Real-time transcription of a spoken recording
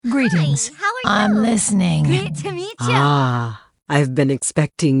Greetings. Hi, how are I'm you? listening. Great to meet you. I've been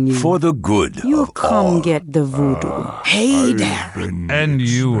expecting you. For the good You've of come all. get the voodoo. Hey there. And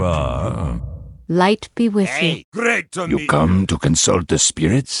you are? Light be with you. Great to meet you. Come to consult the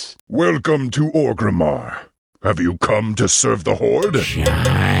spirits? Welcome to Orgrimmar. Have you come to serve the Horde?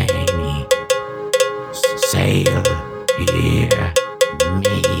 Shiny sail here,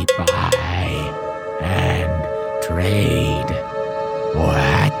 me buy and trade.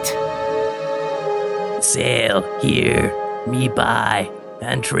 What? Sail here, me buy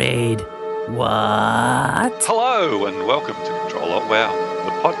and trade. What? Hello and welcome to Ctrl WoW,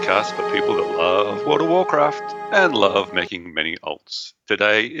 the podcast for people that love World of Warcraft and love making many alts.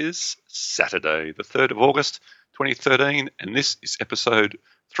 Today is Saturday, the 3rd of August, 2013, and this is episode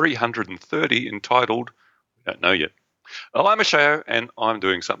 330 entitled, We Don't Know Yet. Well, I'm Asheo, and I'm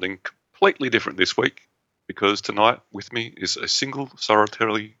doing something completely different this week because tonight with me is a single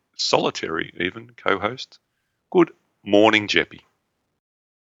solitary co-host. Good morning, Jeppy.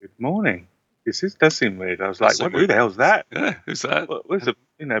 Good morning. This does seem weird. I was like, who the hell's that? Yeah, who's that? Well,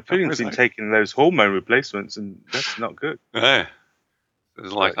 Pruden's been taking those hormone replacements, and that's not good. Yeah.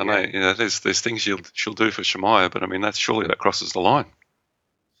 It's like, I know, there's things she'll do for Shemaya, but I mean, surely that crosses the line.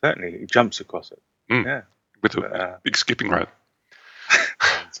 Certainly, it jumps across it. Yeah. With a big skipping rope.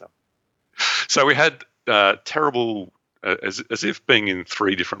 So we had terrible, as if being in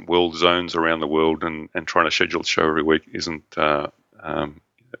 3 different world zones around the world and trying to schedule the show every week isn't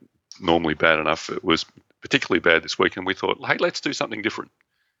normally bad enough. It was particularly bad this week, and we thought, hey, let's do something different.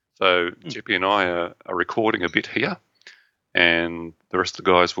 So Jeppy and I are recording a bit here, and the rest of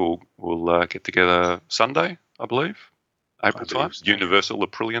the guys will get together Sunday, I believe, April time, Universal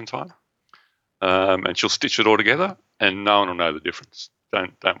Aprillian time, and she'll stitch it all together, and no one will know the difference.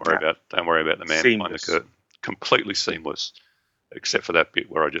 Don't worry about the man behind the curtain. Completely seamless, except for that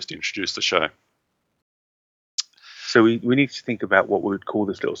bit where I just introduced the show. So we need to think about what we would call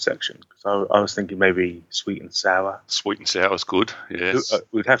this little section. So I was thinking maybe sweet and sour. Sweet and sour is good, yes.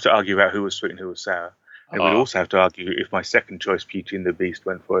 We'd have to argue about who was sweet and who was sour. And we'd also have to argue if my second choice, Beauty and the Beast,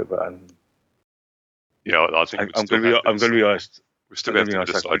 went for it. But I think I'm going to be honest. We still have to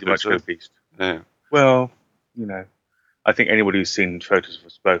decide much go Beast. Yeah. Well, I think anybody who's seen photos of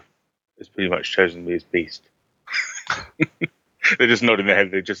us both has pretty much chosen me as Beast. They're just nodding their head.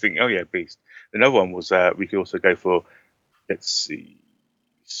 They just think, oh yeah, Beast. Another one was we could also go for, let's see,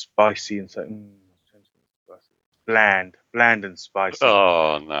 spicy and something. Bland and spicy.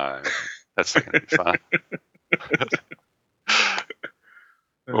 Oh no, that's not going to be fun.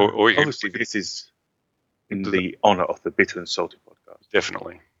 Obviously, this is in the honour of the Bitter and Salty podcast.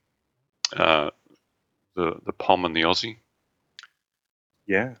 Definitely. The Pom and the Aussie.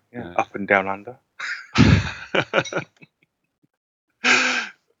 Yeah. Up and down under.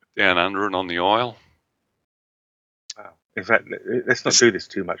 Down under and on the Isle. Wow. In fact, let's not do this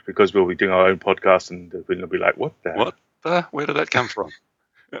too much because we'll be doing our own podcast and we'll be like, what the? Where did that come from?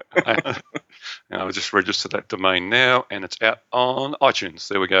 I'll just register that domain now and it's out on iTunes.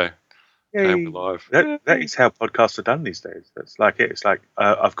 There we go. Yay. We're live. That is how podcasts are done these days. That's like it. It's like,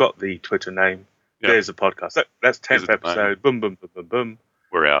 I've got the Twitter name. Yep. There's a podcast. That's 10th episode. Boom, boom, boom, boom, boom.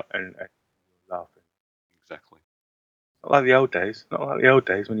 We're out. And laughing. Exactly. Not like the old days. Not like the old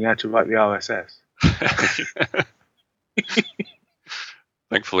days when you had to write the RSS.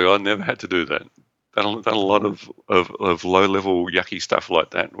 Thankfully, I never had to do that. Done a lot of low-level yucky stuff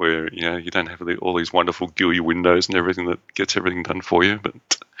like that where, you don't have all these wonderful GUI windows and everything that gets everything done for you, but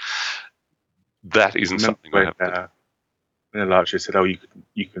that isn't something I have to do. When Larcher said, oh, you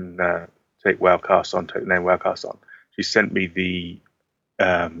can take Wowcast on, take the name Wowcast on. She sent me the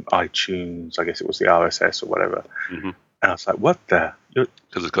iTunes, I guess it was the RSS or whatever. Mm-hmm. And I was like, what the? Because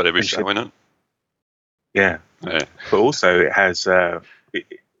it's got every show in it? Yeah. But also it has,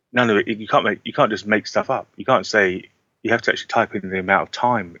 none of it, you can't just make stuff up. You can't say, you have to actually type in the amount of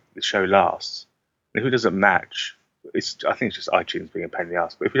time the show lasts. And if it doesn't match, I think it's just iTunes being a pain in the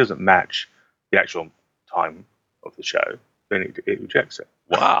ass, but if it doesn't match the actual time of the show, then it rejects it.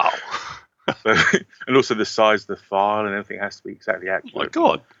 Wow. So, and also the size of the file and everything has to be exactly accurate. Oh my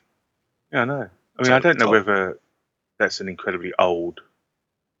God. Yeah, I know. I mean, I don't know whether that's an incredibly old.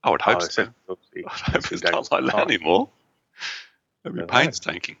 I would hope so. I hope it's not like that anymore. It'd be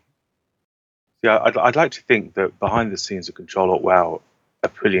painstaking. Yeah, I'd like to think that behind the scenes of Ctrl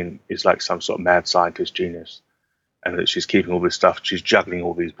Aprillian is like some sort of mad scientist genius, and that she's keeping all this stuff. She's juggling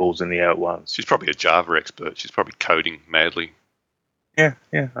all these balls in the air at once. She's probably a Java expert. She's probably coding madly. Yeah.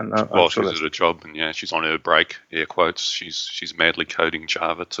 While she's at a job, and she's on her break, air quotes. She's madly coding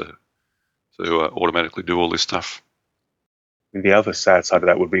Java to automatically do all this stuff. The other sad side of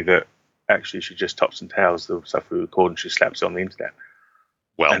that would be that actually she just tops and tails the stuff we record and she slaps it on the internet.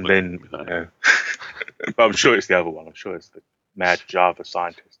 Well, And then, but I'm sure it's the other one. I'm sure it's the mad Java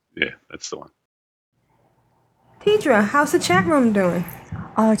scientist. yeah, that's the one. Tidra, how's the chat room doing?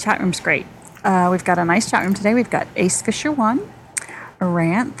 Oh, chat room's great. We've got a nice chat room today. We've got Ace Fisher 1,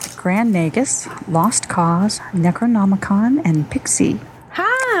 Aranth, Grand Nagus, Lost Cause, Necronomicon, and Pixie.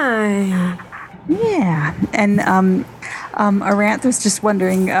 Hi. Yeah. And Aranth was just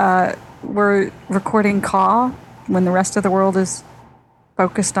wondering, we're recording Caw when the rest of the world is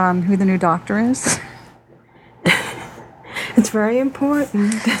focused on who the new doctor is. It's very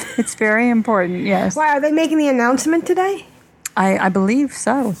important. It's very important, yes. Why, are they making the announcement today? I believe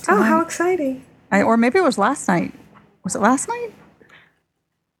so. Oh, how exciting. Or maybe it was last night. Was it last night?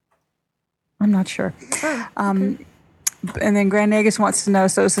 I'm not sure. Oh, okay. And then Grand Nagus wants to know,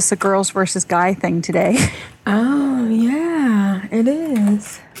 so is this a girls versus guy thing today? Oh, yeah, it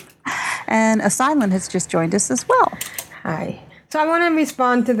is. And Asylum has just joined us as well. Hi. So I want to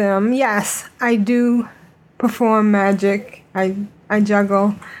respond to them. Yes, I do perform magic. I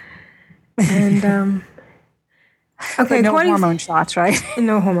juggle. And, okay, but no hormone shots, right?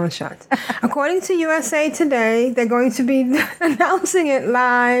 No hormone shots. According to USA Today, they're going to be announcing it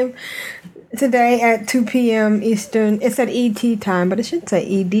live today at 2 p.m. Eastern. It's at ET time, but it should say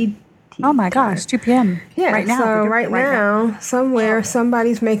EDT. Oh my gosh, 2 p.m. Yeah, right now. So right now, somewhere,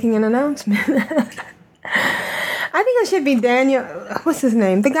 somebody's making an announcement. I think it should be Daniel. What's his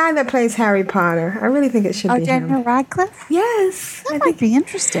name? The guy that plays Harry Potter. I really think it should be Daniel him. Radcliffe? Yes. That might be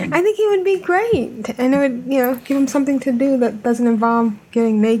interesting. I think he would be great. And it would, give him something to do that doesn't involve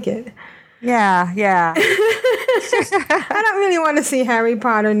getting naked. Yeah. I don't really want to see Harry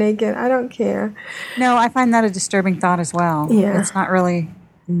Potter naked. I don't care. No, I find that a disturbing thought as well. Yeah. It's not really...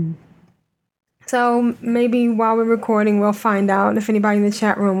 So maybe while we're recording, we'll find out if anybody in the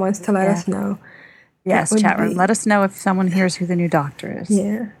chat room wants to let us know. Yes, chat room. Let us know if someone hears who the new doctor is.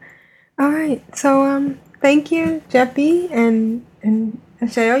 Yeah. All right. So thank you, Jeppy and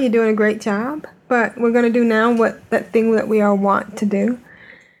Asheo. You're doing a great job. But we're going to do now that thing that we all want to do.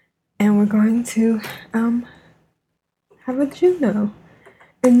 And we're going to have a Juno.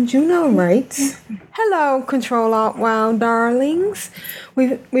 And Juno writes, "Hello, Control Alt WoW darlings.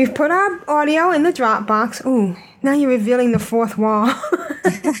 We've put our audio in the Dropbox." Ooh, now you're revealing the fourth wall.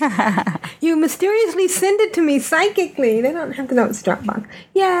 You mysteriously send it to me psychically. They don't have to know it's Dropbox.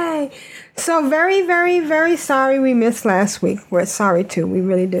 Yay! So very, very, very sorry we missed last week. We're sorry too. We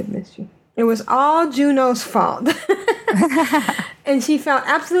really did miss you. It was all Juno's fault. And she felt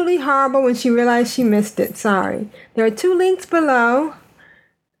absolutely horrible when she realized she missed it. Sorry. There are 2 links below.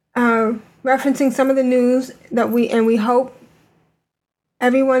 Referencing some of the news we hope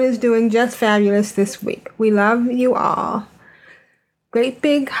everyone is doing just fabulous this week. We love you all. Great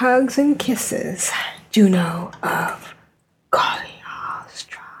big hugs and kisses. Juno of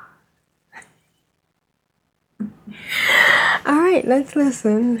Cagliostro. All right, let's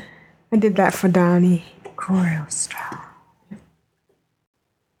listen. I did that for Donnie. Cagliostro.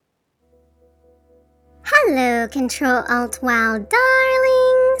 Hello, Control Alt WoW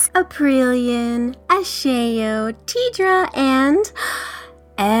darlings! Aprillian, Asheo, Tidra, and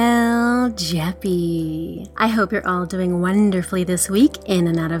El Jeppy. I hope you're all doing wonderfully this week in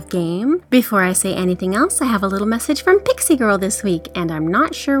and out of game. Before I say anything else, I have a little message from Pixie Girl this week, and I'm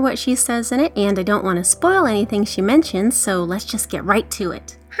not sure what she says in it, and I don't want to spoil anything she mentions, so let's just get right to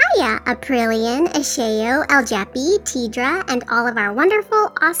it. Hiya, Aprillian, Asheo, Eljappy, Tidra, and all of our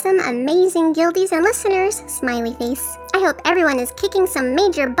wonderful, awesome, amazing guildies and listeners, smiley face. I hope everyone is kicking some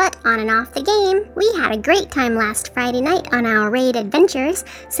major butt on and off the game. We had a great time last Friday night on our raid adventures.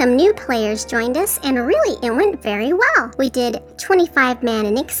 Some new players joined us, and really it went very well. We did 25-man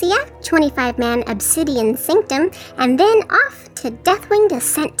Onyxia, 25-man Obsidian Sanctum, and then off to Deathwing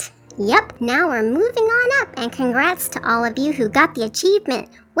Descent. Yep, now we're moving on up, and congrats to all of you who got the achievement.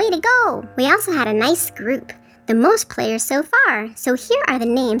 Way to go! We also had a nice group, the most players so far, so here are the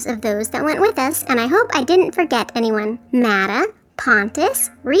names of those that went with us, and I hope I didn't forget anyone. Mata, Pontus,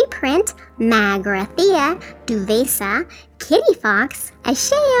 Reprint, Magrathea, Duvesa, Kitty Fox,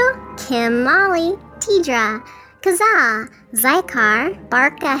 Asheo, Kim Molly, Tidra, Kazaa, Zykar,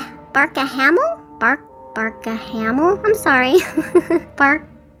 Barka Hamel? I'm sorry.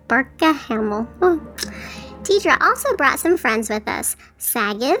 Barka Hamel. Oh. Tidra also brought some friends with us.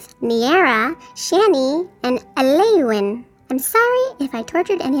 Sagiv, Niera, Shani, and Alewin. I'm sorry if I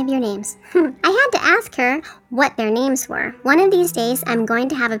tortured any of your names. I had to ask her what their names were. One of these days, I'm going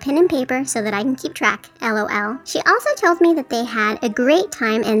to have a pen and paper so that I can keep track, LOL. She also told me that they had a great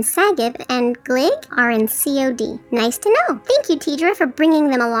time in Sagib and Glig are in COD. Nice to know. Thank you, Tidra, for bringing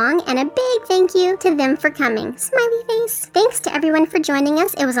them along, and a big thank you to them for coming. Smiley face. Thanks to everyone for joining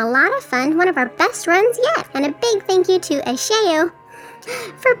us. It was a lot of fun, one of our best runs yet. And a big thank you to Asheo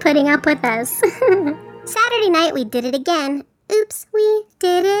for putting up with us. Saturday night, we did it again. Oops, we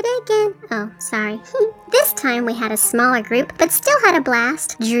did it again. Oh, sorry. This time we had a smaller group, but still had a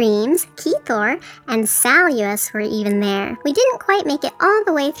blast. Dreams, Kethor, and Saluus were even there. We didn't quite make it all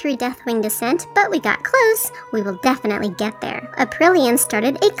the way through Deathwing Descent, but we got close. We will definitely get there. Aprillian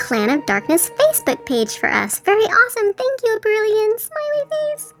started a Clan of Darkness Facebook page for us. Very awesome. Thank you, Aprillian. Smiley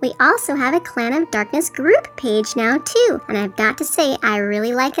face. We also have a Clan of Darkness group page now, too. And I've got to say, I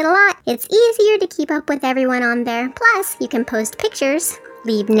really like it a lot. It's easier to keep up with everyone on there. Plus, you can post pictures,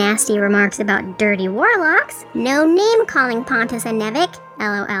 leave nasty remarks about dirty warlocks, no name-calling Pontus and Nevik,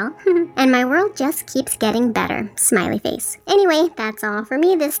 LOL, and my world just keeps getting better, smiley face. Anyway, that's all for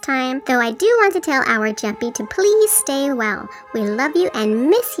me this time, though I do want to tell our Jeppy to please stay well. We love you and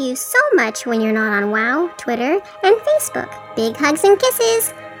miss you so much when you're not on WoW, Twitter, and Facebook. Big hugs and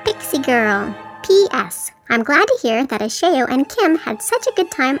kisses, Pixie Girl. P.S. I'm glad to hear that Asheo and Kim had such a good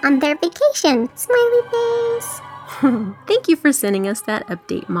time on their vacation, smiley face. Thank you for sending us that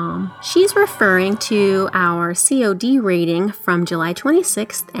update, Mom. She's referring to our COD rating from July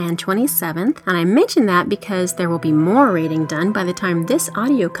 26th and 27th, and I mention that because there will be more rating done by the time this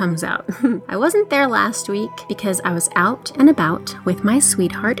audio comes out. I wasn't there last week because I was out and about with my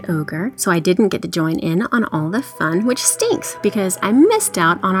sweetheart Ogre, so I didn't get to join in on all the fun, which stinks because I missed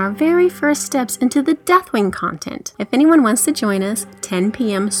out on our very first steps into the Deathwing content. If anyone wants to join us, 10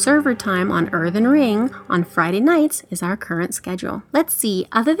 p.m. server time on Earthen Ring on Friday nights is our current schedule. Let's see,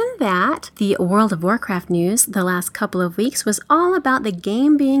 other than that, the World of Warcraft news the last couple of weeks was all about the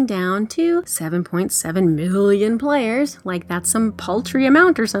game being down to 7.7 million players, like that's some paltry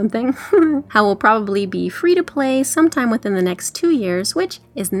amount or something. How we'll probably be free to play sometime within the next 2 years, which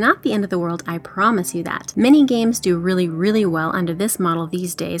is not the end of the world, I promise you that. Many games do really well under this model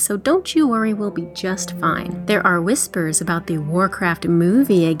these days, so don't you worry, we'll be just fine. There are whispers about the Warcraft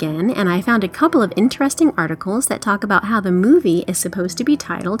movie again, and I found a couple of interesting articles that talk about how the movie is supposed to be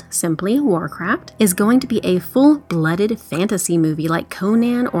titled simply Warcraft, is going to be a full-blooded fantasy movie like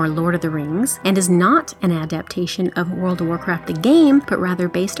Conan or Lord of the Rings, and is not an adaptation of World of Warcraft the game, but rather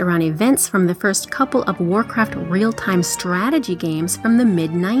based around events from the first couple of Warcraft real-time strategy games from the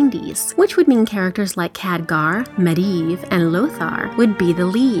mid-90s, which would mean characters like Khadgar, Medivh, and Lothar would be the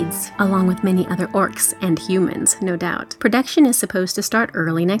leads, along with many other orcs and humans, no doubt. Production is supposed to start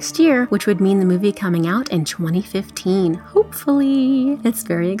early next year, which would mean the movie coming out in 2015, hopefully. It's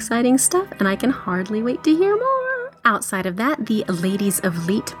very exciting stuff, and I can hardly wait to hear more. Outside of that, the Ladies of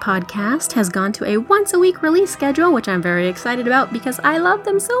Leet podcast has gone to a once-a-week release schedule, which I'm very excited about because I love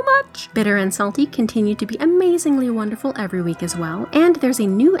them so much. Bitter and Salty continue to be amazingly wonderful every week as well, and there's a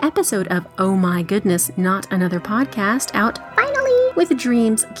new episode of Oh My Goodness, Not Another Podcast out, finally, with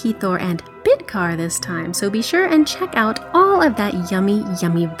Dreams, Kethor, and Bidcar this time, so be sure and check out all of that yummy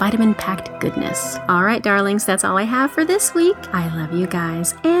vitamin-packed goodness. Alright, darlings, that's all I have for this week. I love you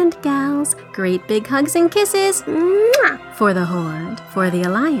guys and gals. Great big hugs and kisses. Mwah! For the Horde, for the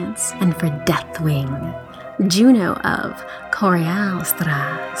Alliance, and for Deathwing. Juno of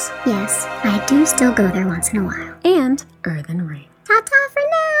Corialstras. Yes, I do still go there once in a while. And Earthen Ring. Ta-ta for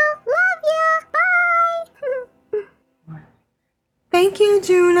now. Love ya. Bye. Thank you,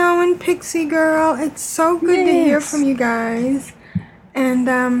 Juno and Pixie Girl. It's so good to hear from you guys. And,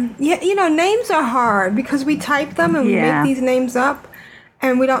 yeah, you know, names are hard because we type them and we make these names up.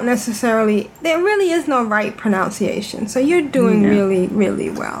 And we don't necessarily, there really is no right pronunciation. So you're doing really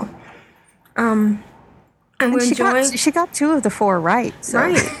well. And we're enjoying. She got 2 of the 4 right. So.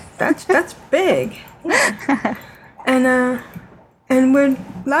 Right. That's big. Yeah. And we're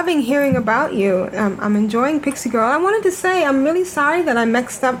loving hearing about you. I'm enjoying Pixie Girl. I wanted to say I'm really sorry that I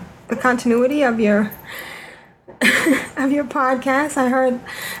mixed up the continuity of your of your podcast. I heard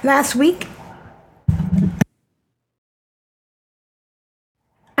last week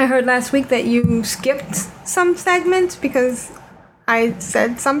that you skipped some segments because I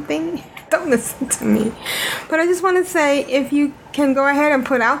said something. Don't listen to me. But I just want to say, if you can go ahead and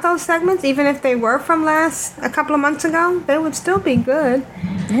put out those segments, even if they were from a couple of months ago, they would still be good.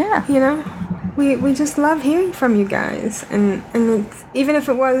 Yeah. You know, we just love hearing from you guys. And it's, even if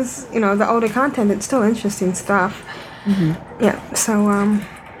it was, you know, the older content, it's still interesting stuff. Mm-hmm. Yeah, so,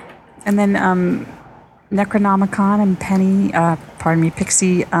 And then, Necronomicon and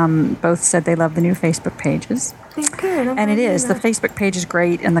Pixie, both said they love the new Facebook pages. Good. And it is. The Facebook page is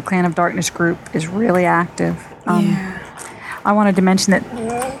great, and the Clan of Darkness group is really active. I wanted to mention that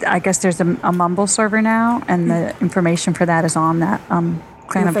I guess there's a Mumble server now, and the information for that is on that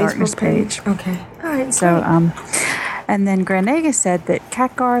Clan of Darkness page. Okay. All right. So, and then Granega said that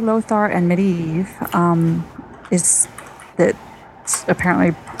Khadgar, Lothar, and Medivh is that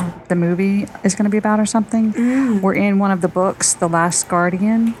apparently the movie is going to be about or something. We're in one of the books, The Last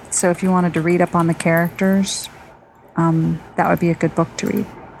Guardian. So if you wanted to read up on the characters, that would be a good book to read.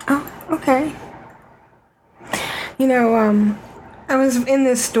 Oh, okay. You know, I was in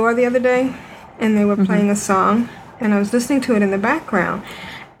this store the other day, and they were playing a song, and I was listening to it in the background.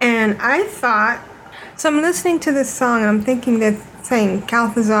 And I thought, so I'm listening to this song, and I'm thinking they're saying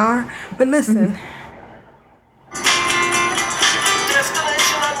Calthazar, but listen.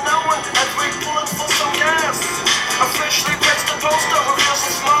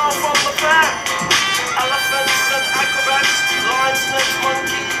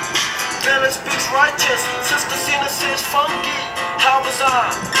 Righteous, Sister Cena says funky. How bizarre.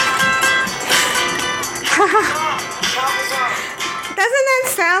 Doesn't that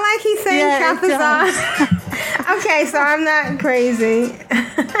sound like he's saying Calthazar? Okay, so I'm not crazy.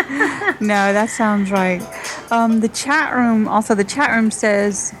 No, that sounds right. The chat room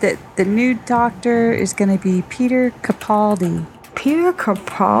says that the new doctor is going to be Peter Capaldi. Peter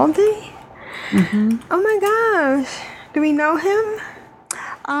Capaldi? Oh my gosh. Do we know him?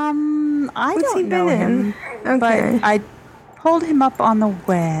 I don't know him, but I pulled him up on the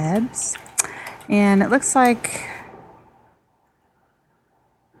webs, and it looks like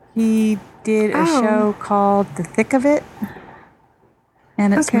he did a show called The Thick of It,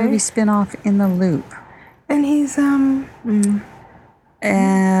 and it's movie spinoff In the Loop. And he's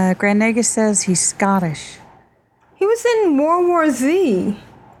Granega says he's Scottish. He was in World War Z.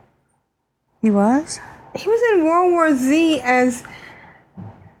 He was? He was in World War Z as...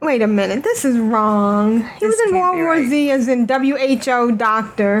 Wait a minute, this is wrong. He was in World War Z as in WHO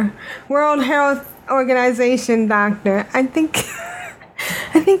doctor, World Health Organization doctor. I think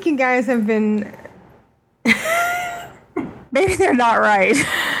you guys have been... Maybe they're not right.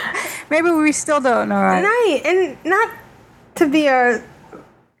 Maybe we still don't know right. Right, and not to be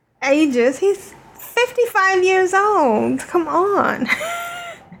ageist, he's 55 years old. Come on.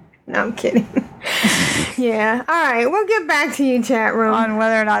 No, I'm kidding. Yeah. All right. We'll get back to you, chat room. On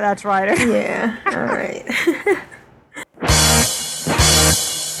whether or not that's right. Yeah. All right.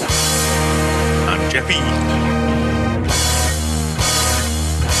 I'm Jeffy.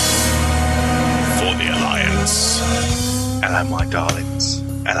 For the Alliance. Hello, my darlings.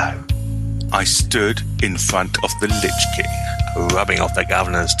 Hello. I stood in front of the Lich King, rubbing off the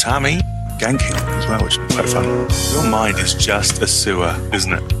governor's tummy, ganking as well, which is quite fun. Your mind is just a sewer,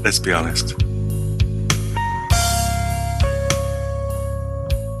 isn't it? Let's be honest.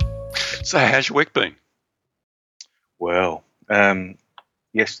 So how's your week been? Well,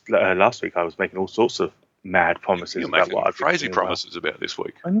 yes, last week I was making all sorts of mad promises about what I'd crazy promises about this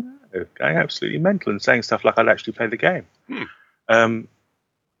week. I know, going absolutely mental and saying stuff like I'd actually play the game.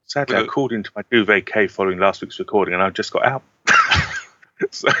 Sadly, I called into my new vacay following last week's recording, and I just got out.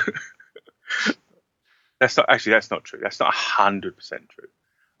 So that's not true. That's not 100% true.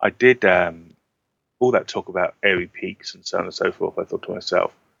 I did all that talk about airy peaks and so on and so forth. I thought to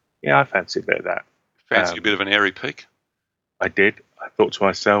myself, yeah, I fancy a bit of that. Fancy a bit of an airy peak? I did. I thought to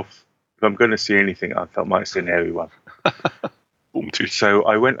myself, if I'm going to see anything, I felt might see an airy one. So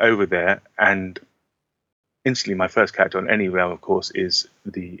I went over there, and instantly my first character on any realm, of course, is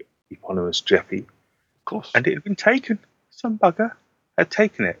the eponymous Jeffy. Of course. And it had been taken. Some bugger had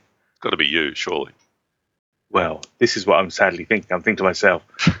taken it. It's got to be you, surely. Well, this is what I'm sadly thinking. I'm thinking to myself,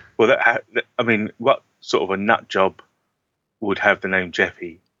 well, what sort of a nut job would have the name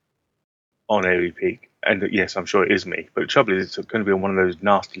Jeffy on Airy Peak? And yes, I'm sure it is me. But the trouble is, it's going to be on one of those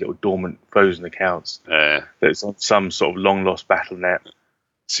nasty little dormant frozen accounts that's on some sort of long lost battle net.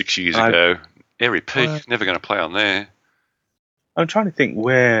 6 years ago. Airy Peak, never going to play on there. I'm trying to think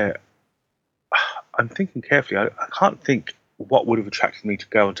where... I'm thinking carefully. I can't think what would have attracted me to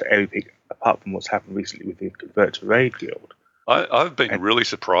go onto Airy Peak apart from what's happened recently with the Convert to Raid Guild. I've been really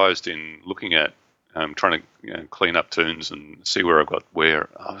surprised in looking at trying to clean up tunes and see where I've got where.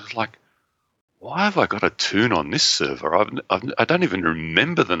 I was like, why have I got a tune on this server? I don't even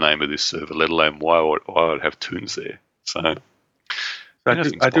remember the name of this server, let alone why I would have tunes there. So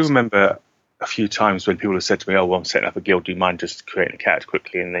I do remember a few times when people have said to me, oh, well, I'm setting up a guild, do you mind just creating a character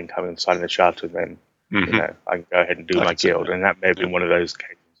quickly and then coming and signing the charter and then I can go ahead and do my guild. And that may have been one of those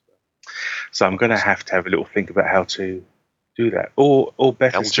cases. So I'm going to have a little think about how to do that. Or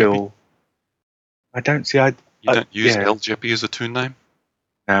better still, I don't see. You don't use El Jeppy as a toon name?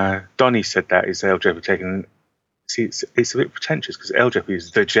 Donnie said that is El Jeppy taken. See, it's a bit pretentious because El Jeppy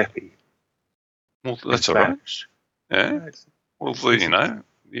is the Jeppy. Well, that's all right. Yeah. Well, you know,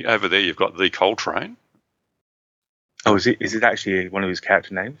 over there you've got the Coltrane. Oh, is it actually one of his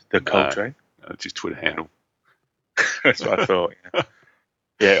character names? The Coltrane? No, it's his Twitter handle. That's what I thought. Yeah.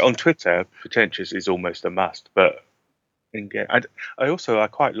 Yeah, on Twitter, pretentious is almost a must. But I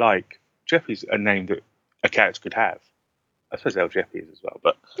quite like Jeppy's a name that a character could have. I suppose El Jeppy is as well.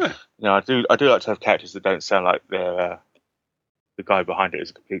 But I do like to have characters that don't sound like they're the guy behind it is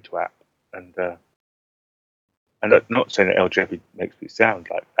a complete twat. And I'm not saying that El Jeppy makes me sound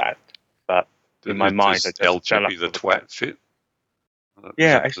like that, but in my mind, El Jeppy the twat fit.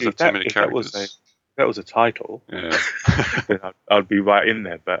 Yeah, actually, if that was a title, then I'd be right in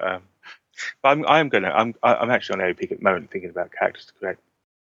there. But I'm actually on AOP at the moment thinking about characters to create.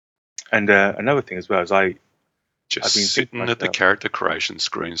 And another thing as well is I've been sitting at the character creation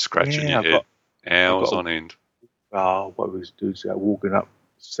screen, scratching your head, hours on end. Oh, what was dudes walking up,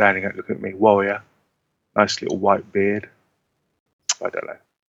 standing up, looking at me, warrior, nice little white beard. I don't know,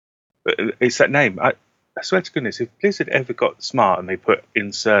 but it's that name. I swear to goodness, if Blizzard ever got smart and they put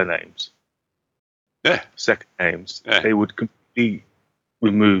in surnames, second names, they would completely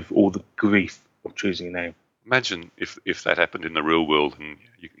remove all the grief of choosing a name. Imagine if that happened in the real world and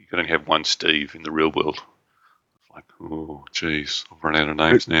you could only have one Steve in the real world. It's like, oh, geez, I've run out of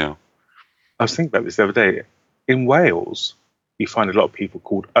names now. I was thinking about this the other day. In Wales, you find a lot of people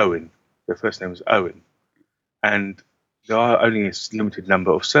called Owen. Their first name is Owen. And there are only a limited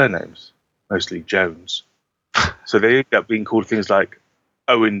number of surnames, mostly Jones. So they end up being called things like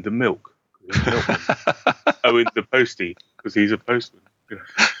Owen the Milk, Owen the Postie, because he's a postman.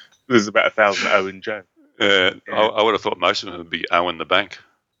 There's about 1,000 Owen Jones. I would have thought most of them would be Owen the Bank.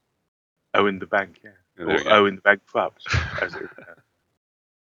 Owen the Bank, yeah. Or Owen the Bank Clubs, as it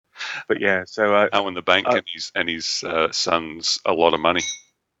But yeah, so Owen the Bank and his sons a lot of money.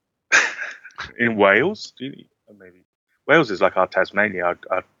 In Wales, maybe Wales is like our Tasmania.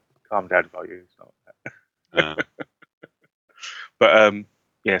 I'd calm down about you. It's not that. But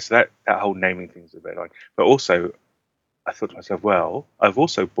yeah, so that whole naming thing is a bit annoying. But also, I thought to myself, well, I've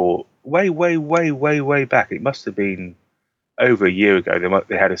also bought way back. It must have been over a year ago.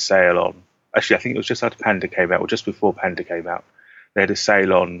 They had a sale on. Actually, I think it was just after Panda came out, or just before Panda came out. They had a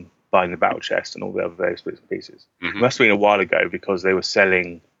sale on buying the battle chest and all the other various bits and pieces. Mm-hmm. It must have been a while ago because they were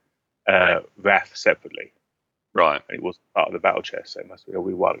selling Wrath separately. Right. And it was part of the battle chest, so it must be a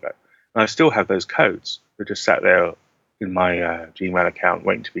wee while ago. And I still have those codes. They just sat there in my Gmail account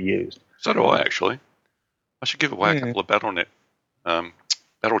waiting to be used. So do I, actually. I should give away a couple of Battle.net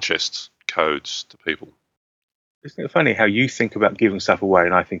battle chests codes to people. Isn't it funny how you think about giving stuff away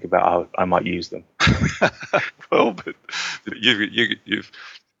and I think about how I might use them? Well, but you've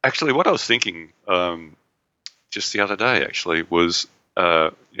actually, what I was thinking just the other day actually was,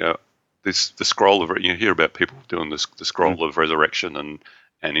 the scroll of, you hear about people doing this, the scroll of resurrection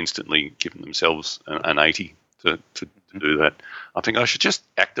and instantly giving themselves an 80 to do that. I think I should just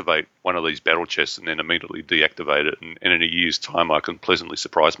activate one of these battle chests and then immediately deactivate it, and in a year's time I can pleasantly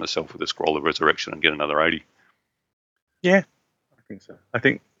surprise myself with a scroll of resurrection and get another 80. Yeah, I think so. I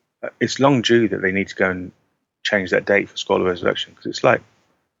think it's long due that they need to go and change that date for Scroll of Resurrection because it's like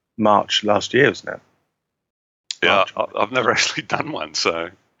March last year, isn't it? Yeah, I've never actually done one,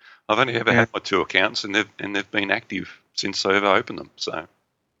 so I've only ever had my 2 accounts, and they've been active since I've opened them. So,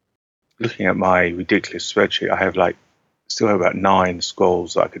 looking at my ridiculous spreadsheet, I have still have about 9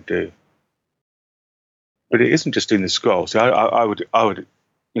 scrolls that I could do. But it isn't just doing the scrolls. So I would.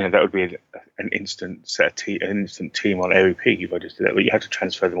 That would be an instant instant team on AOP if I just did that. But you have to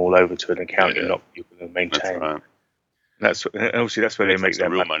transfer them all over to an account you're going to maintain. That's right. Obviously that's where they make their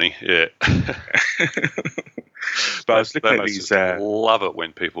real money. Yeah. But I was looking at these. Love it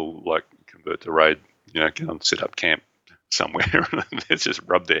when people convert to raid. Go and set up camp somewhere and they just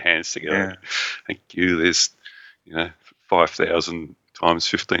rub their hands together. Yeah. Thank you. There's 5,000 times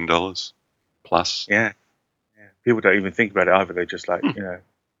 $15 plus. Yeah. People don't even think about it either. They're just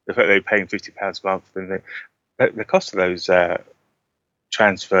the fact they're paying £50 a month, then the cost of those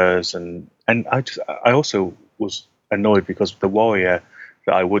transfers and I also was annoyed because the warrior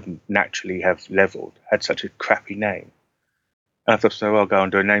that I wouldn't naturally have leveled had such a crappy name. And I thought, so I'll go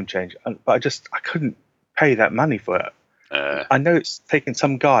and do a name change, but I couldn't pay that money for it. I know it's taken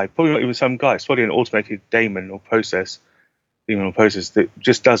some guy, probably not even some guy. It's probably an automated daemon or process that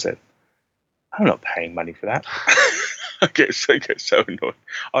just does it. I'm not paying money for that. I get so annoyed.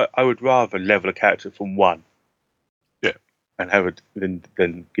 I would rather level a character from 1. Yeah. And have it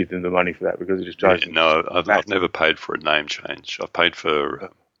than give them the money for that, because it just drives me. No, I've never paid for a name change. I've paid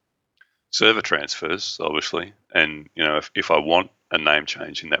for server transfers, obviously, and if I want a name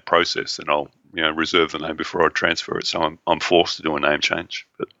change in that process, then I'll reserve the name before I transfer it. So I'm forced to do a name change,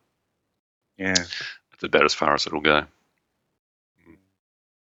 but yeah, that's about as far as it'll go.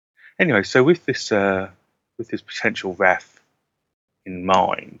 Anyway, so with this potential wrath in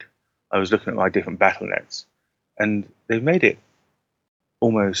mind, I was looking at my different battle nets, and they've made it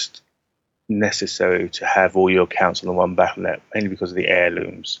almost necessary to have all your accounts on the one battle net, mainly because of the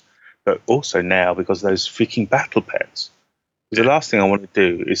heirlooms, but also now because of those freaking battle pets. Because the last thing I want to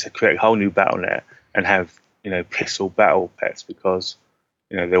do is to create a whole new battle net and have pistol battle pets, because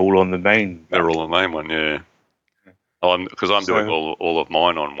they're all on the main. They're all on the main one, yeah. Because I'm doing all of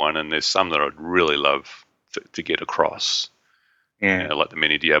mine on one, and there's some that I'd really love to get across. Yeah, like the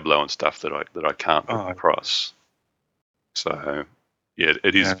mini Diablo and stuff that I can't put across. So, yeah,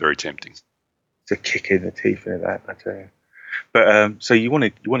 it is very tempting. It's a kick in the teeth in that, I tell you. But so you want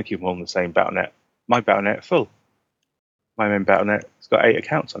to keep them all on the same battle net. My battle net full. My main battle net has got 8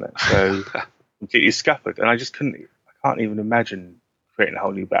 accounts on it, so completely scuppered. And I can't even imagine creating a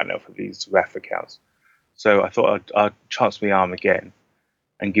whole new battle net for these Wrath accounts. So I thought I'd chance my arm again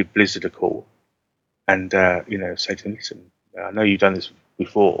and give Blizzard a call, and say to them, listen, I know you've done this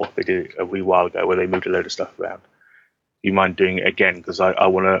before. They did it a wee while ago where they moved a load of stuff around. Do you mind doing it again? Because I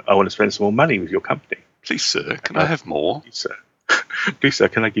want to spend some more money with your company. Please, sir, can I have more? Please, sir. Please, sir,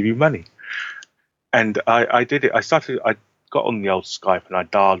 can I give you money? And I did it. I got on the old Skype and I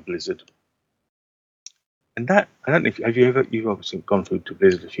dialed Blizzard. And that, I don't know if you've obviously gone through to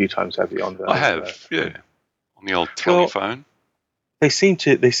Blizzard a few times, have you? I have, yeah. On the old telephone. They seem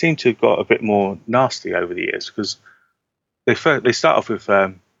to have got a bit more nasty over the years, because they start off with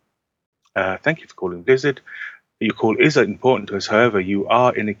thank you for calling Blizzard. Your call is important to us. However, you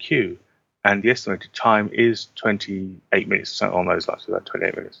are in a queue, and the estimated time is 28 minutes, something along those lines. About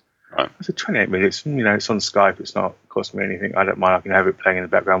 28 minutes. Right. I said 28 minutes. It's on Skype. It's not costing me anything. I don't mind. I can have it playing in the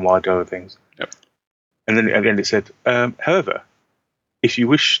background while I do other things. Yep. And then at the end it said, however, if you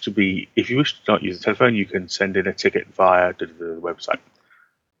wish to not use the telephone, you can send in a ticket via the website.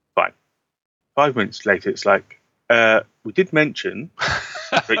 Fine. 5 minutes later, it's like, we did mention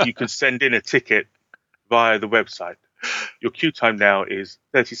that you can send in a ticket via the website. Your queue time now is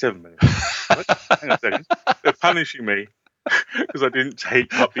 37 minutes. What? Hang on a second. They're punishing me because I didn't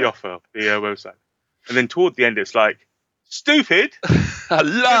take up the offer, the website. And then toward the end, it's like, stupid.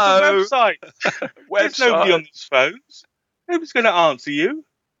 Hello. There's a website. There's nobody on these phones. Nobody's going to answer you.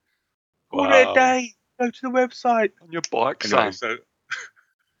 All day. Go to the website. On your bike, anyway, so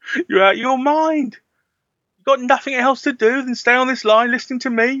you're out of your mind. You've got nothing else to do than stay on this line listening to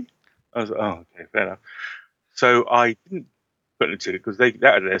me. I was like, oh, okay, fair enough. So I didn't put in a ticket because that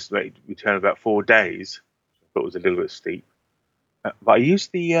had an estimated return of about 4 days. I thought it was a little bit steep. But I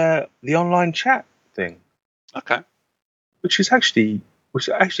used the online chat thing. Okay. Which actually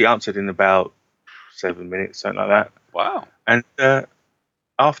answered in about 7 minutes, something like that. Wow. And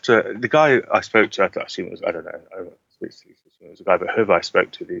after the guy I spoke to, I assume it was, I don't know, it was a guy, but whoever I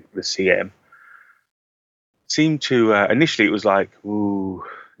spoke to, the CM, seemed to, initially it was like, ooh,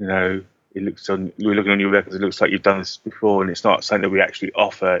 we're looking on your records, it looks like you've done this before, and it's not something that we actually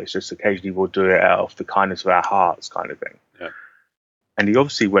offer, it's just occasionally we'll do it out of the kindness of our hearts kind of thing. Yeah. And he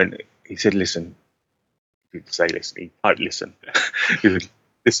obviously he said, listen. He didn't say listen, he typed listen. He said,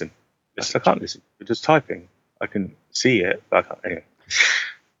 listen. I can't listen. You're just typing. I can see it, but I can't. Anyway.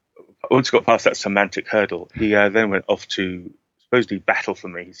 Once he got past that semantic hurdle, he then went off to supposedly battle for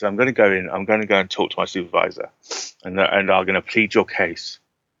me. He said, I'm going to go and talk to my supervisor, and I'm going to plead your case.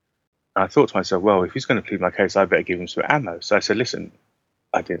 And I thought to myself, well, if he's going to plead my case, I better give him some ammo. So I said, listen,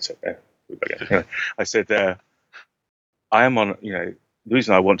 I didn't say that. Anyway, I said, I am on, the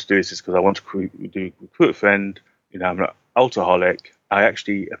reason I want to do this is because I want to recruit a friend. I'm an alcoholic. I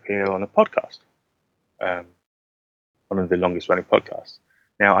actually appear on a podcast, one of the longest running podcasts.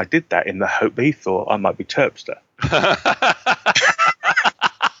 Now, I did that in the hope that he thought I might be Terpster.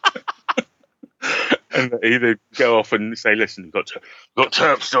 And he'd go off and say, listen, we've got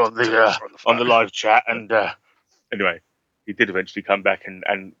Terpster on the live chat. And anyway, he did eventually come back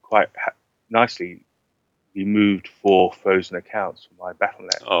and quite nicely removed 4 frozen accounts from my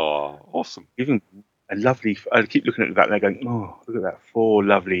Battle.net. Oh, awesome. Even a lovely, I keep looking at that and they're going, oh, look at that, 4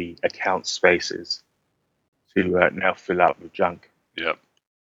 lovely account spaces to now fill up with junk. Yep.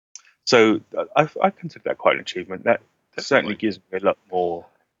 So I consider that quite an achievement. That certainly gives me a lot more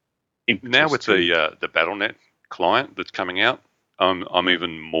impetus. Now with the Battle.net client that's coming out, I'm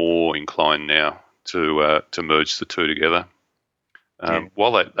even more inclined now to merge the two together.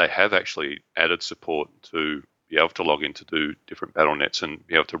 While they have actually added support to be able to log in to do different BattleNets and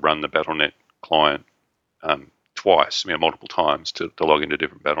be able to run the BattleNet client twice, multiple times to log into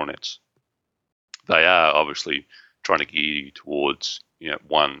different BattleNets. They are obviously trying to gear you towards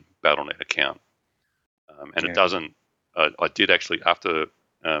one BattleNet account, and it doesn't. I did actually, after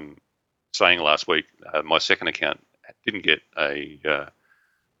saying last week, my second account didn't get a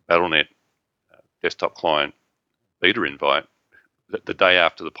BattleNet desktop client beta invite. The day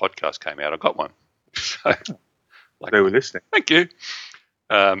after the podcast came out, I got one. So, they were listening. Thank you.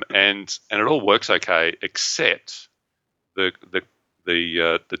 And it all works okay, except the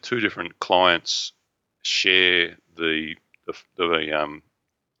two different clients share the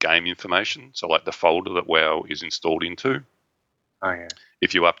game information. So like the folder that WoW is installed into. Oh yeah.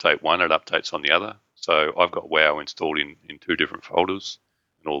 If you update one, it updates on the other. So I've got WoW installed in two different folders,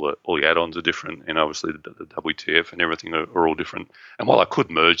 and all the add-ons are different, and obviously the WTF and everything are all different. And while I could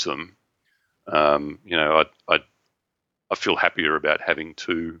merge them, I feel happier about having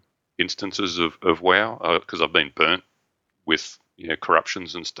two instances of WoW because I've been burnt with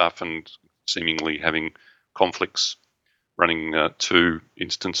corruptions and stuff, and seemingly having conflicts running two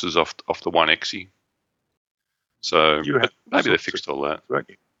instances off the one exe. So maybe they fixed all that.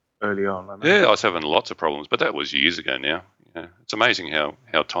 Early on. Yeah, I was having lots of problems, but that was years ago now. It's amazing how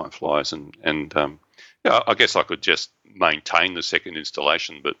time flies, and I guess I could just maintain the second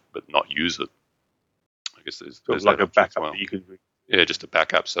installation, but not use it. I guess there's like that a backup well. that you could. Yeah, just a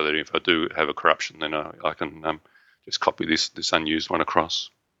backup, so that if I do have a corruption, then I can just copy this unused one across.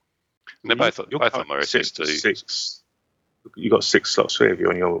 And they're both on my SSD. You got 6 slots free of you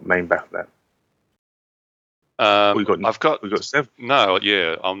on your main backup. We've got 7. No,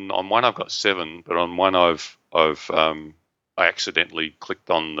 yeah, on one I've got 7, but on one I accidentally clicked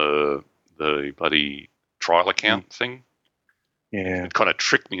on the bloody trial account thing. Yeah, it kind of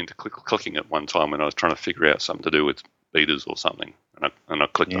tricked me into clicking it one time when I was trying to figure out something to do with betas or something, and I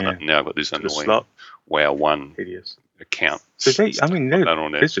clicked on it, and now I've got this annoying WoW one account. So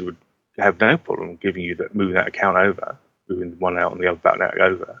Blizzard would have no problem giving you moving that account over, moving one out and the other back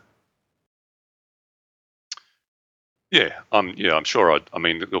over. Yeah, I'm sure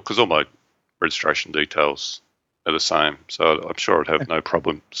because all my registration details are the same, so I'm sure I'd have no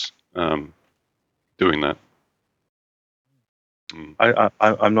problems doing that.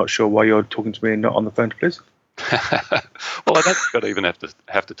 I'm not sure why you're talking to me and not on the phone to Blizzard. Well, I don't even have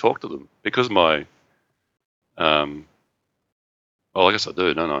to talk to them because my. Well, I guess I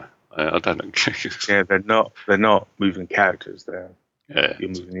do, don't I? I don't. Yeah, they're not moving characters. You're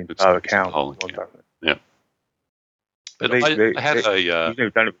moving the entire account. Yeah. But I had you've never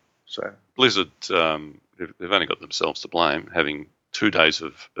done it, so Blizzard. They've only got themselves to blame, having 2 days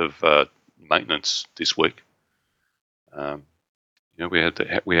of maintenance this week. We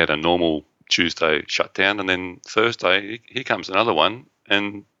had a normal Tuesday shutdown, and then Thursday here comes another one,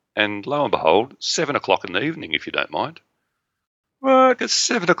 and lo and behold, 7 o'clock in the evening, if you don't mind. What? It's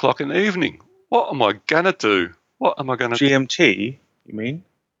 7 o'clock in the evening. What am I gonna do? What am I gonna GMT? You mean?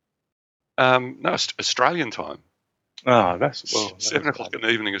 No, Australian time. Oh, that's 7 o'clock in the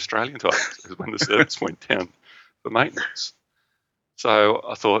evening Australian time is when the service went down for maintenance. So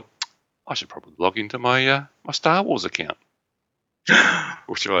I thought I should probably log into my Star Wars account,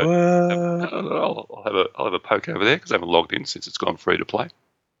 which I'll have a poke over there because I haven't logged in since it's gone free to play.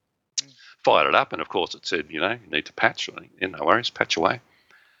 Fired it up, and of course it said, you need to patch. No worries, patch away.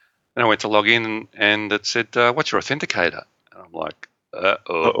 And I went to log in, and it said, "What's your authenticator?" And I'm like,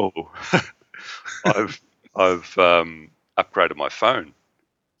 "Uh-oh." I've upgraded my phone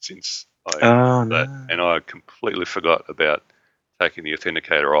since I did that, and I completely forgot about taking the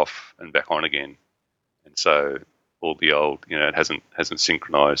authenticator off and back on again, and so all the old, it hasn't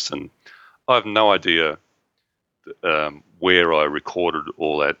synchronized, and I have no idea where I recorded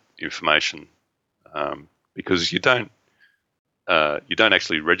all that information because you don't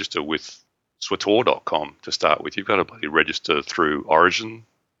actually register with Swator.com to start with. You've got to bloody register through Origin.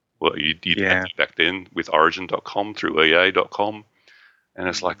 Well, you had to back then with Origin.com through EA.com, and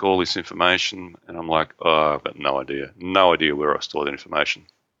it's like all this information, and I'm like, I've got no idea where I store that information.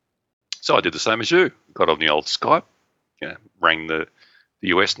 So I did the same as you. Got on the old Skype, rang the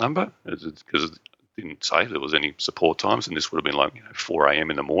US number because it didn't say there was any support times, and this would have been like 4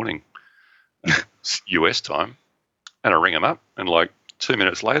 a.m. in the morning US time, and I ring them up, and like 2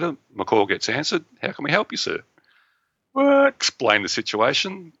 minutes later, my call gets answered. How can we help you, sir? Well, explain the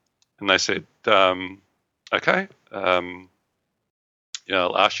situation. And they said, okay, I'll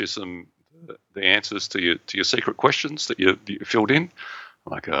ask you some the answers to your secret questions that you filled in.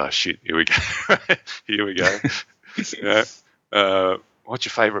 I'm like, oh shit, here we go, here we go. What's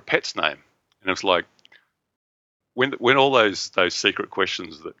your favourite pet's name? And it's like when all those secret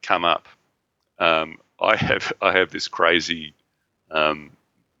questions that come up, I have this crazy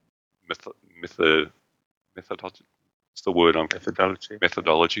methodology. What's the word?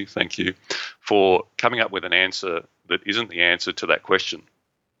 Methodology. Thank you for coming up with an answer that isn't the answer to that question.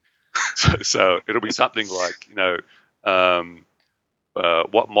 So it'll be something like,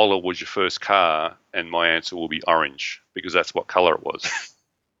 what model was your first car? And my answer will be orange because that's what colour it was.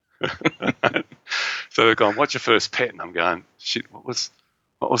 So they're going, what's your first pet? And I'm going, shit, what was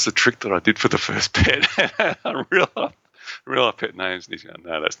the trick that I did for the first pet? real pet names. And he's going,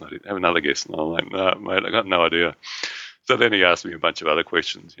 no, that's not it. Have another guess. And I'm like, no, mate, I got no idea. So then he asked me a bunch of other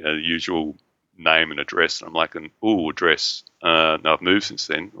questions, the usual name and address. And I'm like, address. No, I've moved since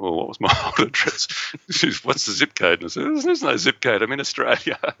then. Oh, what was my old address? What's the zip code? And I said, there's no zip code. I'm in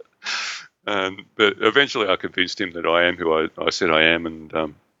Australia. But eventually I convinced him that I am who I said I am.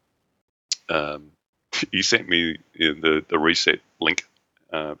 And he sent me the reset link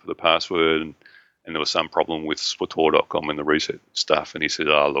for the password. And there was some problem with Swator.com and the reset stuff. And he said,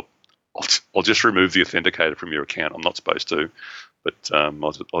 look, I'll just remove the authenticator from your account. I'm not supposed to, but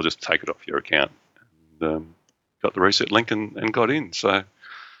I'll just take it off your account. And got the reset link and got in. So,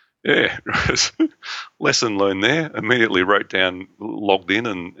 yeah, lesson learned there. Immediately logged in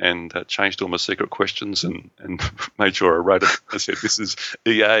and changed all my secret questions and made sure I wrote it. I said, this is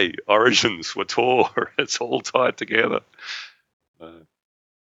EA, Origins, Swator. It's all tied together.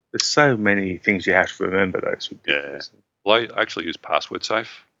 There's so many things you have to remember, though. Yeah. Well, I actually use Password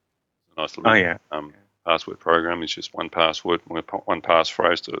Safe. Nice little password program. It's just one password, one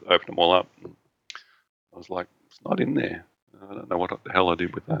passphrase to open them all up. And I was like, it's not in there. I don't know what the hell I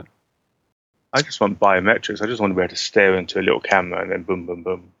did with that. I just want biometrics. I just want to be able to stare into a little camera and then boom, boom,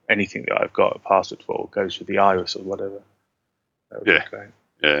 boom. Anything that I've got a password for goes through the iris or whatever. That would be great.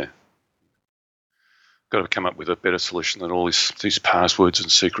 Yeah. Got to come up with a better solution than all these passwords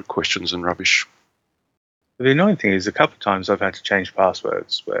and secret questions and rubbish. But the annoying thing is a couple of times I've had to change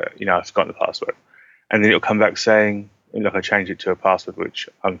passwords where, I've forgotten the password. And then it'll come back saying, look, I changed it to a password which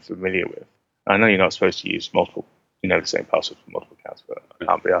I'm familiar with. I know you're not supposed to use multiple, the same password for multiple accounts, but I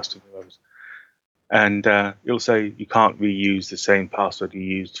can't be asked to do those. And it'll say you can't reuse the same password you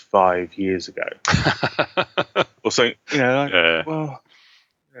used 5 years ago. Or something, well,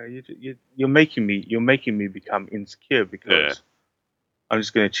 you're making me become insecure because I'm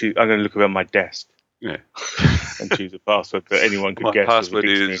just going to choose. I'm going to look around my desk. Yeah. And choose a password that anyone could guess. My password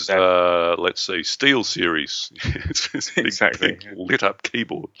is, let's see, Steel Series. It's exactly. Big lit up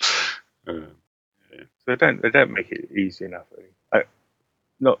keyboard. So they don't make it easy enough. Really.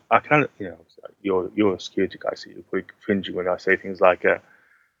 I kind of, you're a security guy, so you're probably cringing when I say things like, I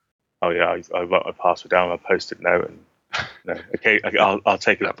wrote my password down on a post-it note, and I'll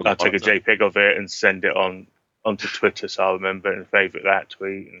take a JPEG of it and send it onto Twitter, so I'll remember and favourite that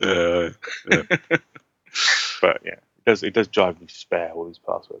tweet. But it does drive me to despair, all these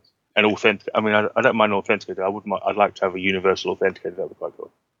passwords. And authentic. I mean, I don't mind authenticator. I'd like to have a universal authenticator. That would be quite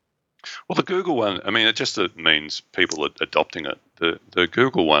cool. Well, the Google one, I mean, it means people are adopting it. The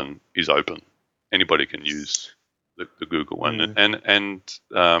Google one is open. Anybody can use the Google one, and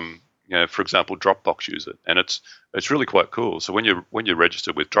for example, Dropbox use it, and it's really quite cool. So when you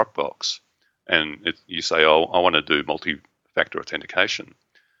register with Dropbox, and you say, I want to do multi-factor authentication,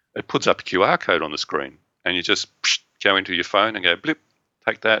 it puts up a QR code on the screen, and you just go into your phone and go blip,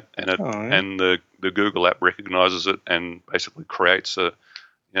 take that, and and the Google app recognizes it and basically creates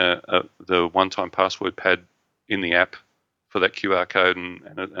the one-time password pad in the app for that QR code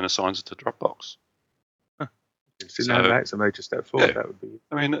and assigns it to Dropbox. So that's a major step forward. Yeah. That would be.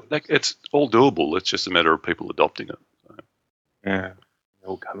 I mean, it's all doable. It's just a matter of people adopting it. So. Yeah,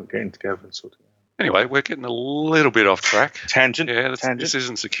 all getting together and sorting it out. Anyway, we're getting a little bit off track. Tangent. Yeah, this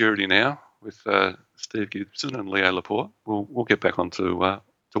isn't security now with Steve Gibson and Leo Laporte. We'll get back onto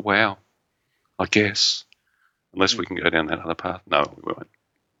to WoW, I guess, unless we can go down that other path. No, we won't.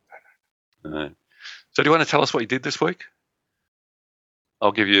 So do you want to tell us what you did this week?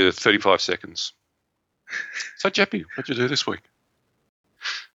 I'll give you 35 seconds. So, Jeppy, what did you do this week?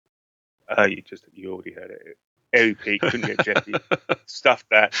 You already heard it. Airy Peak, couldn't get Jeppy. Stuffed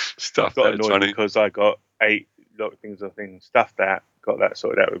that. Got annoyed Johnny. Because I got 8 lot of things on things. Stuffed that. Got that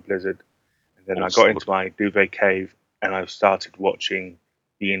sorted out with Blizzard. And then I got into my duvet cave and I started watching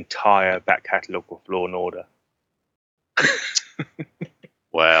the entire back catalogue of Law and Order.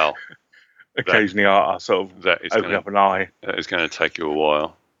 Wow. Occasionally, I'll sort of open up an eye. That is going to take you a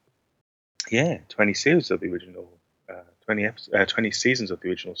while. Yeah, 20 series of the original, 20 seasons of the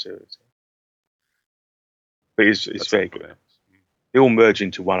original series. But it's very good. They all merge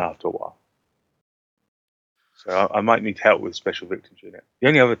into one after a while. So I might need help with Special Victims Unit. The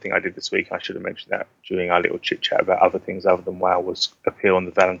only other thing I did this week, I should have mentioned that during our little chit-chat about other things other than WoW, was appear on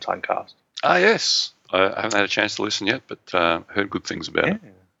the Valentine cast. Ah, yes. I haven't had a chance to listen yet, but heard good things about it.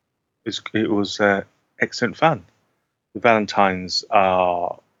 It was excellent fun. The Valentines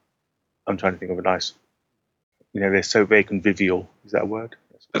are, I'm trying to think of a nice, they're so very convivial. Is that a word?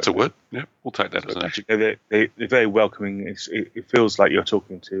 That's a word. Yeah, we'll take that as an adjective. They're very welcoming. It feels like you're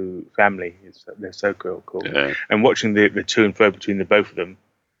talking to family. They're so cool. Yeah. And watching the to and fro between the both of them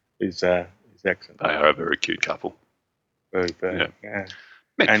is excellent. They are a very cute couple. Very. Yeah.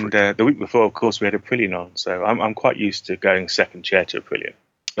 And the week before, of course, we had Aprillian on, so I'm quite used to going second chair to Aprillian.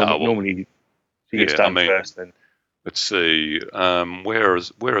 Normally, you get started first, then. Let's see. Where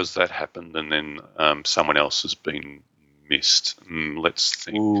has that happened? And then someone else has been missed. Let's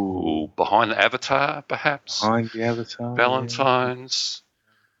think. Ooh, behind the Avatar, perhaps. Behind the Avatar. Valentine's.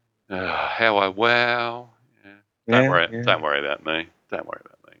 How I Wow. Yeah. Don't worry about me.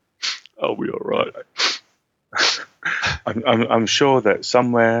 I'll be all right. I'm sure that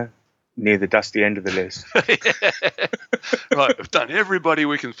somewhere near the dusty end of the list. Right, we've done everybody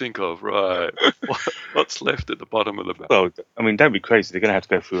we can think of. Right, what's left at the bottom of the barrel? Well, I mean, don't be crazy. They're going to have to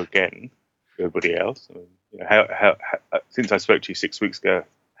go through again. Everybody else. I mean, how since I spoke to you 6 weeks ago,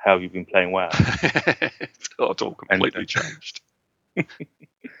 how have you been playing WoW? It's all completely changed.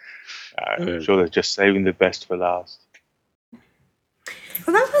 I'm sure they're just saving the best for last.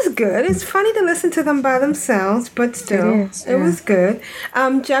 Well, that was good. It's funny to listen to them by themselves, but still, it was good.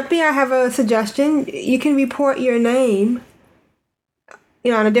 Jeppy, I have a suggestion. You can report your name,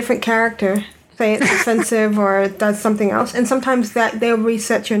 on a different character. Say it's offensive or it does something else. And sometimes they'll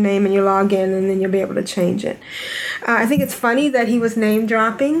reset your name and you log in and then you'll be able to change it. I think it's funny that he was name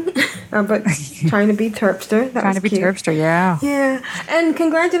dropping, but trying to be Terpster. Trying to be cute. Terpster, yeah. Yeah. And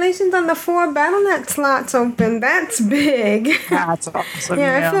congratulations on the 4 BattleNet slots open. That's big. That's awesome.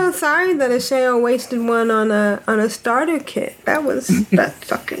 Yeah, I feel sorry that Ashayo wasted one on a starter kit. That's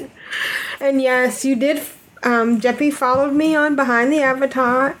sucking. And yes, you did. Jeppy followed me on Behind the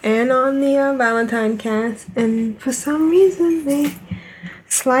Avatar and on the Valentine cast, and for some reason they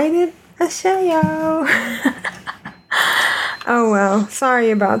slighted Ashayo. Oh well, sorry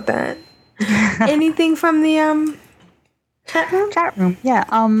about that. Anything from the chat room? Chat room, yeah.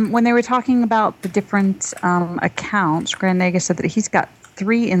 When they were talking about the different accounts, Grand Naga said that he's got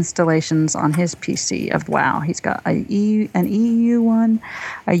 3 installations on his PC of WoW. He's got an EU one,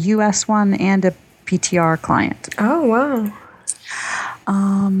 a US one, and a PTR client. Oh, wow.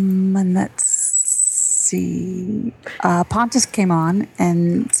 And let's see. Pontus came on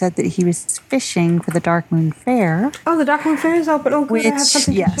and said that he was fishing for the Dark Moon Fair. Oh, the Dark Moon Fair is open. Oh, good. I have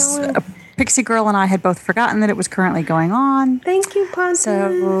something to show him. Pixie Girl and I had both forgotten that it was currently going on. Thank you, Pontus.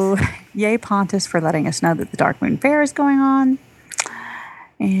 So, yay, Pontus, for letting us know that the Dark Moon Fair is going on.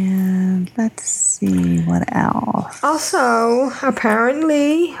 And let's see what else. Also,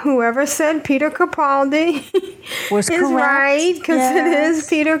 apparently, whoever said Peter Capaldi was correct. Right, because it is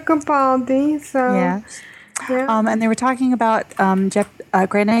Peter Capaldi. So yes. Yeah. And they were talking about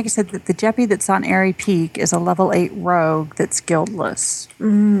Grand Naga said that the Jeppy that's on Airy Peak is a level 8 rogue that's guildless. I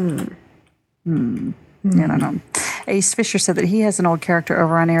don't know. Ace Fisher said that he has an old character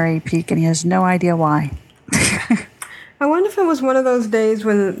over on Airy Peak and he has no idea why. I wonder if it was one of those days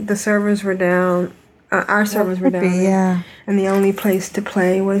when the servers were down, our servers were down, and the only place to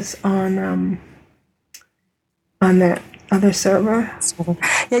play was on that other server.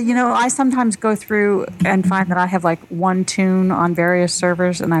 Yeah, I sometimes go through and find that I have like one tune on various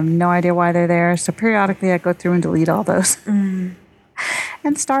servers, and I have no idea why they're there. So periodically, I go through and delete all those and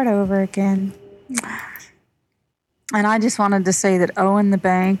start over again. And I just wanted to say that in the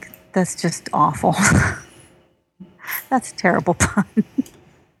bank, that's just awful. That's a terrible pun.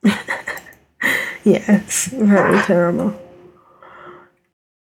 Yes, very terrible.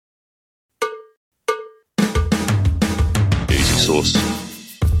 Easy sauce.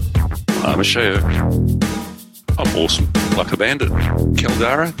 I'm Ashayo. I'm awesome, like a bandit.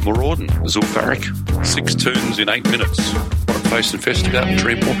 Keldara, Maraudin, Zulfarik. 6 tunes in 8 minutes. Face Investigator,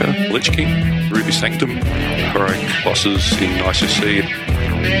 Dreamwalker, Lich King, Ruby Sanctum, Heroic Bosses in ICC.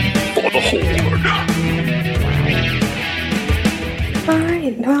 For the Horde.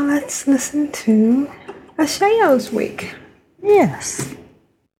 Alright, well, let's listen to Ashayo's week. Yes.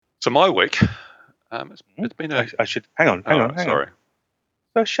 So my week, it's been a... I should... Hang on. Sorry.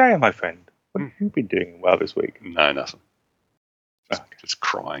 So Ashayo, my friend, what have you been doing well this week? No, nothing. Just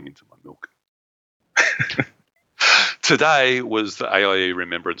crying into my milk. Today was the AIE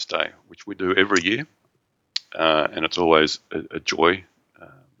Remembrance Day, which we do every year, and it's always a joy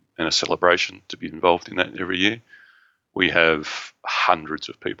and a celebration to be involved in that every year. We have hundreds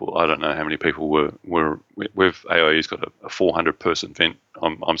of people. I don't know how many people we've AIE's got a 400-person event.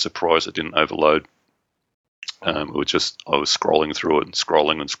 I'm surprised it didn't overload. I was scrolling through it and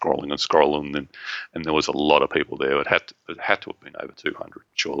scrolling, and there was a lot of people there. It had to have been over 200,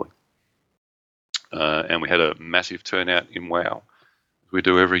 surely. And we had a massive turnout in WoW, as we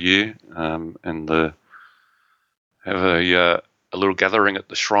do every year, and have a little gathering at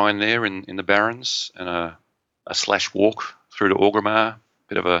the shrine there in the Barrens, and a slash walk through to Orgrimmar,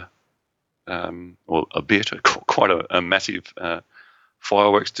 quite a massive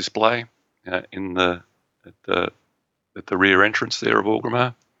fireworks display at the rear entrance there of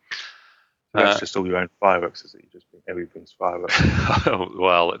Orgrimmar. That's just all your own fireworks, is it? You just bring everything's fireworks.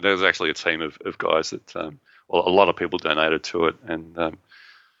 Well, there's actually a team of guys that, a lot of people donated to it, and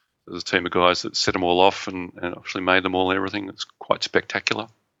there's a team of guys that set them all off and actually made them all and everything. It's quite spectacular.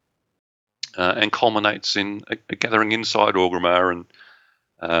 And culminates in a gathering inside Orgrimmar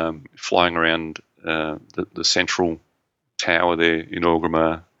and flying around the central tower there in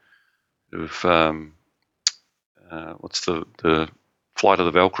Orgrimmar of what's the Flight of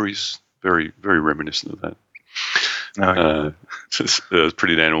the Valkyries, very, very reminiscent of that. It's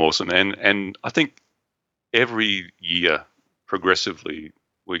pretty damn awesome. And I think every year, progressively,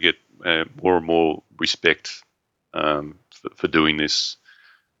 we get more and more respect for doing this.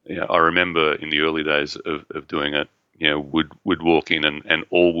 I remember in the early days of doing it, would walk in and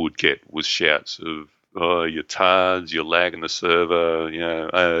all would get was shouts of, "Oh, you tards, you're lagging the server,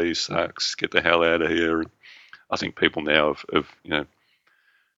 oh, you sucks, get the hell out of here." And I think people now have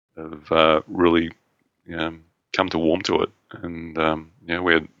really come to warm to it, and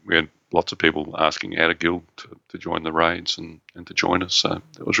we had lots of people asking out of guild to join the raids and to join us, so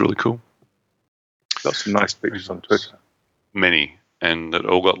that was really cool. Got some nice pictures on Twitter. Many. And it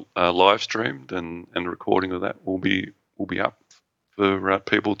all got live streamed, and a recording of that will be up for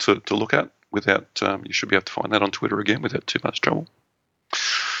people to look at. Without you should be able to find that on Twitter again without too much trouble.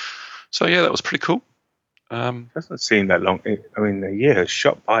 So yeah, that was pretty cool. It hasn't seemed that long. I mean, a year has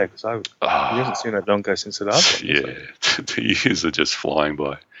shot by because it hasn't seemed that long ago since the last one. Yeah, the years are just flying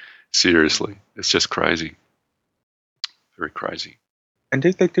by. Seriously, it's just crazy, very crazy. And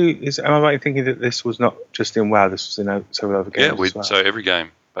did they do? Am I right in thinking that this was not just in WoW? This was in several other games. Yeah, as well? So every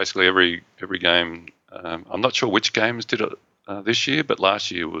game, basically every game. I'm not sure which games did it this year, but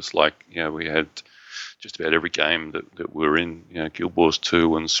last year was like we had just about every game that we're in. Guild Wars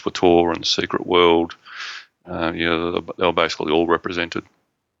 2 and SWTOR and Secret World. They were basically all represented.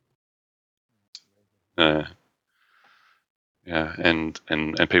 Yeah, and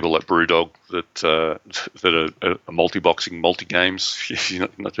people like Brewdog that are multi-boxing, multi-games,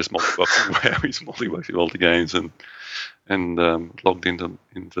 not just multi-boxing, WoW, he's multi-boxing, multi-games, and logged into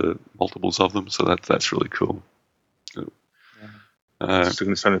multiples of them, so that's really cool. Just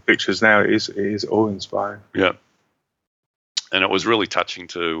looking at some of the pictures now, it is awe-inspiring. Yeah, and it was really touching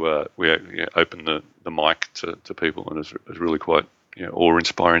to we opened the mic to people, and it was really quite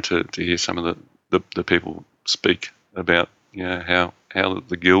awe-inspiring to hear some of the people speak about how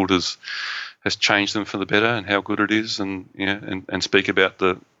the guild has changed them for the better and how good it is, and speak about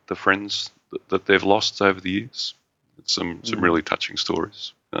the friends that they've lost over the years. It's some really touching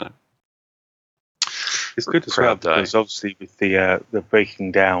stories. It's good as well because obviously with the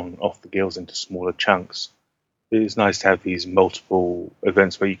breaking down of the guilds into smaller chunks, it is nice to have these multiple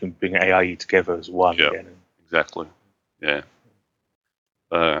events where you can bring AIE together as one. Yeah, again. Exactly. Yeah.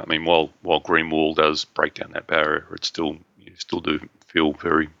 I mean, while Greenwall does break down that barrier, you still do feel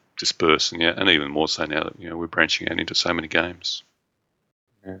very dispersed, and even more so now that we're branching out into so many games.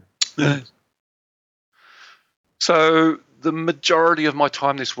 Yeah. So the majority of my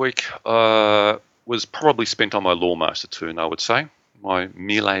time this week was probably spent on my Lawmaster toon, I would say, my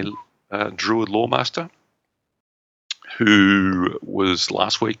melee Druid Lawmaster, who was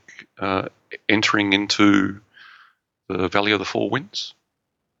last week entering into the Valley of the Four Winds.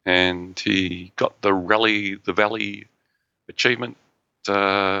 And he got the Rally the Valley achievement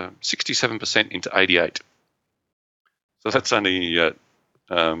 67% into 88. So that's only,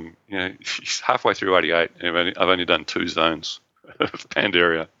 he's halfway through 88. And I've only done 2 zones of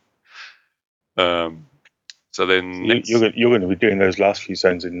Pandaria. So then you're going to be doing those last few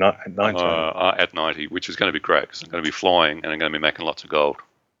zones at 90. At 90, which is going to be great because I'm going to be flying and I'm going to be making lots of gold.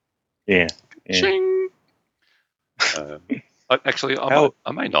 Yeah. Ching! Actually, I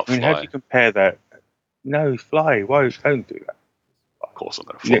may not fly. How do you compare that? No, fly. Why don't do that? course I'm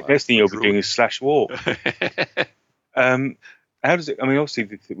going to fly. Next thing you'll be doing is slash walk. How does it? I mean,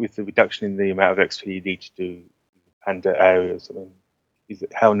 obviously, with the reduction in the amount of XP you need to do panda areas, I mean,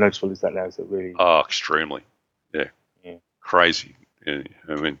 how noticeable is that now? Is it really? Oh, extremely. Yeah. Crazy. Yeah.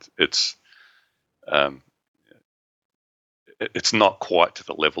 I mean, it's not quite to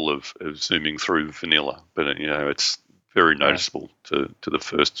the level of zooming through vanilla, but it's very noticeable to the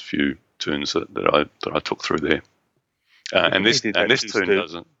first few tunes that I took through there. And this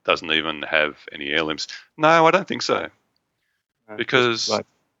tune doesn't even have any air limits. No, I don't think so. Because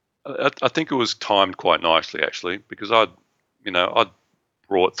I think it was timed quite nicely, actually, because I'd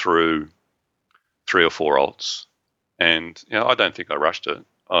brought through 3 or 4 alts, and I don't think I rushed it.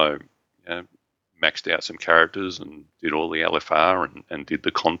 I maxed out some characters and did all the LFR and did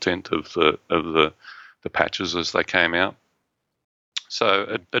the content of the patches as they came out.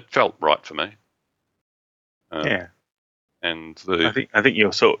 So it felt right for me. And I think you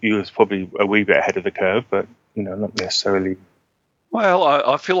was probably a wee bit ahead of the curve, but not necessarily. Well,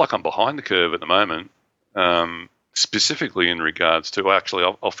 I feel like I'm behind the curve at the moment, specifically in regards to.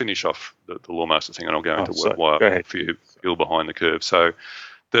 Actually, I'll finish off the Lawmaster thing, and I'll go into why I feel behind the curve. So,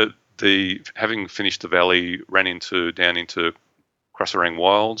 the having finished the valley, ran down into Crusarang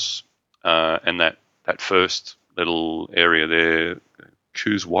Wilds, and that first little area there,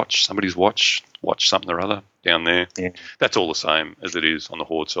 somebody's watch something or other down there. Yeah. That's all the same as it is on the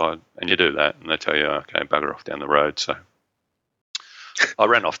Horde side, and you do that, and they tell you, okay, bugger off down the road. So I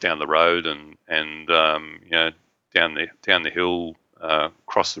ran off down the road and down the hill,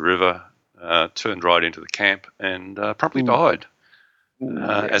 crossed the river, turned right into the camp, and promptly died.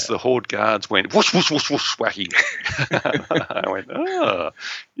 As the Horde guards went whoosh, whoosh, whoosh, whoosh, wacky. I went,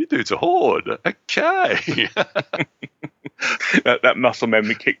 you dude's a Horde. Okay. that muscle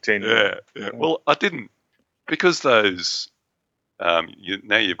memory kicked in. Yeah. Well, I didn't, because those,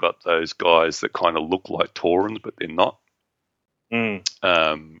 now you've got those guys that kind of look like Taurans, but they're not. I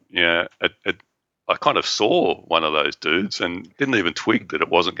kind of saw one of those dudes and didn't even twig that it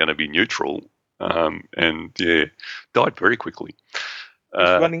wasn't going to be neutral. And died very quickly. He's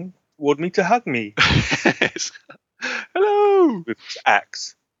running toward me to hug me. Yes. Hello. With his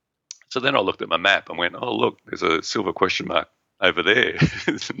axe. So then I looked at my map and went, oh, look, there's a silver question mark over there.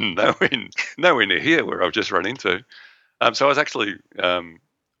 nowhere near here where I've just run into. So I was actually,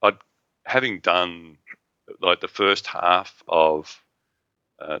 having done like the first half of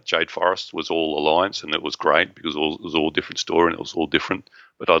Jade Forest was all Alliance, and it was great because it was all different story and it was all different.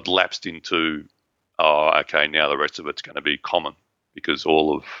 But I'd lapsed into, now the rest of it's going to be common, because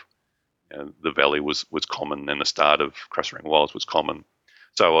all of the valley was common and the start of Crusarang Wilds was common.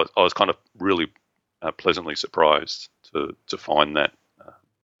 So I was kind of really pleasantly surprised to find that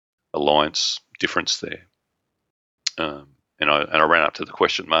Alliance difference there. And I ran up to the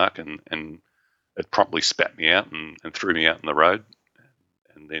question mark and it promptly spat me out and threw me out in the road.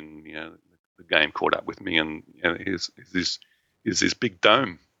 And then the game caught up with me, and here's this big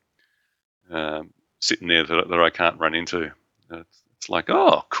dome sitting there that I can't run into. It's like,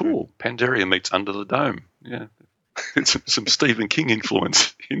 oh, cool, Pandaria meets Under the Dome. Yeah, it's some Stephen King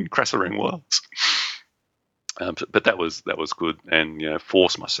influence in Crusarang Wilds. But that was good, and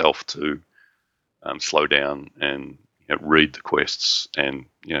force myself to slow down and read the quests and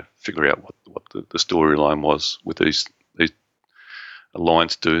figure out what the storyline was with these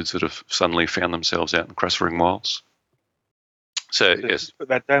Alliance dudes that have suddenly found themselves out in Crusarang Wilds. So yes, put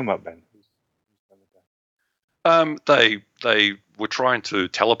that dome up then. They were trying to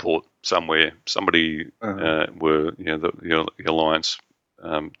teleport somewhere. Somebody the Alliance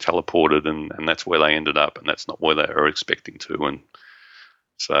teleported, and that's where they ended up, and that's not where they were expecting to. And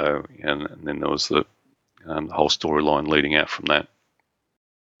so, and then there was the whole storyline leading out from that.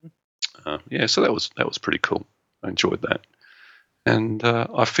 So that was pretty cool. I enjoyed that. And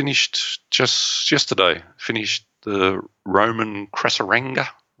I finished just yesterday. Finished the Roman Crusaranga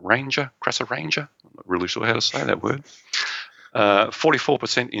Ranger. I'm not really sure how to say that word.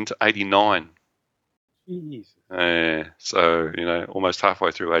 44% into 89. Jeez. So almost halfway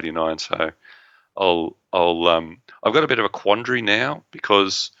through 89. So I've got a bit of a quandary now,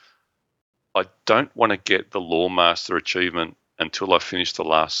 because I don't want to get the Lawmaster achievement until I finish the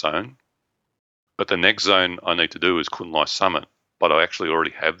last zone. But the next zone I need to do is Kunlai Summit. But I actually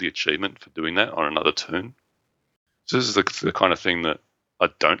already have the achievement for doing that on another tune. So this is the kind of thing that I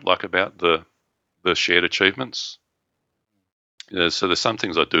don't like about the shared achievements. So there's some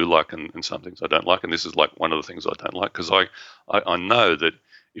things I do like and some things I don't like, and this is like one of the things I don't like, because I know that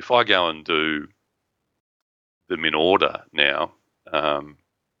if I go and do them in order now, I'm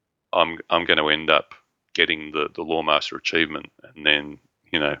going to end up getting the Lawmaster achievement and then,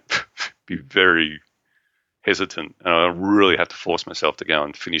 be very hesitant. And I really have to force myself to go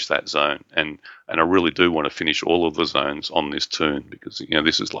and finish that zone. And I really do want to finish all of the zones on this toon because,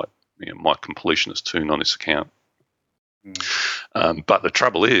 this is like my completionist toon on this account. But the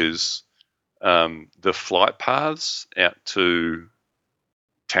trouble is the flight paths out to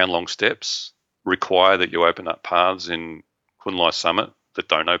Townlong Steps require that you open up paths in Kunlai Summit that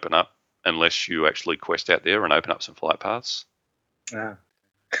don't open up unless you actually quest out there and open up some flight paths. Yeah.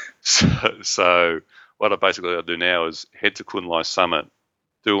 So what I basically got to do now is head to Kunlai Summit,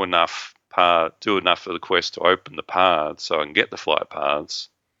 do enough for the quest to open the paths so I can get the flight paths.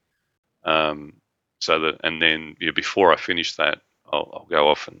 And then before I finish that, I'll go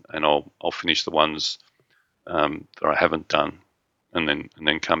off and I'll finish the ones that I haven't done, and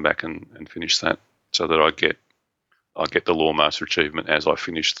then come back and finish that so that I get the Lawmaster achievement as I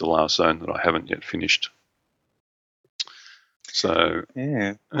finish the last zone that I haven't yet finished. So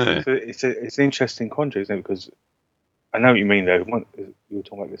it's an interesting contrast, isn't it? Because I know what you mean though. You were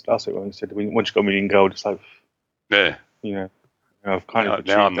talking about this last week when you said once you got a million gold, it's like I've kind of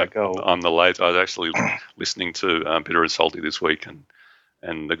achieved that goal. I'm the late. I was actually listening to Bitter and Salty this week,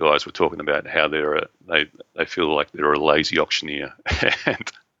 and the guys were talking about how they feel like they're a lazy auctioneer,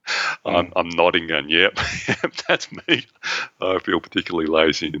 and I'm nodding going, yep, that's me. I feel particularly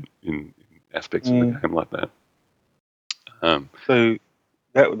lazy in aspects of the game like that. So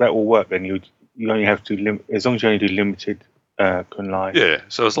that will work then. You only have to as long as you only do limited Kunlai. Yeah.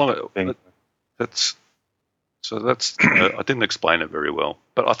 So as long as that's. So that's I didn't explain it very well,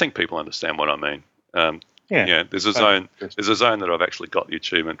 but I think people understand what I mean. There's a zone. There's a zone that I've actually got the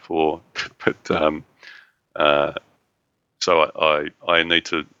achievement for, but so I need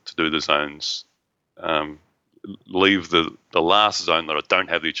to do the zones. Leave the last zone that I don't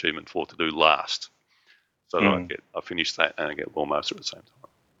have the achievement for to do last, so that I finish that and I get Lawmaster at the same time.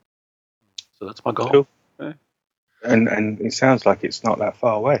 So that's my goal. Cool. Yeah. And it sounds like it's not that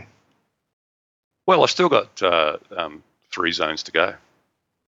far away. Well, I've still got 3 zones to go.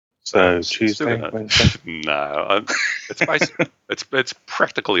 So Tuesday, Wednesday? No, it's basically it's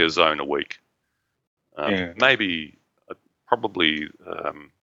practically a zone a week. Maybe probably the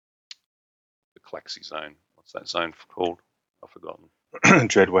Claxy zone. What's that zone called? I've forgotten.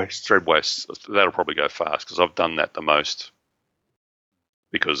 Dreadwaste. That'll probably go fast because I've done that the most.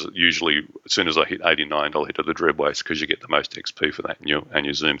 Because usually, as soon as I hit 89, I'll hit the Dreadwaste because you get the most XP for that, and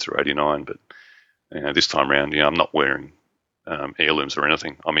you zoom through 89. But this time around, I'm not wearing heirlooms or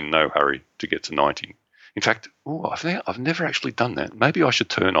anything. I'm in no hurry to get to 90. In fact, I've never actually done that. Maybe I should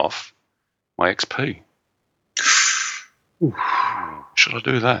turn off my XP. Should I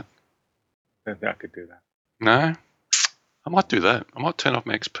do that? I don't think I could do that. No? I might do that. I might turn off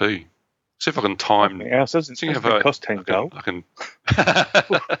my XP. See if I can time. Doesn't cost 10 gold. I can. See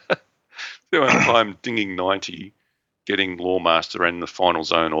if I can time dinging 90, getting Lawmaster and the final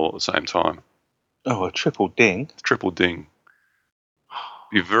zone all at the same time. Oh, a triple ding. Triple ding.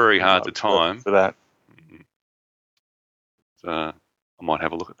 Be very hard to time. For that. So I might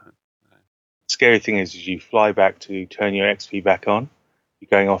have a look at that. Scary thing is you fly back to turn your XP back on. You're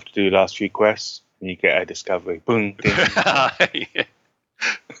going off to do the last few quests, and you get a discovery. Boom, ding.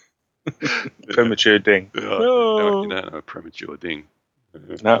 Premature ding. No. You don't know a premature ding.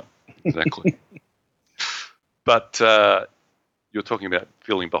 No. Exactly. But you're talking about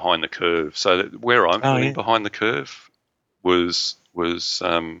feeling behind the curve. So where I'm feeling behind the curve was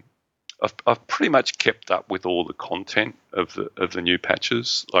I've pretty much kept up with all the content of the new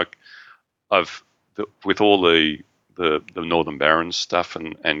patches. Like with all the Northern Barrens stuff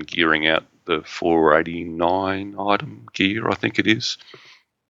and gearing out the 489 item gear, I think it is,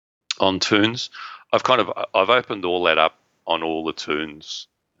 on toons. I've opened all that up on all the toons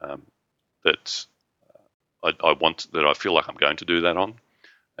that I want, that I feel like I'm going to do that on,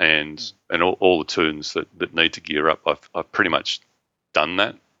 and all the toons that need to gear up. I've pretty much done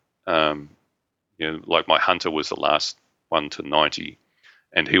that. Like my hunter was the last one to 90,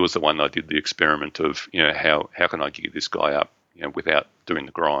 and he was the one that I did the experiment of how can I gear this guy up without doing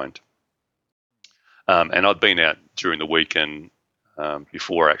the grind. And I'd been out during the weekend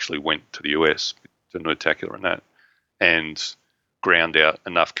before I actually went to the US to Nutacular and that, and ground out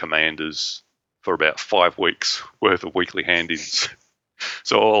enough commanders for about 5 weeks worth of weekly hand-ins.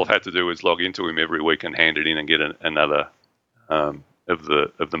 So all I had to do was log into him every week and hand it in and get another of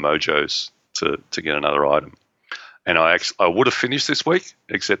the mojos to get another item. And I would have finished this week,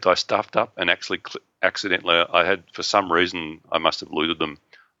 except I stuffed up and actually accidentally, I had, for some reason, I must have looted them.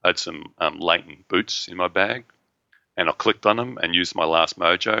 I had some latent boots in my bag, and I clicked on them and used my last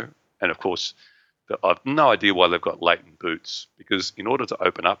mojo. And of course, I've no idea why they've got latent boots, because in order to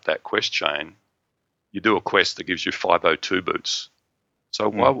open up that quest chain, you do a quest that gives you 502 boots. So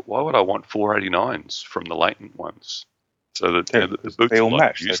why would I want 489s from the latent ones? So that the boots they all are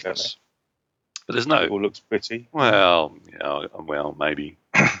match, though, useless. don't they? But there's no. It all looks pretty. Well, maybe.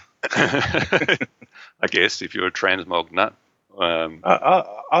 I guess if you're a transmog nut.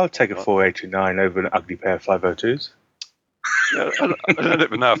 I'll take a 489 over an ugly pair of 502s. I don't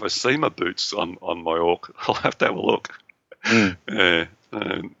even know if I see my boots on my orc. I'll have to have a look. I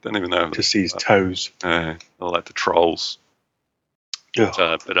don't even know. To see his toes. I'll have to trolls.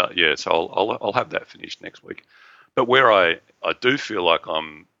 So I'll have that finished next week. But where I do feel like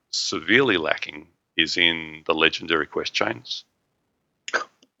I'm severely lacking is in the legendary quest chains,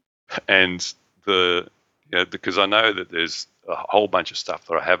 and because I know that there's a whole bunch of stuff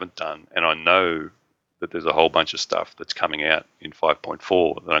that I haven't done, and I know that there's a whole bunch of stuff that's coming out in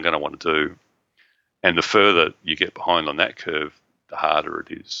 5.4 that I'm going to want to do. And the further you get behind on that curve, the harder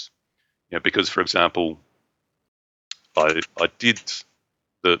it is. Because, for example, I did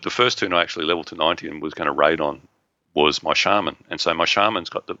the first tune I actually leveled to 90 and was going to raid on was my shaman, and so my shaman's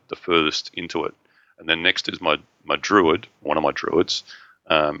got the furthest into it, and then next is my druid, one of my druids,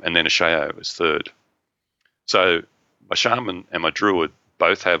 and then Ashayo is third. So my shaman and my druid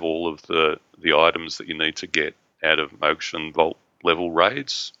both have all of the items that you need to get out of Mokshan Vault level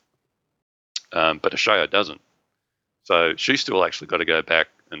raids, but Ashayo doesn't. So she's still actually got to go back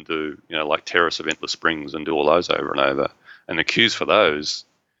and do, like Terrace of Endless Springs and do all those over and over. And the queues for those,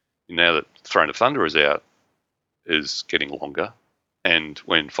 now that Throne of Thunder is out, is getting longer. And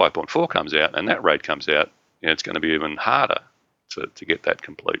when 5.4 comes out and that raid comes out, it's going to be even harder to get that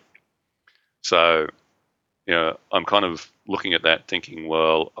complete. So, I'm kind of looking at that thinking,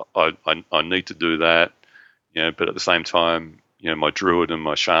 well, I need to do that, but at the same time, my druid and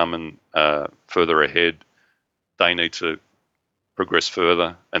my shaman are further ahead. They need to progress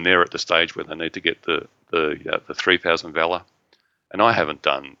further, and they're at the stage where they need to get the 3,000 Valor. And I haven't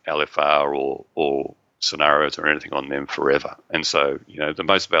done LFR or scenarios or anything on them forever. And so, the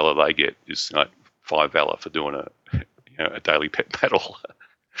most Valor they get is like 5 Valor for doing a daily pet battle,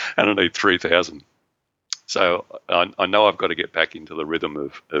 and I need 3,000. So I know I've got to get back into the rhythm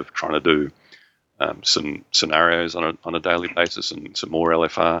of trying to do some scenarios on a daily basis and some more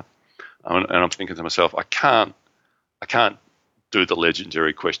LFR. And I'm thinking to myself, I can't do the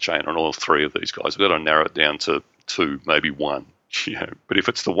legendary quest chain on all three of these guys. We've got to narrow it down to 2, maybe 1. But if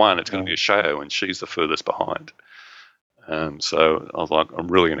it's the 1, it's going to be a Ashayo, and she's the furthest behind. So I was like, I'm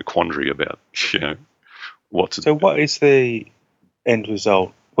really in a quandary about what to do. So what is the end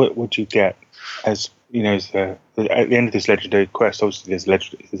result? What would you get as at the end of this legendary quest? Obviously,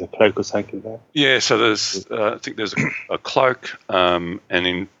 there's a cloak or something there. Yeah, so there's I think there's a cloak, and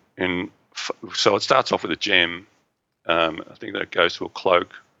so it starts off with a gem. I think that goes to a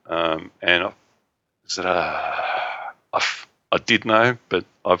cloak, and I did know, but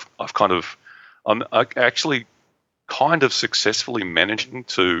I'm actually kind of successfully managing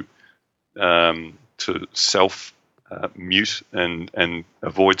to self mute and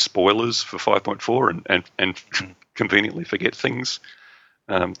avoid spoilers for 5.4 and conveniently forget things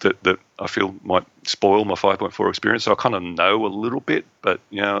that I feel might spoil my 5.4 experience. So I kind of know a little bit, but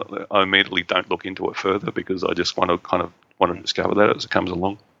I immediately don't look into it further because I just want to discover that as it comes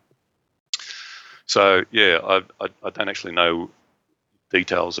along. So I don't actually know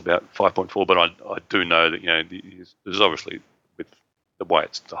details about 5.4, but I do know that there's obviously, with the way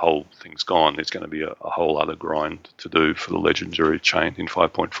the whole thing's gone, there's going to be a whole other grind to do for the legendary chain in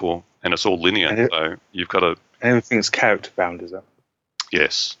 5.4, and it's all linear. So you've got to. Everything's character bound, is that?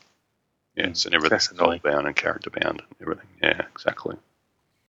 Yes, and everything's goal bound and character bound and everything. Yeah, exactly.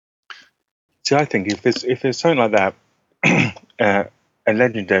 See, I think if there's something like that, a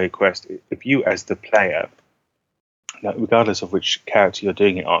legendary quest, if you as the player, regardless of which character you're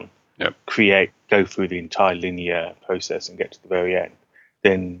doing it on, go through the entire linear process and get to the very end,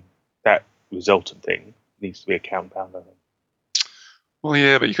 then that resultant thing needs to be account bound, I think. Well,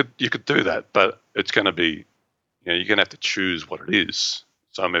 yeah, but you could do that, but it's going to be, you're going to have to choose what it is.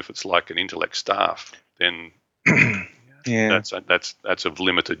 So if it's like an intellect staff, then that's of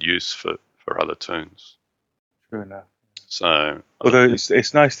limited use for other tunes. True enough. So, although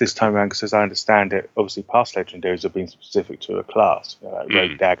it's nice this time around, because as I understand it, obviously past legendaries have been specific to a class, like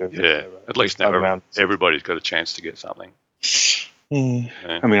Rogue Dagger. Yeah, at least now everybody's got a chance to get something. Yeah.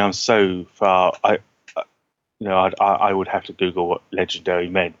 I mean, I'm so far. I would have to Google what legendary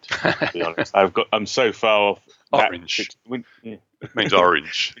meant. To be honest, I'm so far off. Orange. It means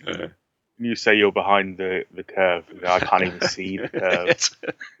orange. Yeah. you say you're behind the curve, I can't even see the curve.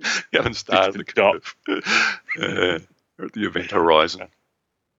 You haven't started the curve. Or at the event horizon.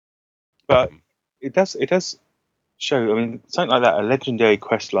 But it does show. I mean, something like that, a legendary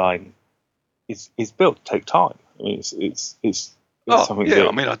quest line is built to take time. I mean, it's something that,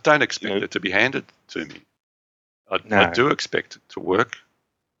 I mean, I don't expect it to be handed to me. I do expect to work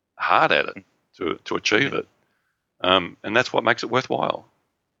hard at it to achieve it, and that's what makes it worthwhile.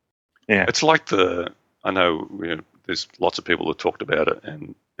 Yeah, it's like I know there's lots of people that talked about it,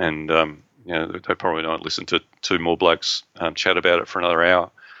 and they probably don't listen to two more blokes chat about it for another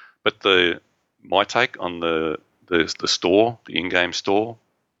hour. But my take on the store, the in-game store.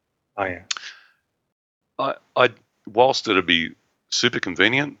 Oh yeah. I whilst it'd be super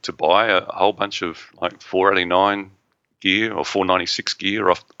convenient to buy a whole bunch of like $4.89 gear or $4.96 gear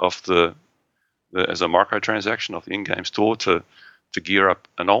off the as a microtransaction off the in-game store to gear up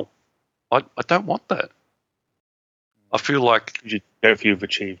an alt, I don't want that. I feel like you've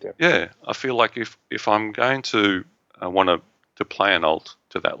achieved it. Yeah, I feel like if I'm going to want to play an alt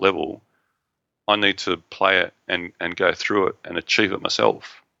to that level, I need to play it and go through it and achieve it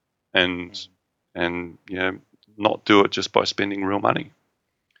myself, and not do it just by spending real money.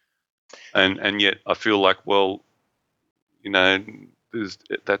 And yet I feel like, well,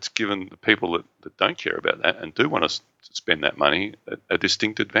 that's given the people that don't care about that and do want to spend that money a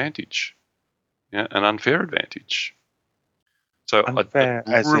distinct advantage, an unfair advantage. So unfair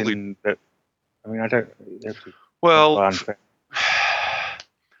I as really, in that. I mean, I don't. Well, unfair.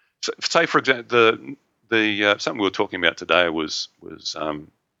 So, say for example, the something we were talking about today was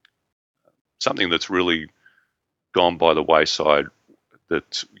something that's really gone by the wayside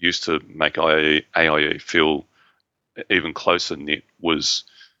that used to make AIE feel even closer knit was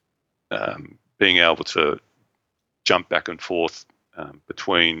being able to jump back and forth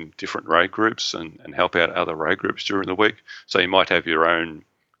between different raid groups and help out other raid groups during the week. So you might have your own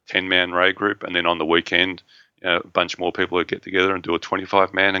 10-man raid group, and then on the weekend, a bunch more people would get together and do a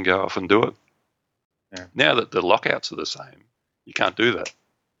 25-man and go off and do it. Yeah. Now that the lockouts are the same, you can't do that.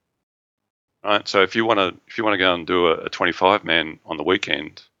 Right? So if you want to go and do a 25-man on the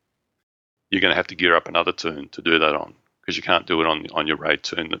weekend, you're going to have to gear up another turn to do that on, because you can't do it on your raid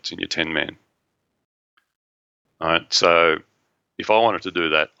turn that's in your 10-man. All right. So if I wanted to do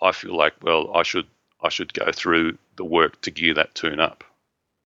that, I feel like, well, I should go through the work to gear that turn up.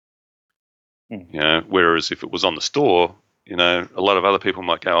 Whereas if it was on the store, a lot of other people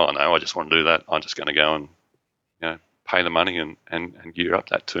might go, oh no, I just want to do that. I'm just going to go and pay the money and gear up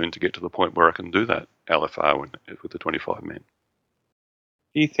that turn to get to the point where I can do that LFR with the 25-man.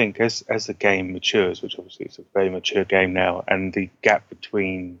 Do you think as the game matures, which obviously it's a very mature game now, and the gap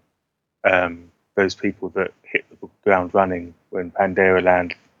between those people that hit the ground running when Pandora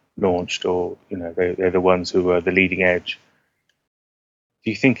Land launched, or they're the ones who are the leading edge, do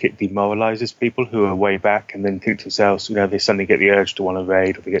you think it demoralizes people who are way back and then think to themselves, they suddenly get the urge to want to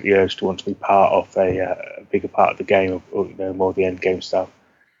raid, or they get the urge to want to be part of a bigger part of the game, or more of the end game stuff?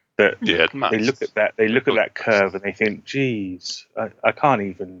 That they look at that curve and they think, geez, I can't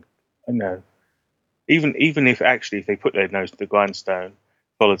even, even if they put their nose to the grindstone,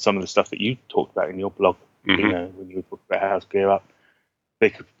 followed some of the stuff that you talked about in your blog, when you were talking about how to gear up, they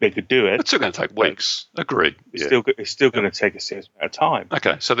could do it. It's still going to take weeks. Agreed. It's still going to take a serious amount of time.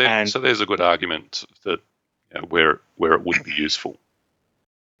 Okay, so there's a good argument that where it would be useful.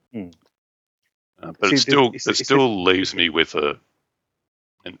 But it still leaves me with an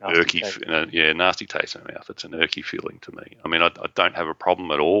nasty nasty taste in my mouth. It's an irky feeling to me. I mean, I don't have a problem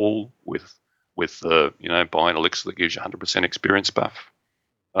at all with buying elixir that gives you 100% experience buff.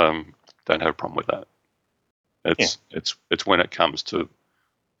 Don't have a problem with that. It's when it comes to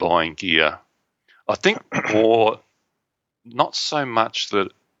buying gear, I think more, not so much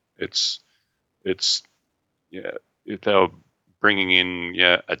that it's if they were bringing in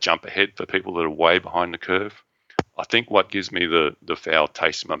a jump ahead for people that are way behind the curve. I think what gives me the foul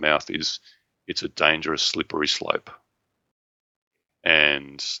taste in my mouth is it's a dangerous slippery slope,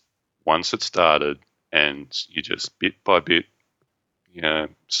 and once it started and you just bit by bit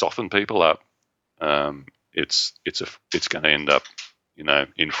soften people up, it's going to end up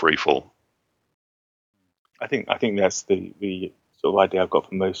in free fall. I think that's the sort of idea I've got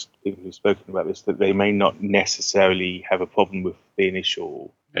from most people who've spoken about this, that they may not necessarily have a problem with the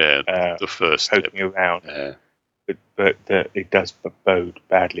initial the first poking step around, but that it does bode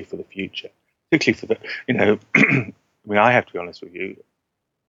badly for the future, particularly for the I mean, I have to be honest with you.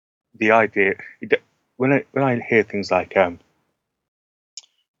 The idea when I hear things like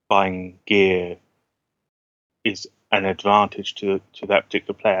buying gear is an advantage to that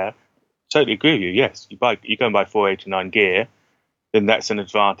particular player, totally agree with you. Yes, you go and buy 489 gear, then that's an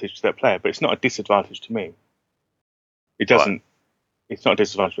advantage to that player, but it's not a disadvantage to me. It doesn't. Right. It's not a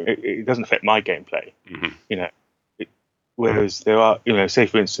disadvantage. It doesn't affect my gameplay. Mm-hmm. Whereas there are, say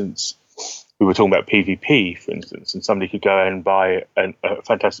for instance, we were talking about PvP, for instance, and somebody could go and buy a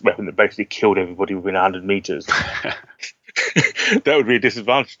fantastic weapon that basically killed everybody within 100 meters. That would be a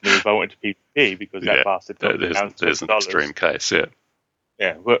disadvantage to me if I went to PvP, because that bastard got there's an extreme case, yeah.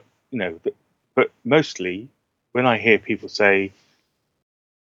 Yeah, but but mostly when I hear people say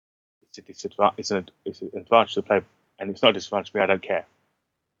it's a disadvantage, it's an advantage to the player, and it's not a disadvantage to me, I don't care,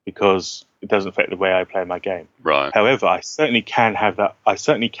 because it doesn't affect the way I play my game. Right. However, I certainly can have that. I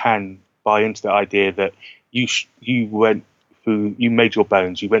certainly can buy into the idea that you went through, you made your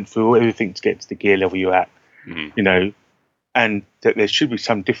bones, you went through everything to get to the gear level you're at, and that there should be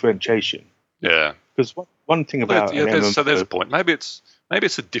some differentiation. Yeah. Because one thing about so there's a point. Maybe it's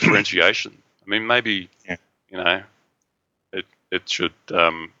a differentiation. I mean, maybe it should.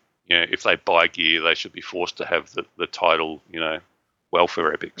 If they buy gear, they should be forced to have the title.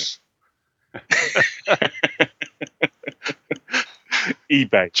 Welfare epics.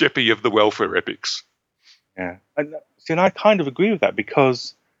 eBay. Jeppy of the welfare epics. Yeah. And I kind of agree with that,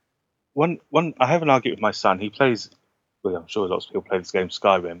 because I have an argument with my son. He plays, well, I'm sure lots of people play this game,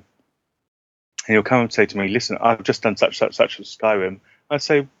 Skyrim. And he'll come and say to me, listen, I've just done such with Skyrim. I'd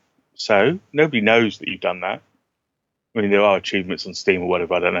say, so? Nobody knows that you've done that. I mean, there are achievements on Steam or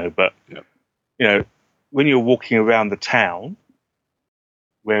whatever, I don't know. But, when you're walking around the town,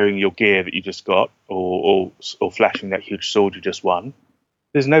 wearing your gear that you just got, or flashing that huge sword you just won,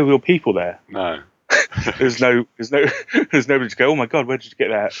 there's no real people there. No. there's nobody to go, oh my god, where did you get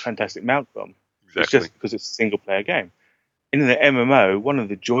that fantastic mount from? Exactly. It's just because it's a single player game. In the MMO, one of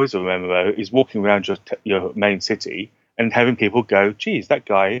the joys of an MMO is walking around your main city and having people go, geez, that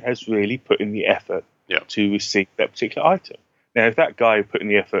guy has really put in the effort to receive that particular item. Now, if that guy put in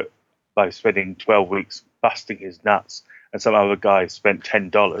the effort by spending 12 weeks busting his nuts, and some other guy spent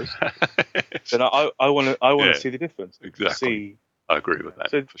 $10, then I want to see the difference. Exactly. I agree with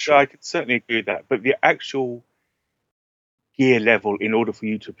that. So, for sure. I could certainly agree with that. But the actual gear level, in order for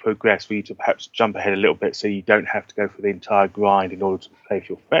you to progress, for you to perhaps jump ahead a little bit, so you don't have to go for the entire grind in order to play with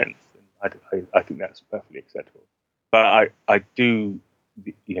your friends, I think that's perfectly acceptable. But I do,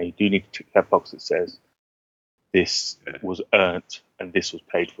 you do need to tick that box that says this was earned and this was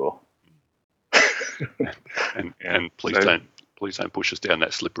paid for. and please don't push us down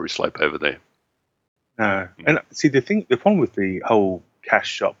that slippery slope over there. No, and see the problem with the whole cash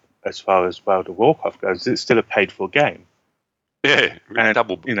shop as far as World of Warcraft goes, it's still a paid for game. Yeah, and,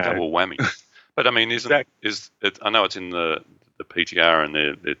 double whammy. But I mean, I know it's in the PTR and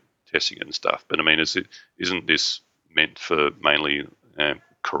they're testing it and stuff. But I mean, isn't this meant for mainly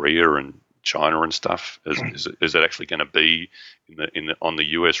Korea and China and stuff? Is it actually going to be on the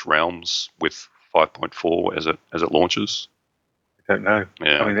US realms with 5.4 as it launches? I don't know.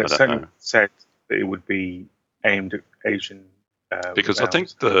 Yeah, I mean, it's certainly said that it would be aimed at Asian. Because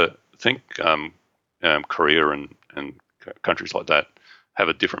realms. I think Korea and countries like that have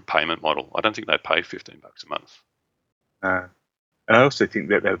a different payment model. I don't think they pay $15 a month. And I also think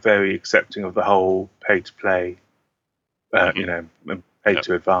that they're very accepting of the whole pay to play, and pay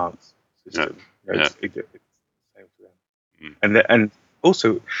to advance system. It's same for them. And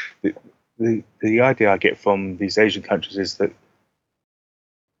also the idea I get from these Asian countries is that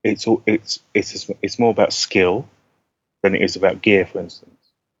it's more about skill than it is about gear, for instance,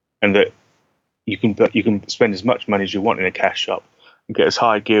 and that you can spend as much money as you want in a cash shop and get as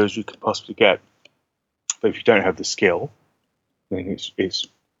high gear as you could possibly get, but if you don't have the skill, then it's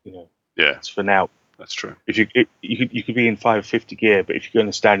for now. That's true. If you could be in 550 gear, but if you're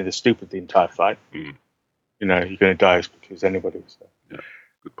going to stand in the stupid the entire fight, you're going to die as quickly as anybody. So. Yeah,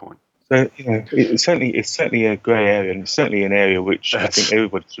 good point. So it's certainly a grey area, and it's certainly an area which I think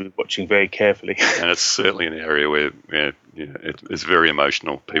everybody's watching very carefully. And it's certainly an area where it's very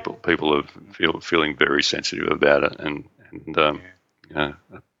emotional. People are feeling very sensitive about it, and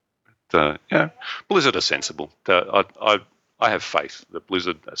Blizzard are sensible. I have faith that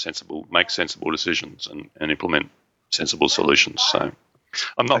Blizzard are sensible, make sensible decisions, and implement sensible solutions. So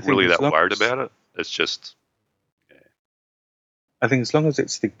I'm not really that worried about it. It's just. I think as long as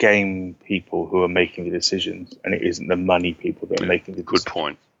it's the game people who are making the decisions and it isn't the money people that are making the decisions. Good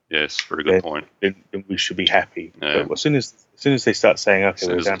point. Yes, very good point. Then we should be happy. Yeah. But as soon as they start saying, okay,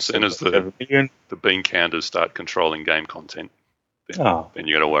 we're down to 7 million, the bean counters start controlling game content, then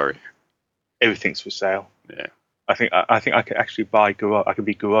you got to worry. Everything's for sale. Yeah. I think I could actually buy garage. I could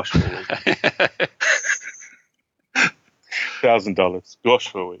be garage for a week. $1,000 garage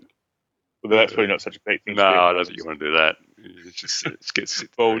for a week. Although that's probably not such a great thing No, to do. I don't think you want to do that. You just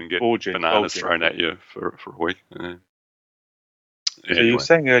sit there and get bananas thrown at you for a week. Yeah. So you were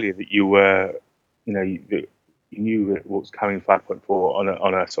saying earlier that you were, you knew what was coming 5.4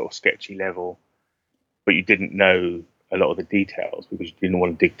 on a sort of sketchy level, but you didn't know a lot of the details because you didn't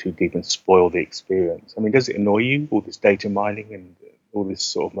want to dig too deep and spoil the experience. I mean, does it annoy you, all this data mining and all this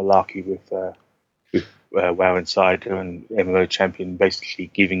sort of malarkey with WoW Insider and MMO Champion basically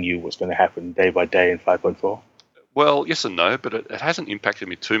giving you what's going to happen day by day in 5.4? Well, yes and no, but it hasn't impacted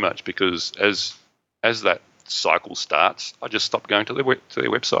me too much because as that cycle starts, I just stop going to their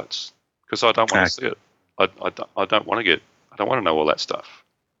websites because I don't want to see it. I don't want to know all that stuff.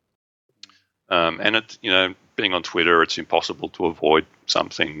 And it, being on Twitter, it's impossible to avoid some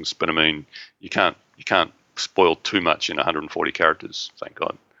things. But I mean, you can't spoil too much in 140 characters. Thank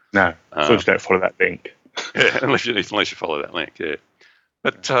God. No, as long as you don't follow that link. Yeah, unless you follow that link. Yeah,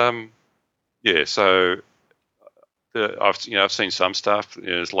 but yeah. So I've seen some stuff.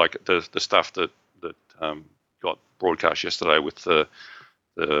 It's like the stuff that got broadcast yesterday with the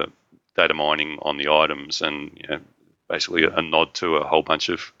data mining on the items and basically a nod to a whole bunch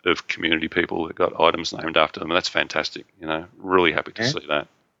of community people that got items named after them. And that's fantastic. Really happy to see that.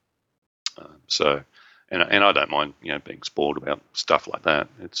 And I don't mind being spoiled about stuff like that.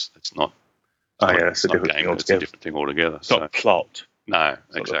 It's not. It's a different thing altogether. It's a different thing altogether. It's not plot. No,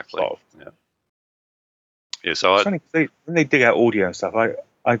 exactly. Yeah. So when they dig out audio and stuff,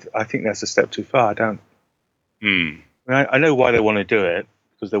 I think that's a step too far. I don't. I know why they want to do it,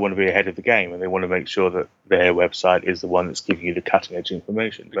 because they want to be ahead of the game and they want to make sure that their website is the one that's giving you the cutting edge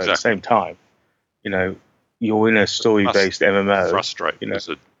information. But at the same time, you're in a story-based MMO. Frustrating, is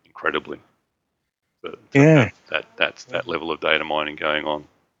it incredibly? That level of data mining going on.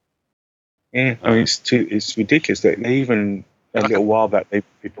 Yeah, I mean it's ridiculous that they even a little while back they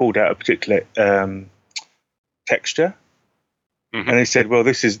pulled out a particular texture, and they said, "Well,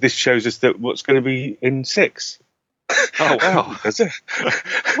 this shows us that what's going to be in 6." Oh wow! That's it.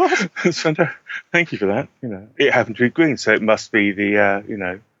 That's fantastic. Thank you for that. It happened to be green, so it must be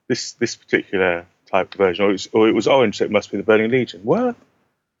the this particular type of version, or it was orange, so it must be the Burning Legion. What?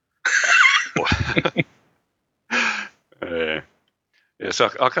 Yeah,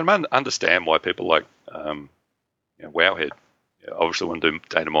 so I can understand why people like Wowhead obviously want to do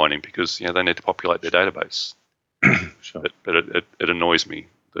data mining because they need to populate their database. Sure. But it annoys me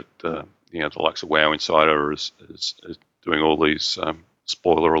that the likes of WoW Insider is doing all these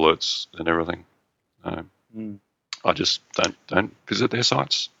spoiler alerts and everything. I just don't visit their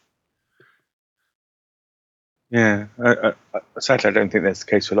sites. Yeah, sadly, I don't think that's the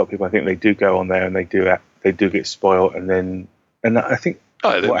case for a lot of people. I think they do go on there and they do get spoiled, and I think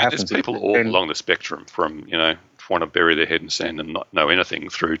what happens there's people all along the spectrum from want to bury their head in sand and not know anything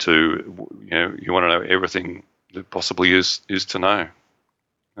through to you want to know everything that possibly is to know.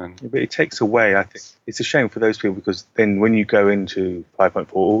 But it takes away. I think it's a shame for those people because then when you go into 5.4,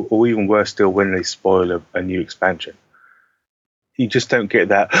 or even worse still, when they spoil a new expansion, you just don't get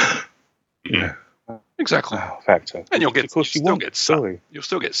that. Exactly. Factor. And you'll still get some. You'll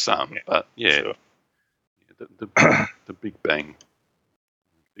still get some, but sure. The big bang,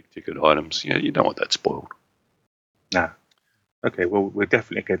 big ticket items. You don't want that spoiled. No. Okay. Well, we're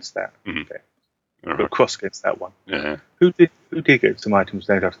definitely against that. Okay. All We'll cross against that one. Yeah. Who did get some items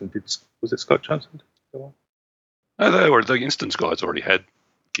named after them? Was it Scott Johnson? No, the Instance guys already had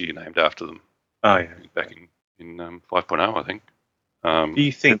gear named after them. Oh yeah. Back in 5.0, I think. Do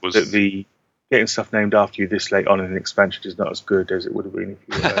you think that the getting stuff named after you this late on in an expansion is not as good as it would have been if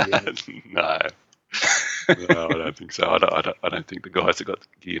you were earlier? No, I don't think so. I don't think the guys that got the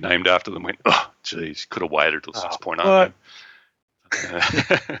gear named after them went, oh, geez, could have waited till 6.0.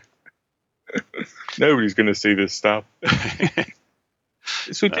 Nobody's going to see this stuff.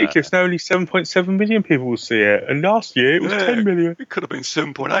 It's ridiculous. Now only 7.7 million people will see it, and last year it was 10 million. It could have been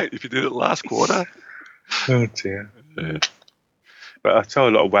 7.8 if you did it last quarter. Oh dear. Yeah. But I tell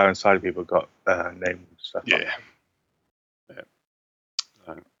a lot of WoW Insider people got name stuff. Yeah.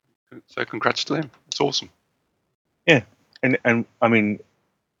 So congrats to them. It's awesome. Yeah, and I mean,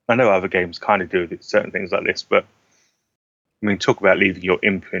 I know other games kind of do certain things like this, but I mean, talk about leaving your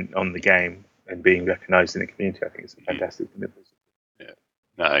imprint on the game and being recognised in the community. I think it's a fantastic thing. Yeah.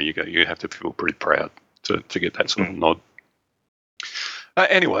 No, you have to feel pretty proud to get that sort of nod.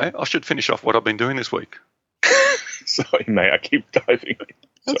 Anyway, I should finish off what I've been doing this week. Sorry, mate, I keep diving.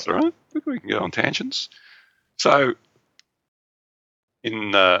 That's all right. We can go on tangents. So,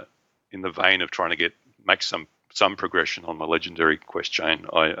 in the vein of trying to make some progression on my legendary quest chain,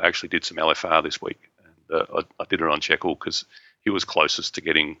 I actually did some LFR this week, and I did it on Jekyll because he was closest to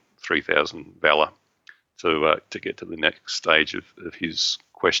getting 3,000 valor to get to the next stage of his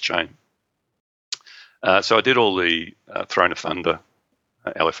quest chain. So I did all the Throne of Thunder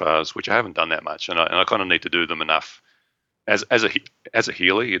LFRs, which I haven't done that much, and I kind of need to do them enough. As a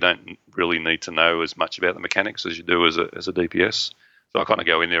healer, you don't really need to know as much about the mechanics as you do as a DPS. So I kind of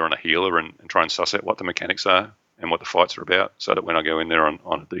go in there on a healer and try and suss out what the mechanics are and what the fights are about, so that when I go in there on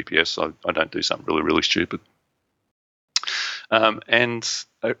a DPS, I don't do something really, really stupid. And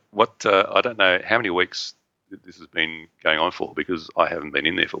what I don't know how many weeks this has been going on for, because I haven't been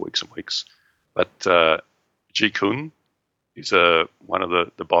in there for weeks and weeks. But Ji-Kun is one of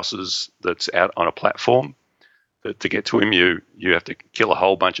the bosses that's out on a platform. To get to him, you have to kill a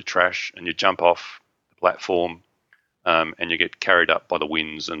whole bunch of trash, and you jump off the platform, and you get carried up by the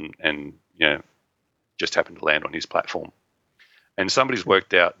winds, and just happen to land on his platform. And somebody's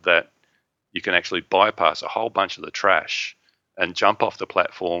worked out that you can actually bypass a whole bunch of the trash and jump off the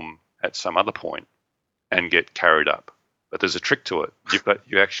platform at some other point and get carried up. But there's a trick to it.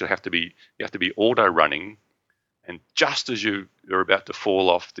 You actually have to be auto running, and just as you're about to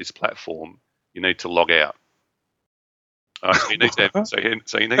fall off this platform, you need to log out. So you need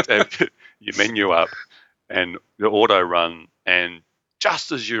to have your menu up and your auto run, and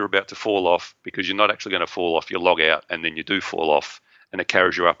just as you're about to fall off, because you're not actually going to fall off, you log out, and then you do fall off, and it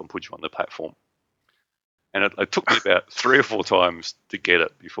carries you up and puts you on the platform. And it took me about 3 or 4 times to get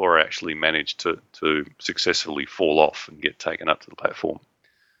it before I actually managed to successfully fall off and get taken up to the platform.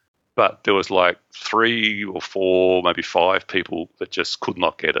 But there was like 3 or 4, maybe 5 people that just could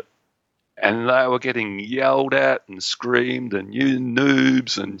not get it. And they were getting yelled at and screamed, and you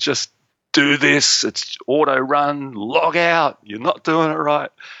noobs, and just do this, it's auto run, log out, you're not doing it right.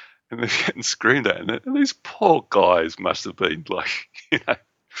 And they're getting screamed at. And these poor guys must have been like,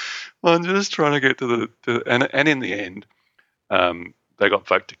 I'm just trying to get to and in the end, they got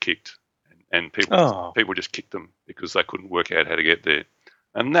vote kicked, and people just kicked them because they couldn't work out how to get there.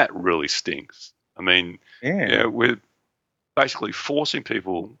 And that really stinks. I mean, we're basically forcing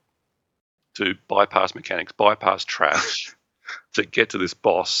people to bypass mechanics, bypass trash to get to this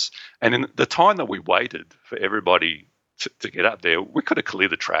boss. And in the time that we waited for everybody to get up there, we could have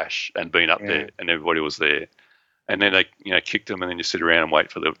cleared the trash and been up there, and everybody was there. And then they kicked them, and then you sit around and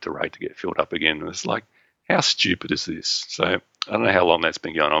wait for the raid to get filled up again. And it's like, how stupid is this? So I don't know how long that's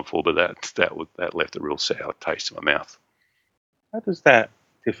been going on for, but that left a real sour taste in my mouth. How does that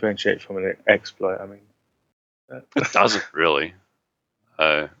differentiate from an exploit? I mean, it doesn't really.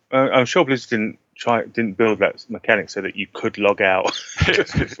 I'm sure Blizzard didn't build that mechanic so that you could log out.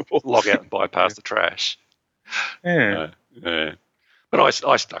 Log out and bypass the trash. Yeah. But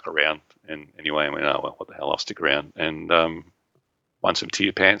I stuck around, and anyway, I went, oh, well, what the hell, I'll stick around. And won some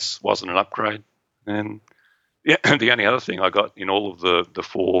tier pants, wasn't an upgrade. And the only other thing I got in all of the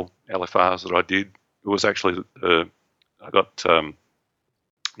 4 LFRs that I did, it was actually, I got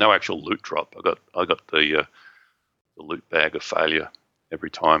no actual loot drop. I got the loot bag of failure every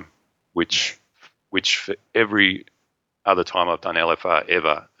time, which for every other time I've done LFR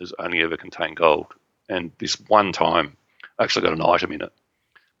ever has only ever contained gold. And this one time, I actually got an item in it,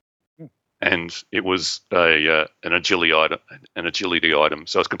 and it was an agility item.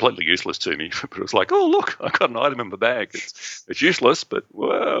 So it's completely useless to me. But it was like, oh look, I got an item in my bag. It's useless, but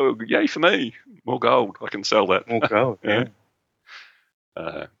whoa, yay for me! More gold. I can sell that. More gold. Yeah.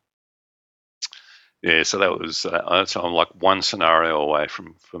 So that was. So I'm like one scenario away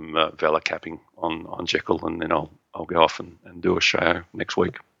from valor capping on Jekyll, and then I'll go off and do a show next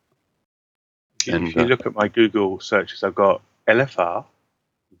week. If you look at my Google searches, I've got LFR,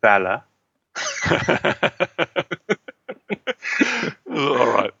 Valor. All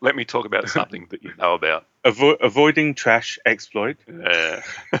right, let me talk about something that you know about. Avoiding trash exploit.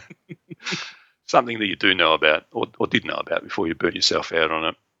 Something that you do know about, or did know about before you burnt yourself out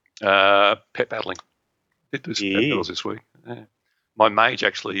on it. Pet battling. Did do some pet battles this week. Yeah. My mage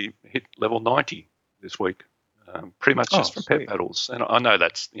actually hit level 90 this week. Pretty much just from pet battles. And I know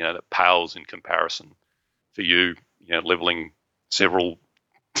that pales in comparison for you, leveling several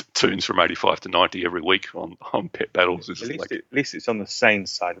toons from 85 to 90 every week on pet battles. At least it's on the sane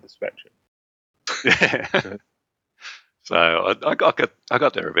side of the spectrum. Yeah. So I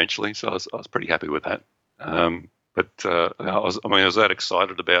got there eventually, so I was pretty happy with that. But I was that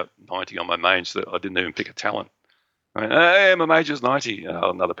excited about 90 on my mage that I didn't even pick a talent. I mean, hey, my mage is 90. Oh,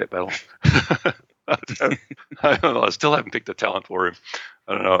 another pet battle. I still haven't picked a talent for him.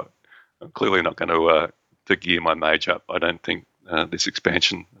 I don't know. I'm clearly not going to gear my mage up. I don't think this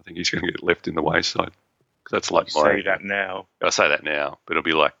expansion. I think he's going to get left in the wayside. That's like say that now. I say that now, but it'll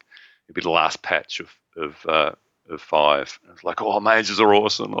be the last patch of of 5. It's like, oh, mages are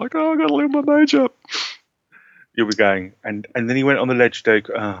awesome. Like, oh, I got to level my mage up. You'll be going, and then he went on the ledge deck.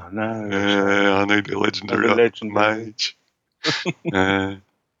 Oh no! Yeah, I need the legendary mage.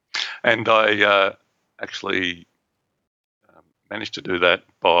 And I actually managed to do that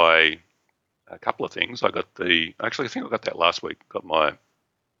by a couple of things. I think I got that last week. Got my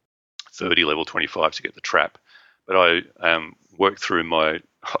 30 level 25 to get the trap, but I worked through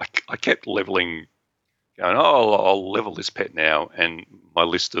I kept leveling, going, oh, I'll level this pet now, and my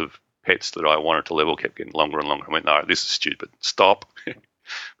list of pets that I wanted to level kept getting longer and longer. I went, no, this is stupid. Stop.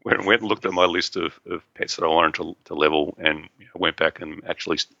 Went and looked at my list of pets that I wanted to level, and went back and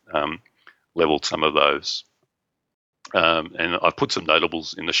actually leveled some of those. And I put some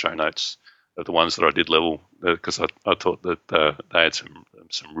notables in the show notes of the ones that I did level, because I thought that they had some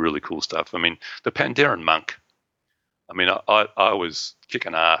really cool stuff. I mean, the Pandaren monk, I mean, I was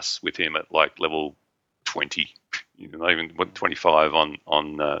kicking ass with him at like level 20, not even 25 on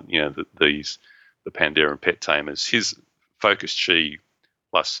the Pandaren pet tamers. His focused chi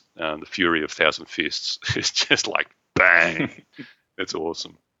plus the fury of 1,000 fists is just like bang. It's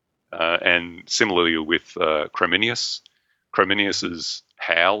awesome. And similarly with Crominius. Crominius's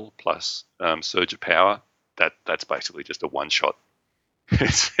howl plus surge of power, that's basically just a one shot.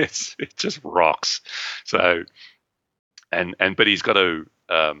 It just rocks. So but he's got to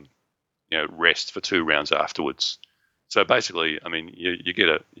rest for 2 rounds afterwards. So basically, I mean, you get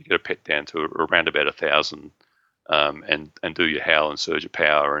a pet down to around about 1,000, and do your howl and surge of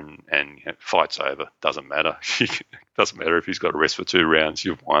power, and fight's over. Doesn't matter. Doesn't matter if he's got to rest for 2 rounds.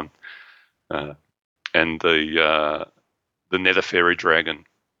 You've won. And the Nether Fairy Dragon,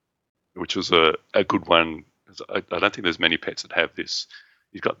 which was a good one. I don't think there's many pets that have this.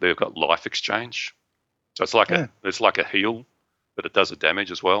 They've got life exchange, so it's like a heal, but it does a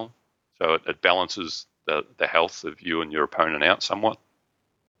damage as well. So it balances the health of you and your opponent out somewhat.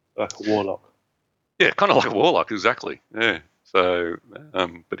 Like a warlock. Yeah, kind of like a warlock, exactly. Yeah. So,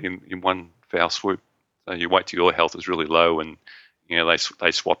 but in one foul swoop. So you wait till your health is really low, and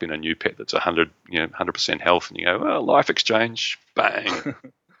they swap in a new pet that's 100% health, and you go, well, life exchange, bang.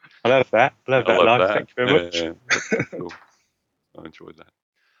 I love that. Life. Thank you very much. Yeah, cool. I enjoyed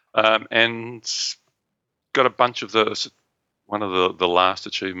that. And got a bunch of one of the last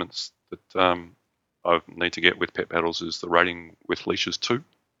achievements that I need to get with pet battles is the raiding with leashes 2.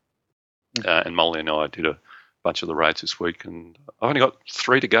 And Molly and I did a bunch of the raids this week, and I've only got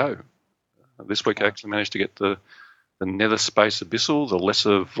 3 to go. This week I actually managed to get the Nether Space Abyssal, the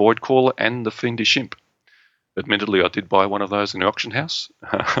Lesser Void Caller, and the Fiendish Imp. Admittedly, I did buy one of those in the auction house,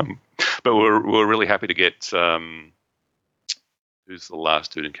 but we're really happy to get who's the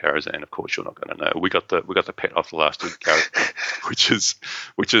last dude in Karazhan. Of course, you're not going to know. We got the pet off the last dude in Karazhan,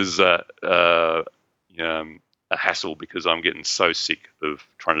 which is a hassle, because I'm getting so sick of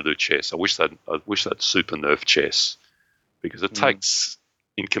trying to do chess. I wish they'd super nerf chess, because it takes,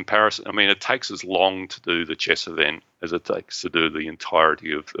 in comparison, I mean, it takes as long to do the chess event as it takes to do the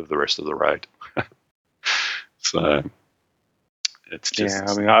entirety of the rest of the raid. So it's just...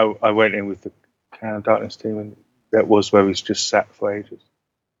 Yeah, I mean, I went in with the Crown of Darkness team, and that was where we just sat for ages.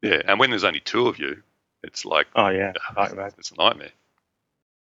 Yeah, and when there's only 2 of you, it's like... Oh, yeah, nightmare. It's a nightmare.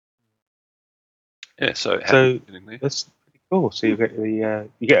 Yeah, so that's pretty cool. So you get you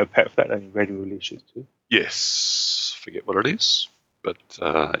get a pet for that, then you ready releases too. Yes, forget what it is, but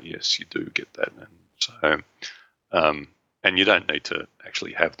yes, you do get that, and so and you don't need to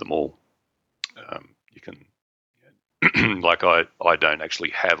actually have them all. You can, like I don't actually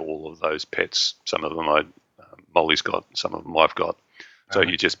have all of those pets. Some of them Molly's got, some of them I've got. So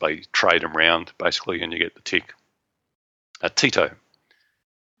you just trade them around basically, and you get the tick. Tito.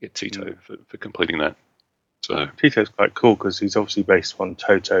 Get Tito for completing that. So Tito's quite cool because he's obviously based on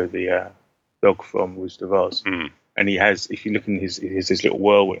Toto, the dog from Wizard of Oz, and he has. If you look in his little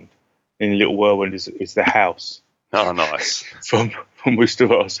whirlwind, in the little whirlwind is the house. Oh, nice. from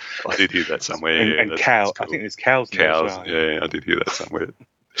Wizard of Oz. I did hear that somewhere. And cow. Cool. I think there's cows. Cows. Well. Yeah, I did hear that somewhere.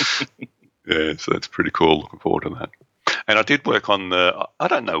 Yeah, so that's pretty cool. Looking forward to that. And I did work on I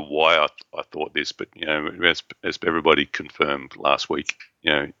don't know why I thought this, but, as everybody confirmed last week,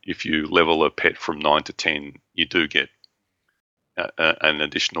 if you level a pet from 9 to 10, you do get an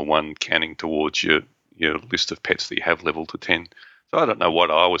additional one counting towards your list of pets that you have leveled to 10. So I don't know what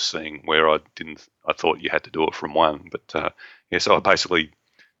I was seeing where I thought you had to do it from 1. But, so I basically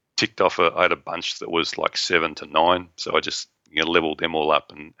ticked off, I had a bunch that was like 7 to 9. So I just leveled them all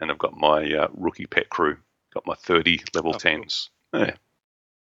up, and I've got my rookie pet crew. Got my 30 level 10s. Cool. Yeah.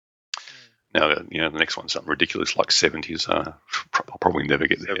 Now, the next one's something ridiculous like 70s. I'll probably never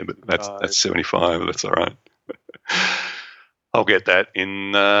get there, but that's 75. That's all right. I'll get that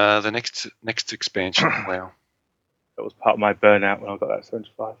in the next expansion. Wow. That was part of my burnout when I got that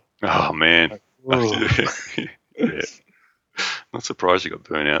 75. Oh, man. Like, Yeah. Not surprised you got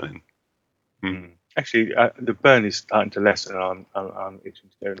burnt out then. Actually, the burn is starting to lessen. I'm itching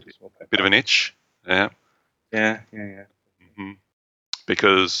to go into small pet. Bit of an itch. Yeah. Yeah. Mm-hmm.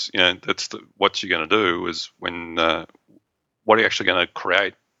 Because, that's what you're going to do is when, what are you actually going to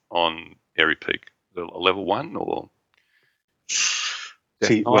create on Airy Peak? A level 1 or?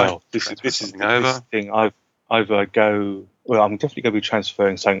 See, well, this is the thing. I'm definitely going to be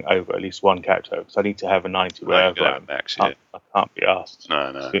transferring something over, at least one character, because I need to have a 90 wherever I max, I can't be asked.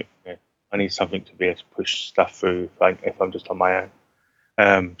 No. I need something to be able to push stuff through if I'm just on my own.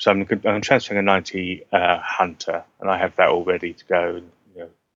 So I'm transferring a 90 hunter, and I have that all ready to go. And,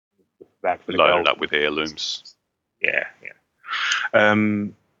 back for the loaded up with heirlooms. Yeah.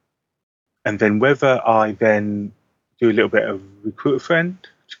 And then whether I then do a little bit of recruit a friend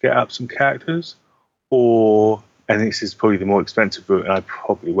to get up some characters, and this is probably the more expensive route, and I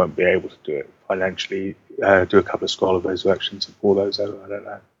probably won't be able to do it financially, do a couple of Scroll of Resurrections and pull those over, I don't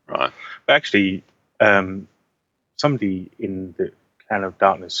know. Right. But actually, somebody in the Clan of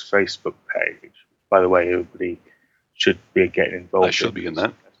Darkness Facebook page, by the way, everybody should be getting involved. They should be in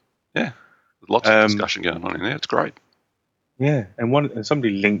that. Yeah. There's lots of discussion going on in there. It's great. Yeah, and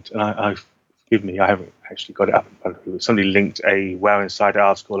somebody linked, and I forgive me, I haven't actually got it up in front of me, but somebody linked a WoW Insider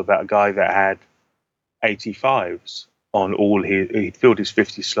article about a guy that had 85s on all he'd filled his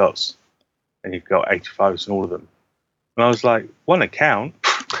 50 slots, and he'd got 85s on all of them. And I was like, one account?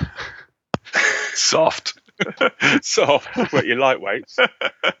 Soft. But your lightweights. I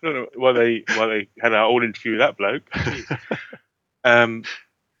don't know why they had an all interview with that bloke.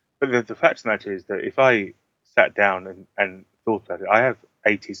 But the fact of the matter is that if I sat down and thought about it, I have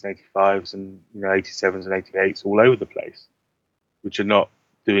 80s and 85s and 87s and 88s all over the place, which are not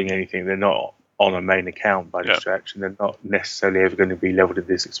doing anything. They're not on a main account by distraction. They're not necessarily ever going to be leveled in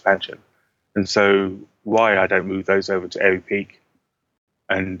this expansion. And so why I don't move those over to Airy Peak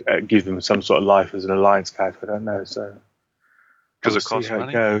and give them some sort of life as an alliance character, I don't know. So because it costs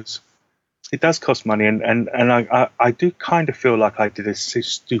money. It does cost money, and I do kind of feel like I did a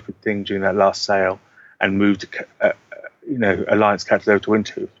stupid thing during that last sale and moved alliance characters over to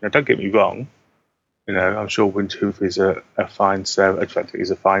Windhoof. Now, don't get me wrong. I'm sure Windhoof is a fine server. In fact, it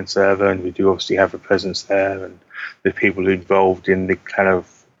is a fine server, and we do obviously have a presence there. And the people involved in the kind of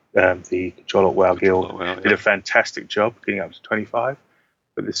the Ctrl WoW Guild did a fantastic job getting up to 25.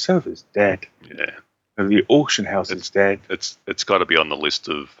 But the server's dead. Yeah. And the auction house is dead. It's got to be on the list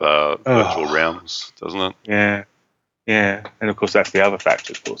of virtual realms, doesn't it? Yeah. And of course, that's the other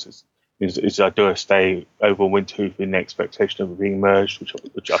factor. Of course, is I do stay over Windhoof in the expectation of it being merged,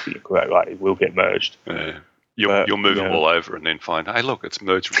 which I think you're correct. Right, it will get merged. Yeah. You'll move them all over and then find, hey, look, it's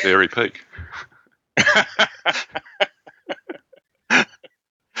merged with Airy Peak.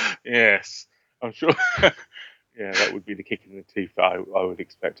 Yes, I'm sure. Yeah, that would be the kick in the teeth that I would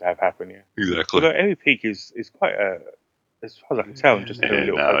expect to have happen. Yeah, exactly. Although Airy Peak is quite as far as I can tell, I'm just doing a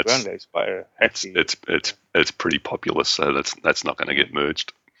little poke around there. It's quite a hefty. It's pretty populous, so that's not going to get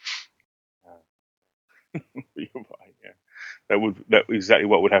merged. You're right. Yeah, that exactly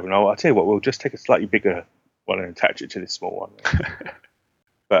what would happen. I'll tell you what, we'll just take a slightly bigger one and attach it to this small one.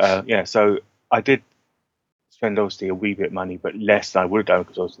 But so I did spend obviously a wee bit of money, but less than I would have done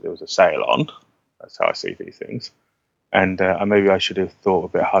because obviously there was a sale on. That's how I see these things. And maybe I should have thought a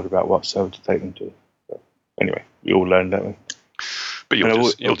bit harder about what server to take them to. But anyway, we all learn, don't we? But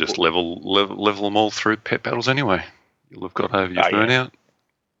you'll just level them all through pet battles anyway. You'll have got over your burnout.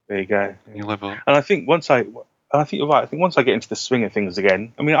 There you go. You'll level. And I think once I think you're right. I think once I get into the swing of things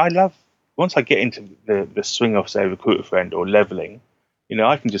again, I mean, once I get into the swing of, say, recruit a friend or leveling,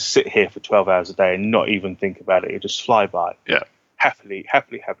 I can just sit here for 12 hours a day and not even think about it. It just fly by. Yeah. Happily.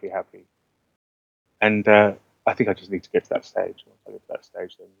 And I think I just need to get to that stage. Once I get to that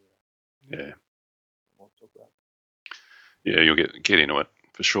stage, then yeah, you'll get into it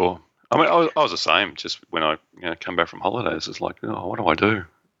for sure. I mean, I was the same. Just when I come back from holidays, it's like, what do I do?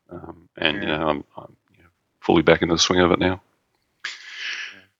 I'm fully back into the swing of it now. Yeah.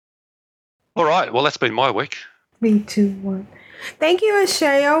 All right. Well, that's been my week. 3, 2, 1. Thank you,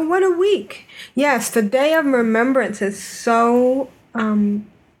 Asheo. What a week. Yes, the Day of Remembrance is so,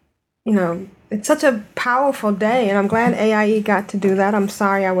 it's such a powerful day, and I'm glad AIE got to do that. I'm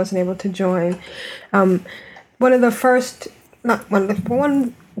sorry I wasn't able to join. One of the first, not one of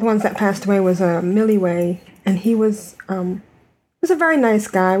the ones that passed away was Milliway, and he was a very nice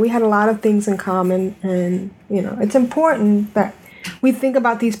guy. We had a lot of things in common, and it's important that we think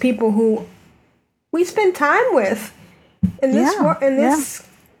about these people who we spend time with in this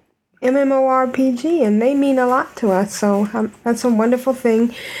MMORPG, and they mean a lot to us. So that's a wonderful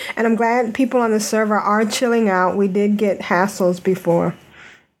thing, and I'm glad people on the server are chilling out. We did get hassles before,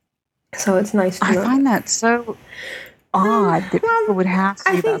 so it's nice to know. I find that so odd that people would hassle.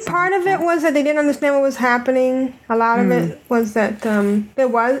 I think part of it was that they didn't understand what was happening. A lot of it was that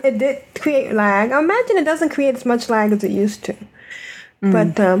it did create lag. I imagine it doesn't create as much lag as it used to.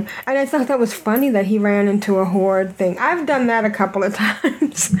 But and I thought that was funny that he ran into a horde thing. I've done that a couple of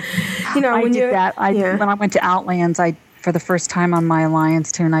times. When I went to Outlands, for the first time on my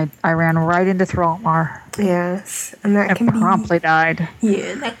Alliance tune, I ran right into Thrallmar. Yes, and that can promptly died.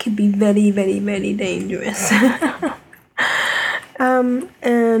 Yeah, that could be very, very, very dangerous.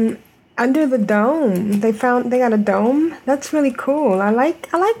 And under the dome, they got a dome. That's really cool. I like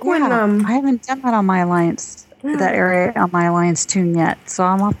when I haven't done that on my Alliance. That area on my Alliance tune yet, so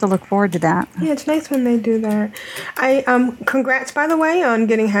I'll have to look forward to that. Yeah, it's nice when they do that. Congrats, by the way, on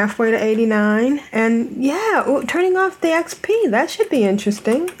getting halfway to 89, and turning off the XP. That should be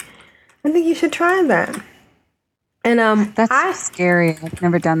interesting. I think you should try that. And that's scary. I've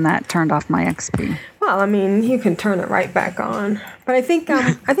never done that. Turned off my XP. Well, I mean, you can turn it right back on. But I think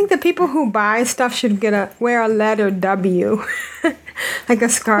the people who buy stuff should wear a letter W, like a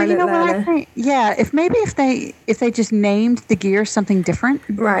scarlet letter. If they just named the gear something different,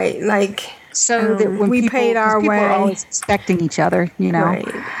 right? Like so that when we paid our way, people are always inspecting each other, right?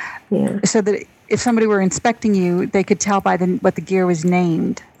 Yeah. So that if somebody were inspecting you, they could tell by what the gear was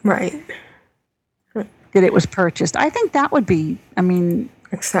named, right? That it was purchased. I think that would be,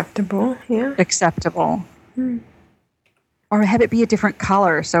 acceptable. Yeah. Acceptable. Or have it be a different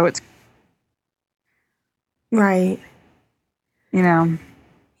color so it's right. Yep.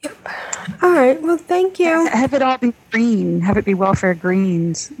 All right. Well, thank you. Have it all be green. Have it be welfare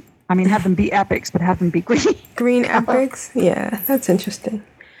greens. Have them be epics, but have them be green. Green epics? Yeah, that's interesting.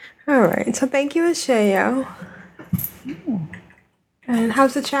 All right. So thank you, Ashayo. And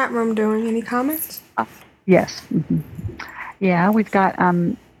how's the chat room doing? Any comments? Yes. Mm-hmm. Yeah, we've got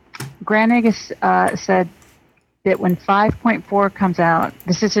Granegus said that when 5.4 comes out,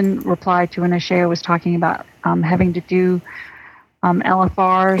 this is in reply to when Ashayo was talking about having to do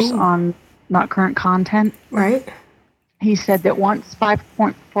LFRs on not current content. Right. He said that once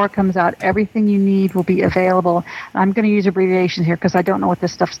 5.4 comes out, everything you need will be available. I'm going to use abbreviations here because I don't know what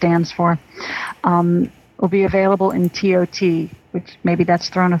this stuff stands for. Will be available in TOT, which maybe that's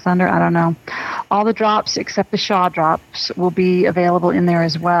Throne of Thunder. I don't know. All the drops except the Shaw drops will be available in there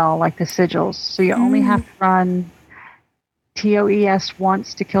as well, like the sigils. So you only have to run TOES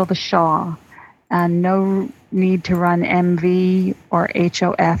once to kill the Shaw, and no need to run MV or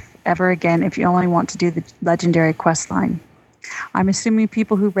HOF ever again if you only want to do the legendary quest line. I'm assuming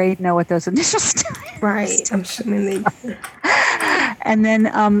people who raid know what those initials stand. Right. I'm assuming they do. And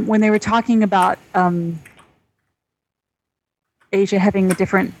then when they were talking about Asia having a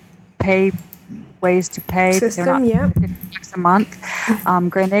different ways to pay system, $50 a month.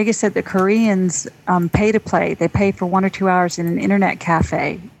 Granega said the Koreans pay to play. They pay for 1 or 2 hours in an internet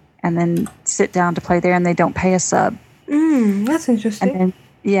cafe and then sit down to play there, and they don't pay a sub. That's interesting. And then,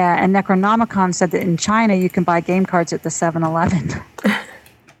 and Necronomicon said that in China you can buy game cards at the 7-Eleven.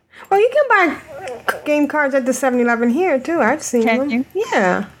 Well, you can buy game cards at the 7-Eleven here too. I've seen them. You?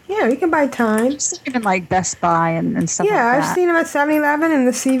 Yeah, you can buy time. Even like Best Buy and stuff like that. Yeah, I've seen them at 7-Eleven and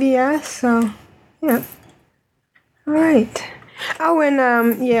the CVS. So, yeah. All right. Oh, and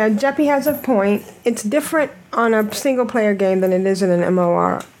Jeppy has a point. It's different on a single player game than it is in an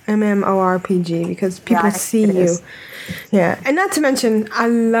MMORPG because people see you. Is. Yeah, and not to mention, I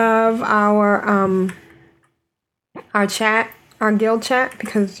love our chat. Our guild chat,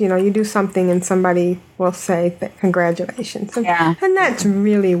 because you do something and somebody will say congratulations, and that's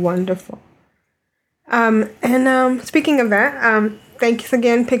really wonderful. And speaking of that, thanks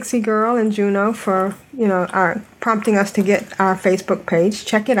again, Pixie Girl and Juno, for prompting us to get our Facebook page.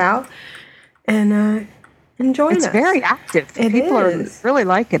 Check it out and join us. It's very active. People are really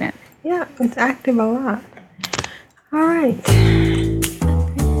liking it. Yeah, it's active a lot. All right.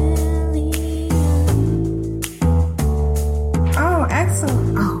 Oh,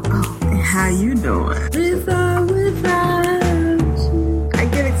 excellent. Oh. How you doing? I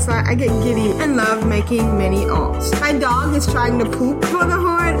get excited. I get giddy and love making many alts. My dog is trying to poop for the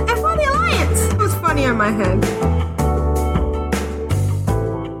Horde and for the Alliance. It was funny on my head.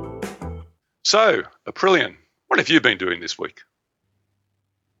 So, Aprillian, what have you been doing this week?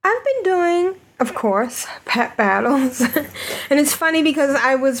 I've been doing, of course, pet battles. And it's funny because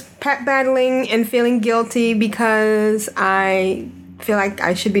I was pet battling and feeling guilty because I feel like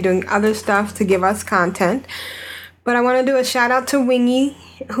I should be doing other stuff to give us content. But I want to do a shout out to Wingy,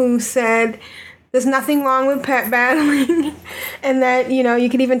 who said there's nothing wrong with pet battling, and that, you know, you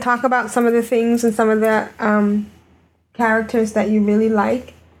could even talk about some of the things and some of the characters that you really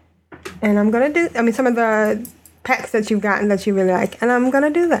like. And I'm going to do, some of the pets that you've gotten that you really like, and I'm going to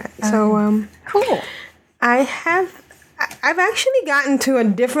do that. So, cool. I've actually gotten to a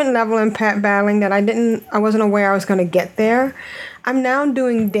different level in pet battling that I wasn't aware I was going to get there. I'm now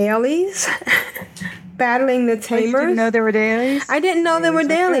doing dailies, battling the tamers. You didn't know there were dailies? I didn't know there were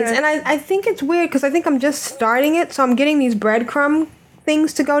dailies. And I think it's weird because I think I'm just starting it, so I'm getting these breadcrumb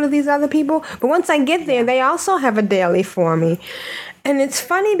things to go to these other people. But once I get there, they also have a daily for me. And it's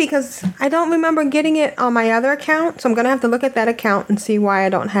funny because I don't remember getting it on my other account, so I'm going to have to look at that account and see why I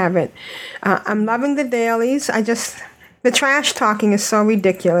don't have it. I'm loving the dailies. The trash talking is so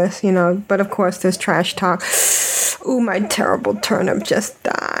ridiculous, you know, but of course there's trash talk. Ooh, my terrible turnip just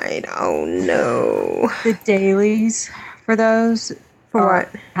died. Oh no. The dailies for those for what?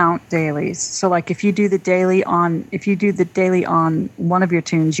 Count dailies. So like if you do the daily on one of your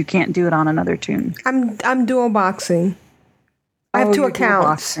tunes, you can't do it on another tune. I'm dual boxing. I have two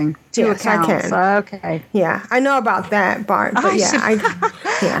accounts. Two accounts. I can. Okay. Yeah, I know about that, Bart. But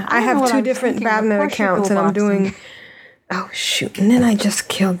I have two different Batman accounts, and I'm doing. Oh shoot! And then I just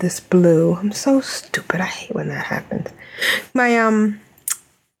killed this blue. I'm so stupid. I hate when that happens. My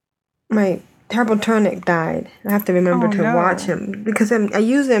terrible turnip died. I have to remember to watch him because I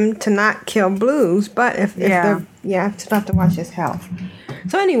use him to not kill blues. But I still have to watch his health.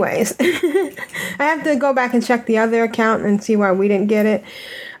 So anyways, I have to go back and check the other account and see why we didn't get it.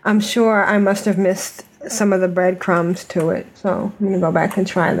 I'm sure I must have missed some of the breadcrumbs to it. So I'm going to go back and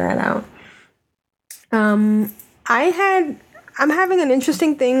try that out. I'm having an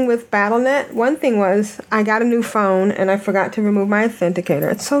interesting thing with BattleNet. One thing was I got a new phone and I forgot to remove my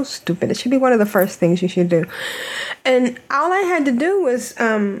authenticator. It's so stupid. It should be one of the first things you should do. And all I had to do was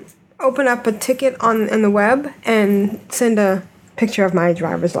open up a ticket on the web and send a picture of my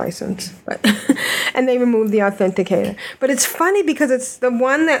driver's license, and they removed the authenticator. But it's funny because it's the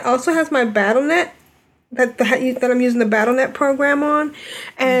one that also has my BattleNet that I'm using the BattleNet program on,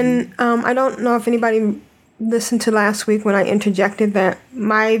 and I don't know if anybody listened to last week when I interjected that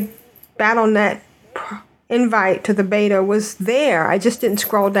my BattleNet invite to the beta was there. I just didn't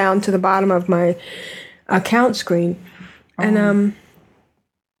scroll down to the bottom of my account screen, and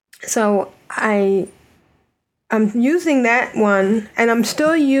so I'm using that one, and I'm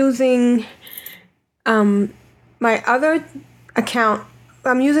still using my other account.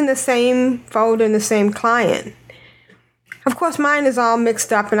 I'm using the same folder and the same client. Of course, mine is all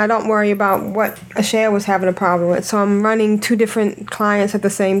mixed up, and I don't worry about what Ashaya was having a problem with. So I'm running two different clients at the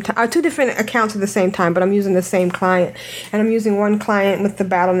same time, two different accounts at the same time, but I'm using the same client. And I'm using one client with the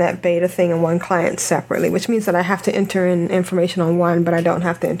BattleNet beta thing and one client separately, which means that I have to enter in information on one, but I don't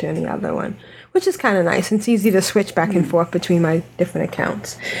have to enter in the other one, which is kind of nice. It's easy to switch back and forth between my different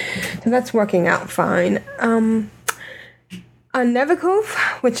accounts. So that's working out fine. On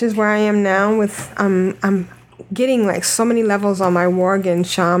Neverkoof, which is where I am now with, I'm getting like so many levels on my Worgen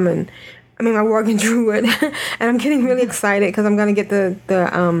Shaman, my Worgen Druid, and I'm getting really excited because I'm going to get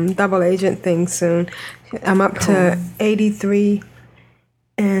the double agent thing soon. I'm up to 83,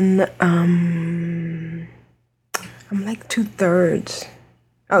 and I'm like 2/3.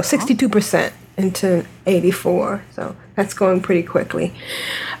 62% into 84, so that's going pretty quickly.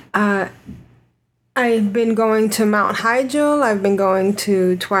 I've been going to Mount Hyjal. I've been going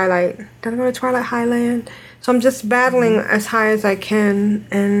to Twilight. Did I go to Twilight Highland? So I'm just battling as high as I can,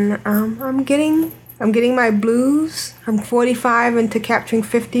 and I'm getting my blues. I'm 45 into capturing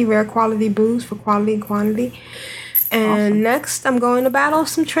 50 rare quality blues for quality and quantity. And next, I'm going to battle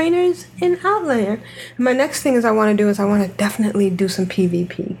some trainers in Outland. And my next thing I want to definitely do some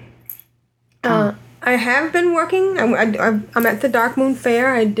PvP. I have been working. I'm at the Dark Moon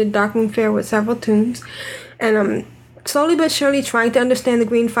Fair. I did Dark Moon Fair with several tunes. And I'm slowly but surely trying to understand the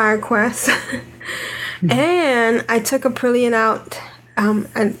Green Fire quest. And I took Aprillian out.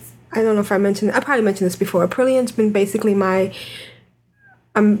 And I don't know if I probably mentioned this before. Aprillian's been basically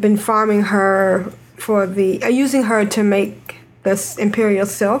I've been farming her using her to make this Imperial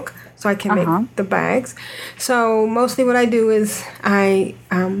Silk so I can make the bags. So mostly what I do is I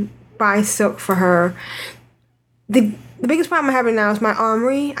buy silk for her. The biggest problem I'm having now is my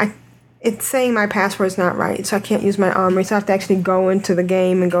armory. It's saying my password's not right, so I can't use my armory. So I have to actually go into the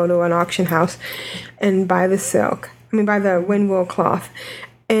game and go to an auction house and buy the silk. Buy the windwool cloth.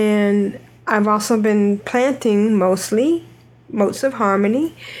 And I've also been planting mostly Motes of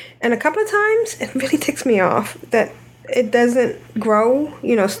Harmony. And a couple of times, it really ticks me off that it doesn't grow.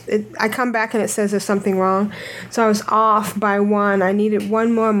 I come back and it says there's something wrong. So I was off by one. I needed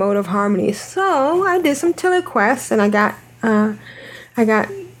one more mode of harmony. So I did some tiller quests, and I got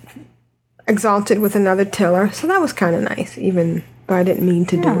exalted with another tiller. So that was kind of nice, even though I didn't mean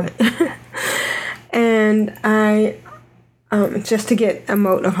to do it. And I just to get a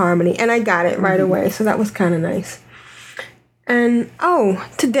mode of harmony, and I got it right away. So that was kind of nice. And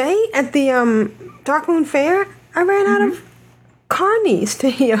today at the Darkmoon Fair, I ran out of carnies to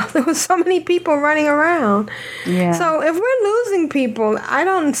heal. There was so many people running around. Yeah. So if we're losing people, I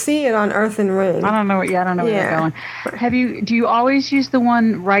don't see it on Earth and Ring. I don't know. I don't know where they're going. Do you always use the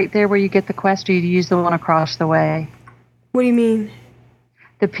one right there where you get the quest, or do you use the one across the way? What do you mean?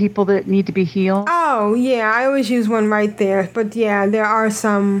 The people that need to be healed? Oh, yeah. I always use one right there. But yeah, there are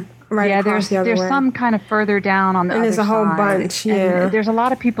some across the other way. There's some kind of further down on the other side. And there's a whole bunch, yeah. And there's a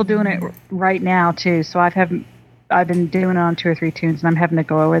lot of people doing it right now, too. So I've been doing it on 2 or 3 tunes, and I'm having to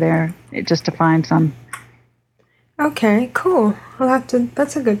go over there just to find some. Okay, cool. That's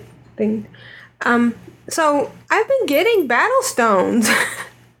a good thing. So I've been getting battle stones.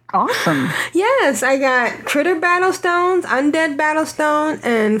 Awesome. Yes, I got critter battle stones, undead battle stone,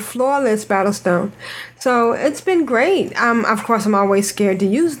 and flawless battle stone. So it's been great. Of course, I'm always scared to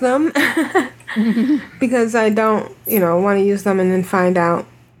use them because I don't, want to use them and then find out,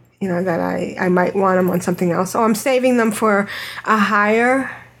 that I might want them on something else. So I'm saving them for a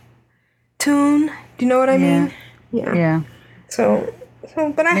higher tune. Do you know what I mean? Yeah. So,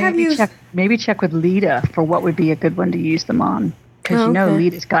 but I have used. Maybe check with Lita for what would be a good one to use them on. Because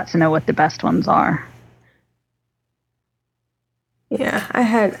Lita's got to know what the best ones are. Yeah, I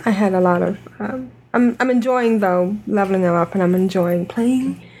had a lot of. I'm enjoying though leveling them up, and I'm enjoying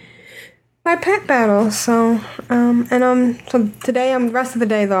playing my pet battles. So so today the rest of the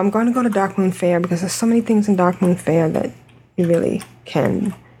day though I'm going to go to Darkmoon Fair because there's so many things in Darkmoon Fair that you really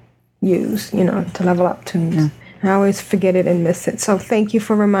can use, to level up tunes. Yeah. I always forget it and miss it. So thank you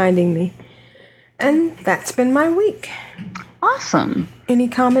for reminding me. And that's been my week. Awesome. Any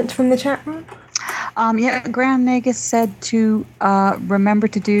comments from the chat room? Grand Nagus said to remember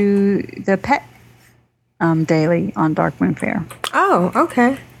to do the pet daily on Darkmoon Fair. Oh,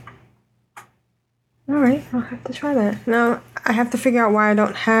 okay. All right, I'll have to try that. Now, I have to figure out why I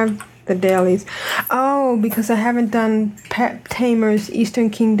don't have the dailies. Oh, because I haven't done Pet Tamers,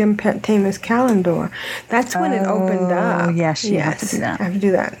 Eastern Kingdom Pet Tamers calendar. That's when it opened up. Oh, yes, you have to do that. I have to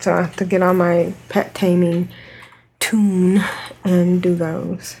do that. So I have to get on my pet taming tune and do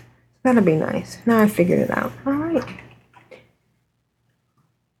those. That'll be nice. Now I figured it out. All right.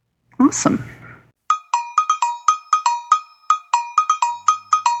 Awesome.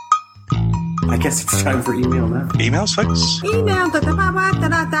 I guess it's time for email now. Emails, folks? Email.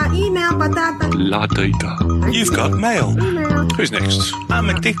 Email. La data. You've got mail. Email. Who's next? I'm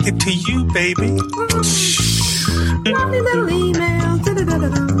addicted to you, baby. Lovely little email.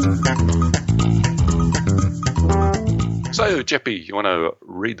 So, Jeppy, you want to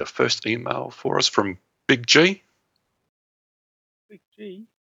read the first email for us from Big G? Big G?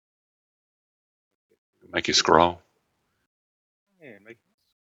 Make you scroll. Yeah, make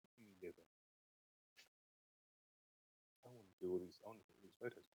it. I want to do all these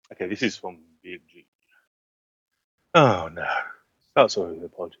photos. Okay, this is from Big G. Oh, no. Starts off with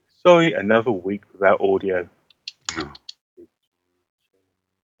apologies. Sorry, another week without audio. Oh.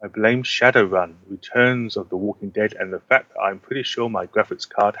 I blame Shadowrun, Returns of the Walking Dead, and the fact that I'm pretty sure my graphics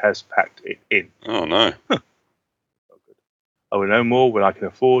card has packed it in. Oh, no. I will know more when I can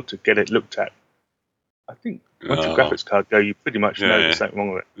afford to get it looked at. I think once your graphics card go, you pretty much know there's something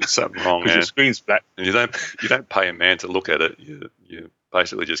wrong with it. There's something wrong, because the screen's black. And you don't pay a man to look at it. You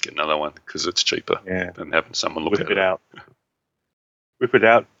basically just get another one because it's cheaper than having someone look at it. Whip it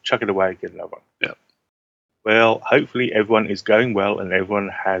out, chuck it away, get another one. Yeah. Well, hopefully everyone is going well and everyone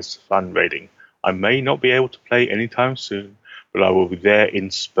has fun raiding. I may not be able to play anytime soon, but I will be there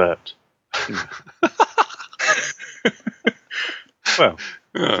in spurt. Well,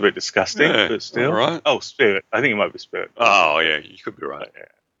 it's a bit disgusting, but still. Right. Oh, Spirit. I think it might be Spirit. Oh, yeah, you could be right.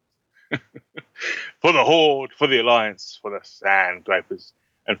 Yeah. For the Horde, for the Alliance, for the Sand Gripers,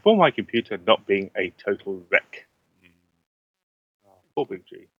 and for my computer not being a total wreck. Poor Big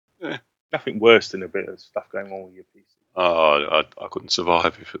G. Yeah. Nothing worse than a bit of stuff going on with your PC. Oh, I couldn't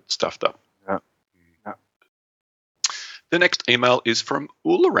survive if it stuffed up. No. The next email is from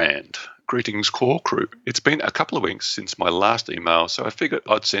Ularand. Greetings, core crew. It's been a couple of weeks since my last email, so I figured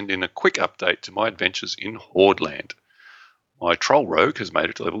I'd send in a quick update to my adventures in Hordeland. My troll rogue has made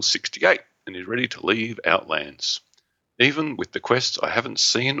it to level 68 and is ready to leave Outlands. Even with the quests I haven't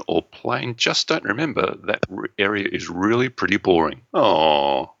seen or plain just don't remember, that area is really pretty boring.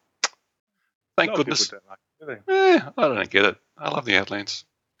 Oh, thank goodness. Don't like it, do they? I don't get it. I love the Outlands.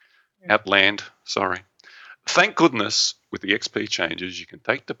 Outland, sorry. Thank goodness, with the XP changes, you can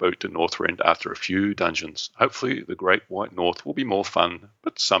take the boat to Northrend after a few dungeons. Hopefully the Great White North will be more fun,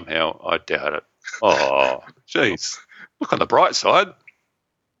 but somehow I doubt it. Oh, jeez. Look on the bright side.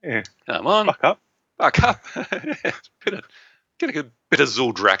 Yeah. Come on. Buck up. Buck up. Get a bit of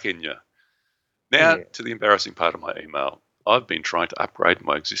Zuldrak in you. Now to the embarrassing part of my email. I've been trying to upgrade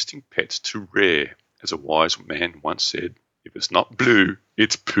my existing pets to rare. As a wise man once said, if it's not blue,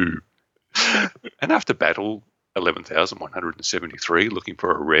 it's poo. And after battle 11,173 looking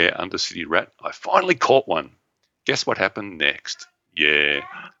for a rare Undercity rat, I finally caught one. Guess what happened next? Yeah,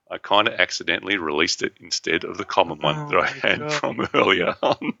 I kind of accidentally released it instead of the common one that I had from earlier.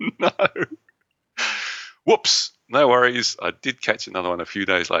 Oh, no. Whoops. No worries. I did catch another one a few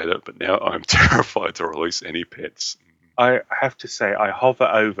days later, but now I'm terrified to release any pets. I have to say, I hover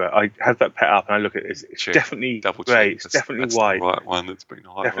over. I have that pet up and I look at it. It's Check. definitely Double grey. check. It's definitely that's white. The right one that's been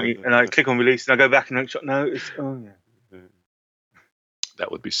highlighted. Definitely. And I click on release and I go back and I shot. No, it's yeah.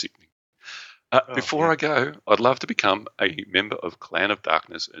 That would be sickening. Before I go, I'd love to become a member of Clan of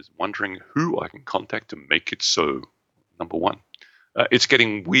Darkness, as wondering who I can contact to make it so. Number one. It's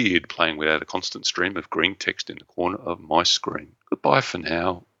getting weird playing without a constant stream of green text in the corner of my screen. Goodbye for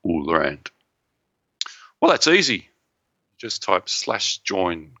now, Ulrand. Well, that's easy. Just type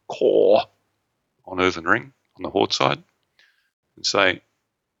 /join core on Earthen Ring on the Horde side and say,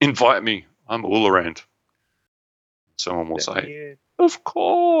 invite me, I'm Ulrand. Someone will say, of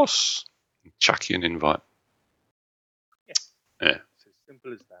course. And chuck you an invite. Yeah. It's as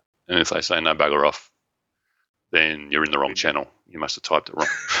simple as that. And if they say no, bugger off, then you're in the wrong channel. You must have typed it wrong.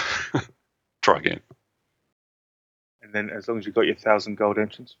 Try again. And then as long as you've got your 1,000 gold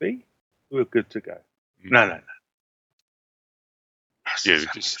entrance fee, we're good to go. No. Yeah,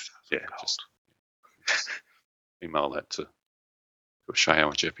 just email that to Shayo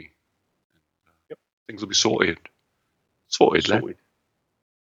and Jeppy. Things will be sorted. Sorted.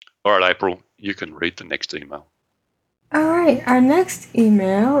 All right, April, you can read the next email. All right, our next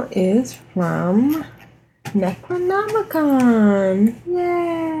email is from Necronomicon.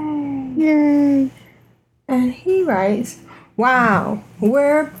 Yay! And he writes, wow,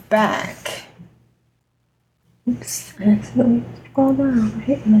 we're back. Oops, I accidentally scrolled down. I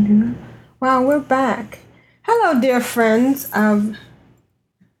hate when I do that. Wow, we're back. Hello, dear friends of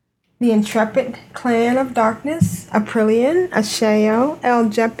the intrepid Clan of Darkness, Aprillian, Ashayo,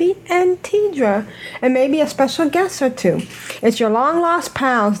 Eljeppy, and Tidra, and maybe a special guest or two. It's your long-lost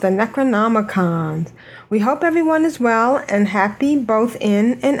pals, the Necronomicons. We hope everyone is well and happy both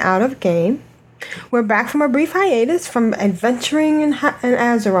in and out of game. We're back from a brief hiatus from adventuring in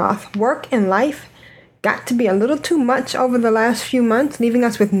Azeroth. Work and life got to be a little too much over the last few months, leaving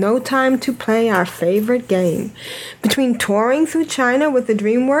us with no time to play our favorite game. Between touring through China with the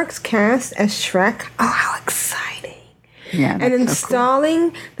DreamWorks cast as Shrek, oh, how exciting! Yeah, and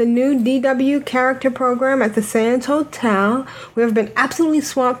installing the new DW character program at the Sands Hotel, we have been absolutely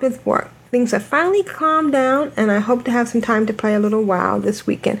swamped with work. Things have finally calmed down, and I hope to have some time to play a little WoW this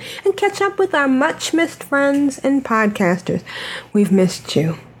weekend and catch up with our much-missed friends and podcasters. We've missed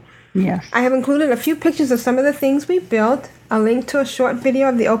you. Yes. I have included a few pictures of some of the things we built, a link to a short video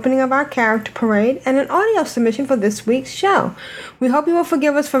of the opening of our character parade, and an audio submission for this week's show. We hope you will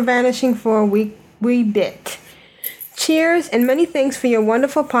forgive us for vanishing for a wee bit. Cheers and many thanks for your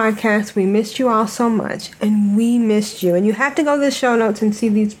wonderful podcast. We missed you all so much, and we missed you. And you have to go to the show notes and see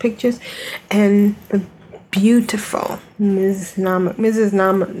these pictures and the beautiful Mrs.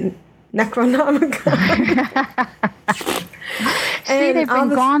 Necronomicon. See, they've been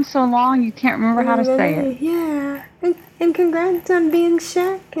gone so long you can't remember how to say it. Yeah. And congrats on being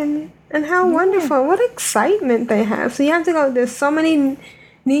Shaq and how wonderful. What excitement they have. So you have to go, there's so many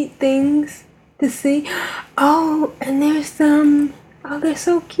neat things to see. Oh, and there's some, they're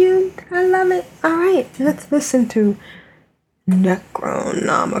so cute. I love it. All right, let's listen to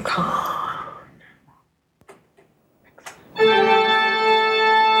Necronomicon.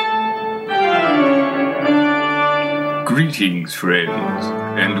 Greetings, friends,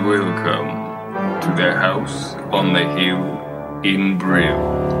 and welcome to the house on the hill in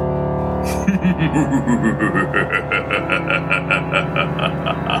Brill.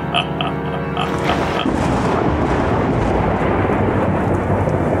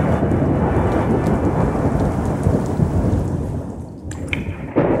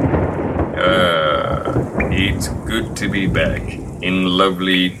 It's good to be back in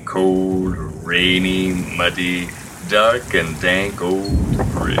lovely, cold, rainy, muddy, dark and dank old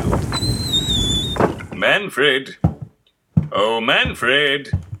Brill. Manfred! Oh,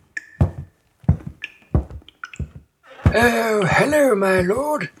 Manfred! Oh, hello, my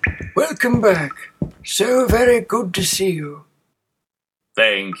lord. Welcome back. So very good to see you.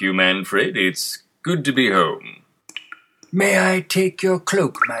 Thank you, Manfred. It's good to be home. May I take your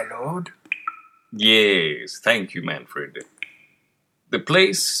cloak, my lord? Yes, thank you, Manfred. The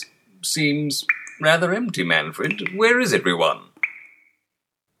place seems rather empty, Manfred. Where is everyone?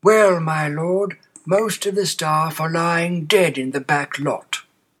 Well, my lord, most of the staff are lying dead in the back lot.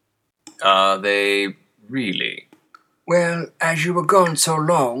 Are they really? Well, as you were gone so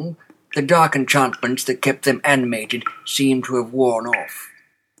long, the dark enchantments that kept them animated seem to have worn off.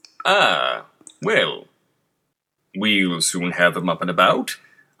 Ah, well. We'll soon have them up and about.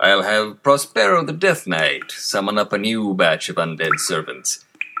 I'll have Prospero the Death Knight summon up a new batch of undead servants.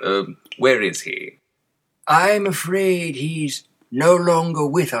 Where is he? I'm afraid he's no longer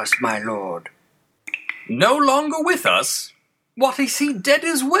with us, my lord. No longer with us? What, is he dead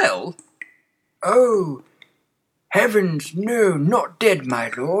as well? Oh, heavens, no, not dead,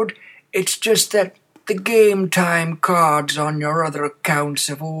 my lord. It's just that the game time cards on your other accounts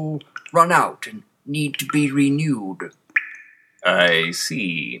have all run out and need to be renewed. I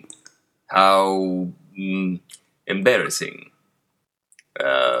see. How embarrassing.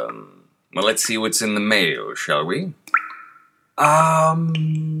 Well, let's see what's in the mail, shall we?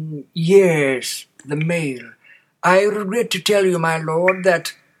 Yes, the mail. I regret to tell you, my lord,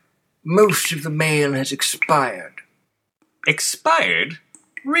 that most of the mail has expired. Expired?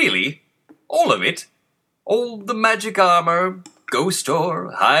 Really? All of it? All the magic armor, ghost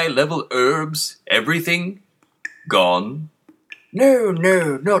ore, high-level herbs, everything? Gone? No,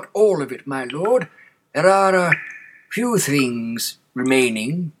 not all of it, my lord. There are a few things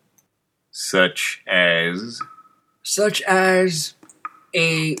remaining. Such as? Such as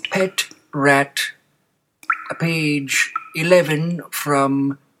a pet rat, a page 11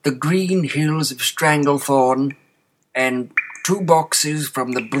 from the Green Hills of Stranglethorn, and 2 boxes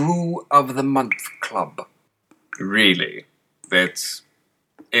from the Brew of the Month Club. Really? That's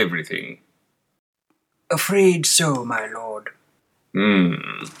everything? Afraid so, my lord.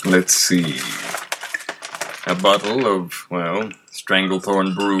 Let's see. A bottle of, well,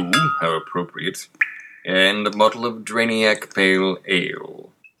 Stranglethorn Brew, how appropriate, and a bottle of Draniac Pale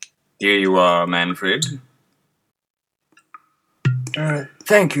Ale. Here you are, Manfred.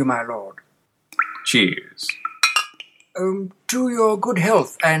 Thank you, my lord. Cheers. To your good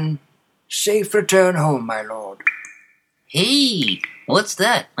health and safe return home, my lord. Hey, what's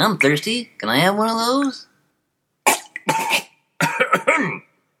that? I'm thirsty. Can I have one of those?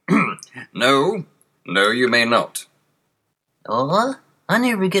 No, you may not. Oh, I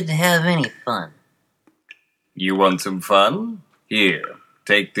never get to have any fun. You want some fun? Here,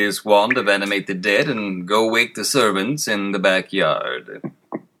 take this wand of Animate the Dead and go wake the servants in the backyard.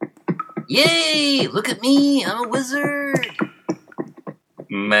 Yay! Look at me, I'm a wizard!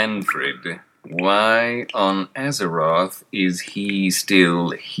 Manfred, why on Azeroth is he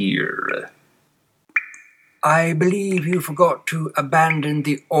still here? I believe you forgot to abandon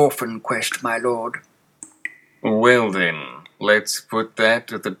the orphan quest, my lord. Well then, let's put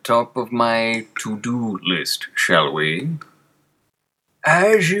that at the top of my to-do list, shall we?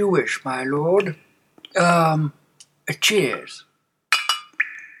 As you wish, my lord. Cheers.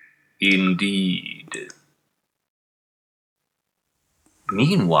 Indeed.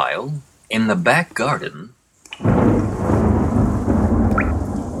 Meanwhile, in the back garden...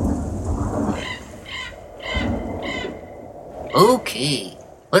 Okay,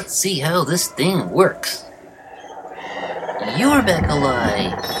 let's see how this thing works. You're back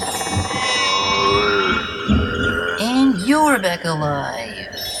alive. And you're back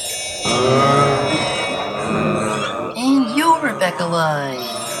alive. And you're back alive.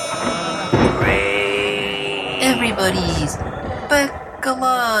 Everybody's back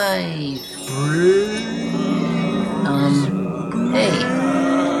alive. Hey,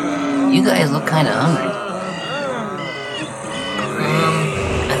 you guys look kinda hungry.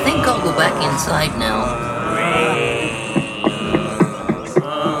 I think I'll go back inside now.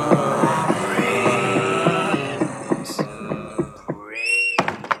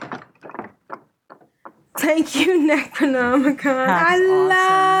 Thank you, Necronomicon. I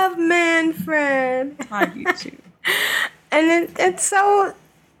love Manfred. I do too. And it's so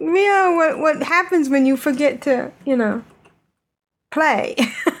real what happens when you forget to, play.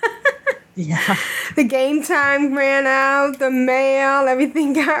 Yeah. The game time ran out, the mail,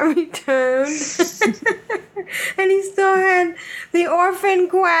 everything got returned. And he still had the orphan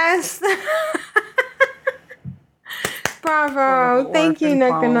quest. Bravo. Thank you,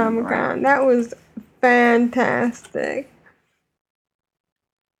 Necronomicon. That was fantastic.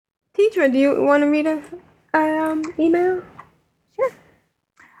 Teacher, do you want to read a email?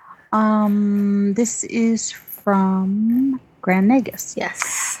 This is from Grand Negus.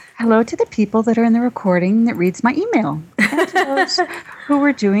 Yes. Hello to the people that are in the recording that reads my email, and to those who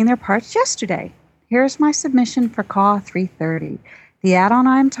were doing their parts yesterday. Here's my submission for CAW 330. The add-on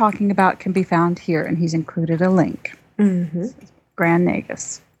I'm talking about can be found here, and he's included a link. Mm-hmm. Grand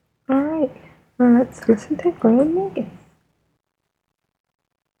Negus. All right. Well, let's listen to Grand Negus.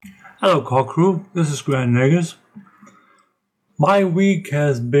 Hello, Call Crew. This is Grand Negus. My week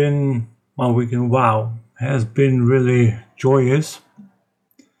in WoW has been really joyous.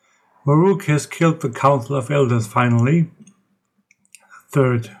 Maruk has killed the Council of Elders finally.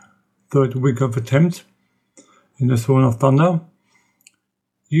 Third week of attempt in the Throne of Thunder.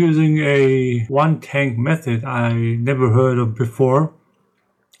 Using a one-tank method I never heard of before.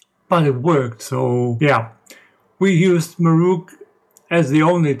 But it worked, so yeah. We used Maruk as the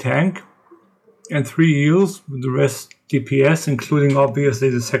only tank. And 3 heals, with the rest DPS, including obviously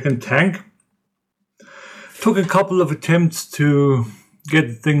the second tank. Took a couple of attempts to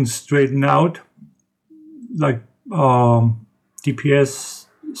get things straightened out. Like DPS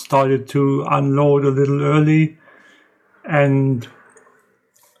started to unload a little early, and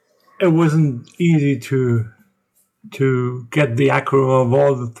it wasn't easy to get the aggro of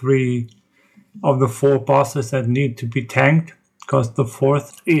all the 3 of the 4 bosses that need to be tanked, because the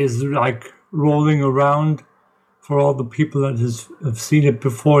 4th is like rolling around. For all the people that have seen it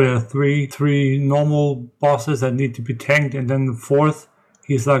before, there are three normal bosses that need to be tanked, and then the 4th,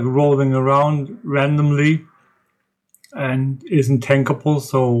 he's like rolling around randomly and isn't tankable,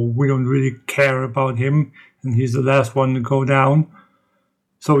 so we don't really care about him, and he's the last one to go down.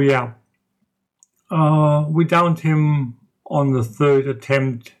 So yeah, we downed him on the 3rd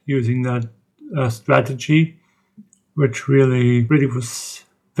attempt using that strategy, which really was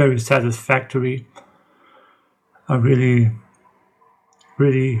very satisfactory. I really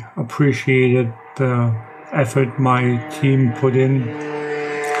appreciated the effort my team put in.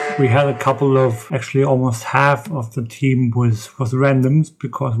 We had a couple of, actually almost half of the team was randoms,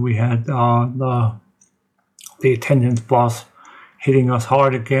 because we had the attendance boss hitting us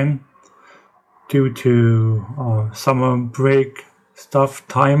hard again due to summer break stuff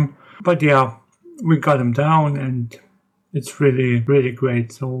time. But yeah, we got him down, and it's really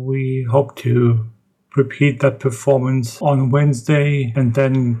great. So we hope to repeat that performance on Wednesday and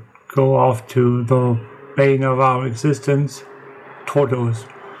then go off to the bane of our existence, Tortoise.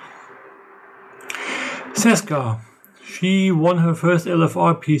 Seska, she won her first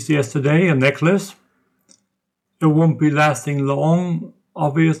LFR piece yesterday, a necklace. It won't be lasting long,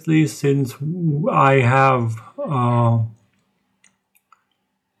 obviously, since I have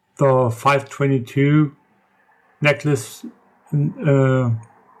the 522 necklace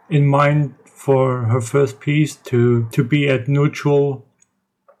in mind for her first piece to be at neutral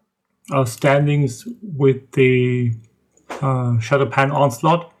standings with the Shadowpan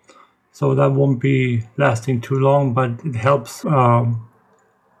Onslaught. So that won't be lasting too long, but it helps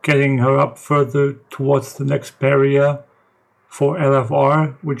getting her up further towards the next barrier for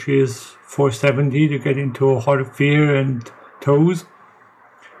LFR, which is 470 to get into a Heart of Fear and Toes.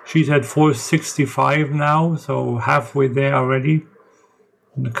 She's at 465 now, so halfway there already.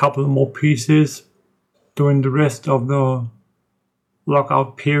 And a couple more pieces during the rest of the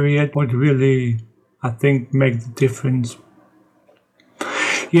lockout period would really, I think, make the difference.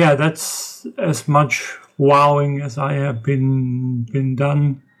 Yeah, that's as much wowing as I have been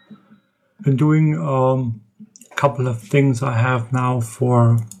doing. A couple of things I have now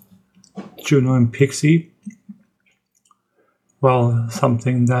for Juno and Pixie. Well,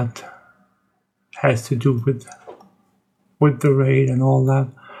 something that has to do with the raid and all that.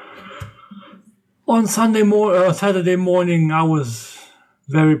 On Saturday morning, I was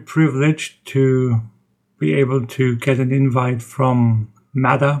very privileged to be able to get an invite from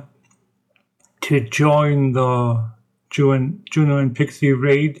Mada to join the Juno and Pixie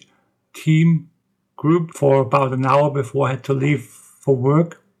raid team group for about an hour before I had to leave for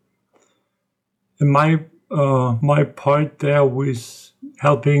work. And my part there was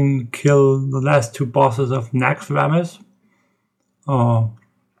helping kill the last 2 bosses of Nax Ramus.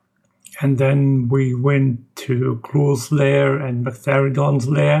 And then we went to Cruel's lair and Mactheridon's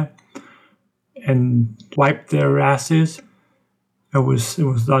lair and wiped their asses. It was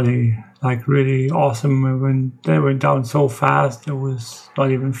really awesome. They went down so fast, it was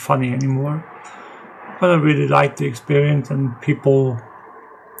not even funny anymore. But I really liked the experience, and people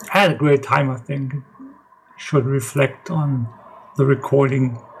had a great time, I think. should reflect on the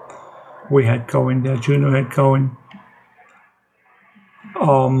recording we had going there, Juno had going.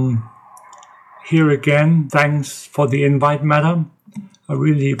 Here again, thanks for the invite, madam. I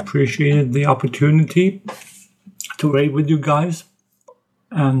really appreciated the opportunity to raid with you guys,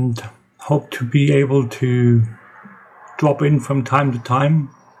 and hope to be able to drop in from time to time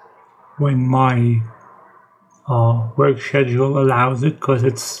when my work schedule allows it, because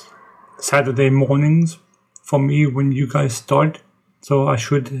it's Saturday mornings for me when you guys start. So I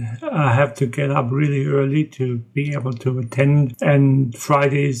should have to get up really early to be able to attend. And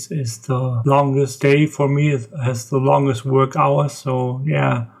Fridays is the longest day for me. It has the longest work hours. So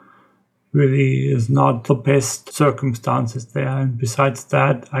yeah, really is not the best circumstances there. And besides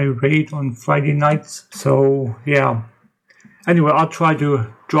that, I raid on Friday nights. So yeah. Anyway, I'll try to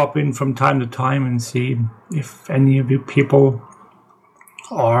drop in from time to time and see if any of you people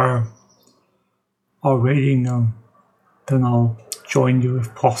are raiding. Then I'll join you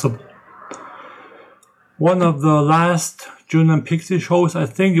if possible. One of the last June and Pixie shows, I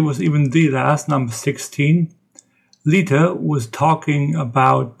think it was even the last, number 16, Lita was talking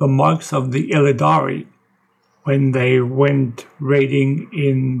about the marks of the Illidari when they went raiding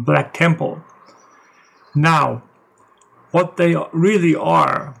in Black Temple. Now, what they really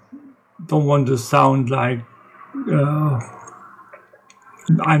are, don't want to sound like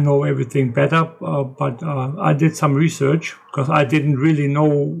I know everything better, but I did some research because I didn't really know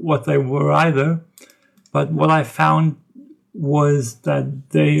what they were either. But what I found was that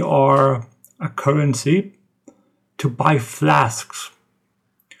they are a currency to buy flasks.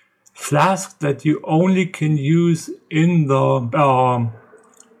 Flasks that you only can use in the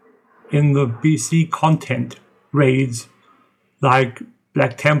BC content raids, like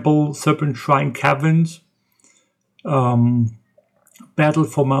Black Temple, Serpent Shrine Caverns, Battle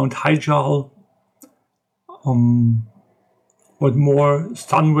for Mount Hyjal, what more,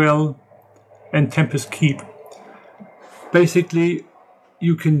 Sunwell, and Tempest Keep. Basically,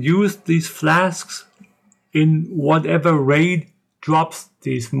 you can use these flasks in whatever raid drops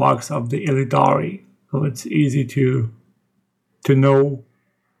these marks of the Illidari. So it's easy to know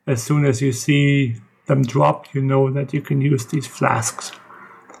as soon as you see them drop, you know that you can use these flasks.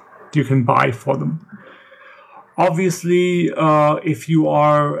 You can buy for them. Obviously, if you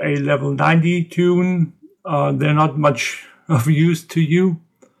are a level 90 tune, they're not much of use to you.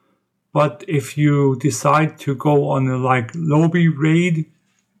 But if you decide to go on a lobby raid,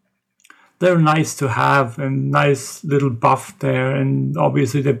 they're nice to have and nice little buff there. And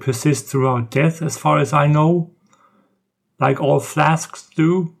obviously they persist throughout death, as far as I know, like all flasks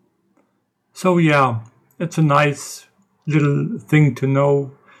do. So yeah, it's a nice little thing to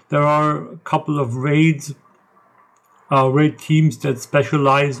know. There are a couple of raid teams that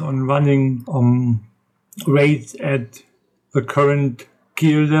specialize on running raids at the current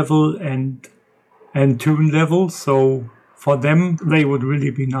gear level and tune level. So for them, they would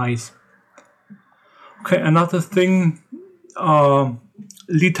really be nice. Okay, another thing,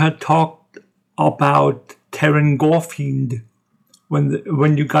 Lita talked about Terran Gorefiend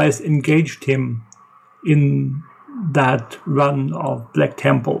when you guys engaged him in that run of Black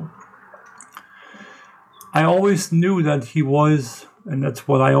Temple. I always knew that he was, and that's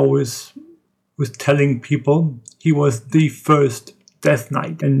what I always was telling people, he was the first Death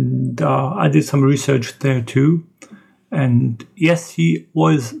Knight. And I did some research there too. And yes, he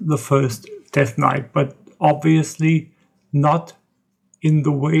was the first Death Knight, but obviously not in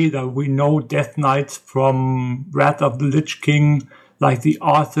the way that we know Death Knights from Wrath of the Lich King, like the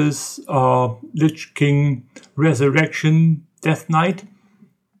Arthur's Lich King Resurrection Death Knight.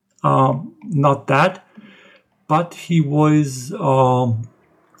 Not that. But he was a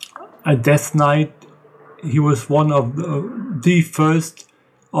Death Knight. He was one of the first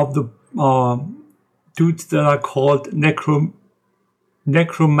of the dudes that are called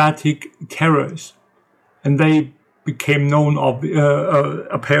necromantic terrors. And they became known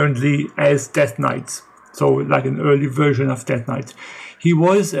apparently as Death Knights. So like an early version of Death Knights. He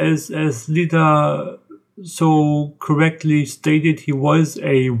was, as Lita so correctly stated, he was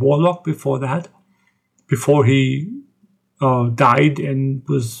a warlock before that. Before he died and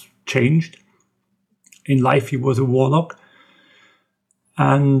was changed. In life he was a warlock.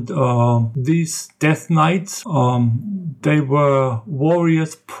 And these Death Knights, they were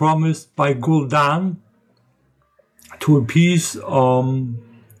warriors promised by Gul'dan to appease Orgrim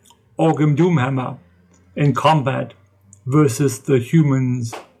Doomhammer in combat versus the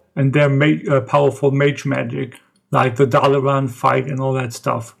humans and their powerful mage magic, like the Dalaran fight and all that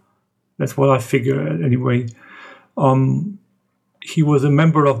stuff. That's what I figure anyway. He was a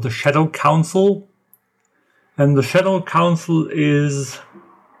member of the Shadow Council, And the Shadow Council is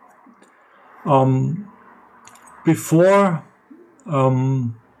before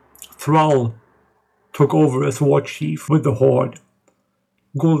Thrall took over as war chief with the Horde.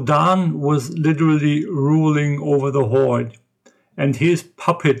 Gul'dan was literally ruling over the Horde, and his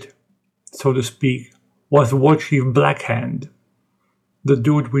puppet, so to speak, was War Chief Blackhand, the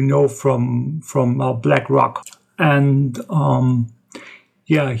dude we know from Black Rock. And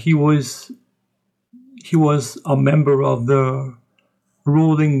he was a member of the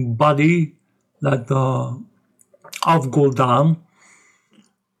ruling body that of Gul'dan,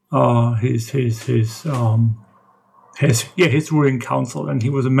 his ruling council, and he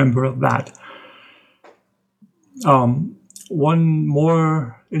was a member of that. One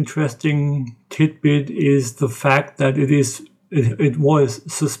more interesting tidbit is the fact that it was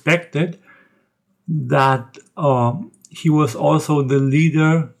suspected that he was also the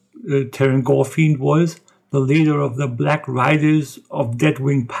leader. Terran Gorfiend was the leader of the Black Riders of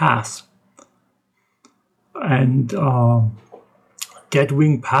Deadwing Pass, and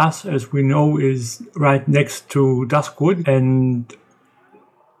Deadwing Pass, as we know, is right next to Duskwood, and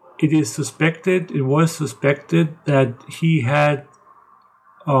it was suspected that he had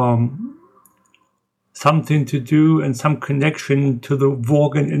something to do and some connection to the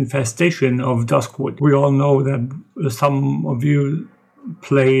Vorgan infestation of Duskwood. We all know that some of you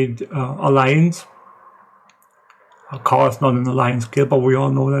played Alliance. Of course, not an Alliance guild, but we all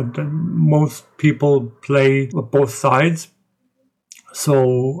know that most people play both sides.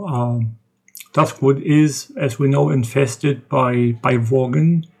 So Duskwood is, as we know, infested by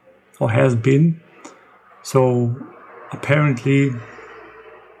Vorgan, or has been. So apparently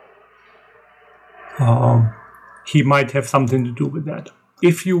he might have something to do with that.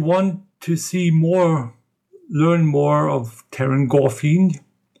 If you want to learn more of Terran Gorfiend,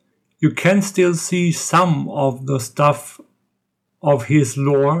 you can still see some of the stuff of his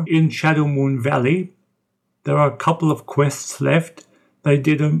lore in Shadowmoon Valley. There are a couple of quests left. They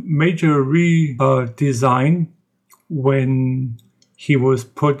did a major redesign when he was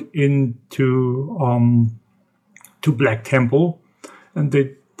put into to Black Temple, and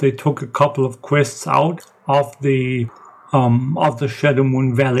they took a couple of quests out of the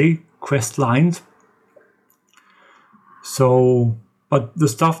Shadowmoon Valley quest lines. So, but the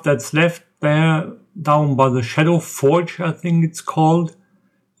stuff that's left there down by the Shadow Forge, I think it's called,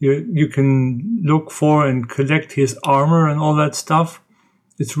 you can look for and collect his armor and all that stuff.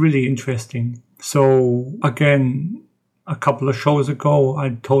 It's really interesting. So again, a couple of shows ago,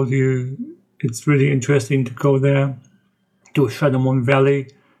 I told you it's really interesting to go there to Shadowmoon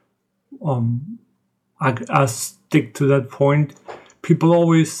Valley. I stick to that point. People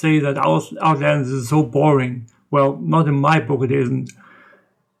always say that Outlands is so boring. Well, not in my book, it isn't.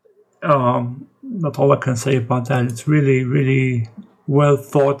 That's all I can say about that. It's really, really well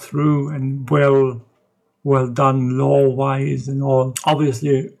thought through and well done lore-wise and all.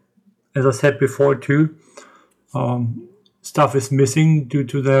 Obviously, as I said before too, stuff is missing due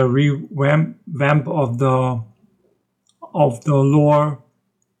to the revamp of the lore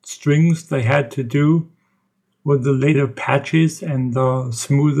strings they had to do with the later patches and the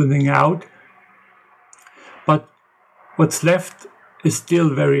smoothing out. But what's left is still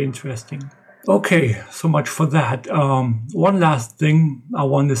very interesting. Okay, so much for that. One last thing I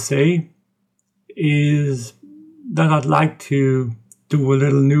want to say is that I'd like to do a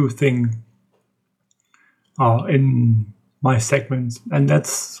little new thing in my segments, and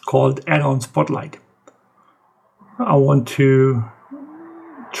that's called Add-on Spotlight. I want to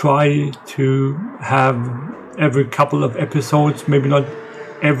try to have every couple of episodes, maybe not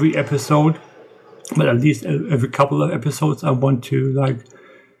every episode, but at least every couple of episodes, I want to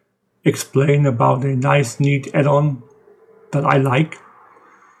explain about a nice, neat add-on that I like.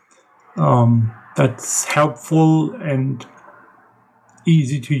 That's helpful and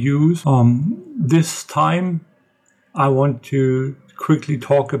easy to use. This time, I want to quickly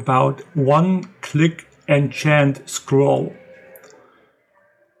talk about one-click enchant scroll.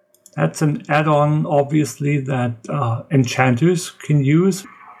 That's an add-on, obviously, that enchanters can use.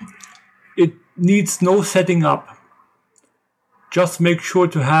 It needs no setting up. Just make sure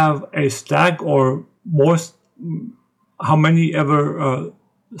to have a stack or more, how many ever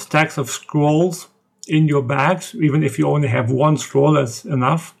stacks of scrolls in your bags. Even if you only have one scroll, that's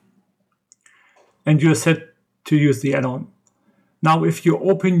enough. And you're set to use the add-on. Now, if you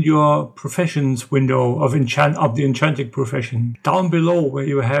open your professions window of the enchanting profession, down below where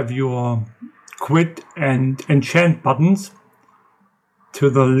you have your quit and enchant buttons, to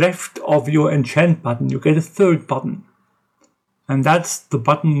the left of your enchant button, you get a third button. And that's the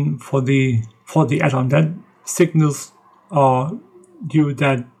button for the add-on. That signals you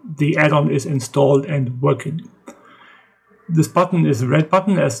that the add-on is installed and working. This button is a red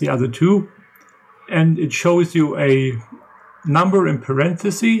button as the other two, and it shows you a number in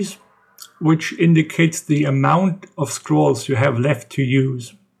parentheses, which indicates the amount of scrolls you have left to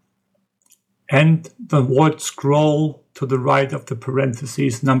use. And the word scroll to the right of the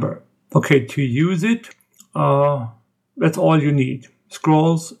parentheses number. Okay, to use it, that's all you need.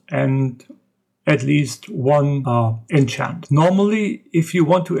 Scrolls and at least one enchant. Normally, if you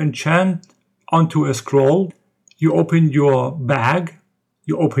want to enchant onto a scroll, you open your bag,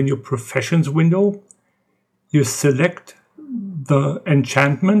 you open your professions window, you select the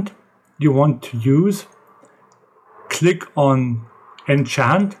enchantment you want to use, click on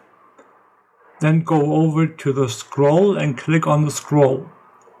enchant, then go over to the scroll and click on the scroll.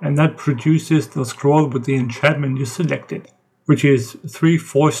 And that produces the scroll with the enchantment you selected, which is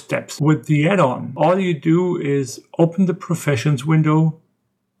 3-4 steps. With the add-on, all you do is open the professions window,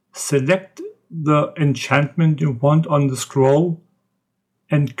 select the enchantment you want on the scroll,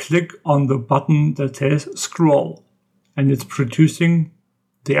 and click on the button that says scroll. And it's producing,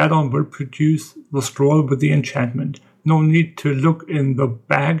 the add-on will produce the scroll with the enchantment. No need to look in the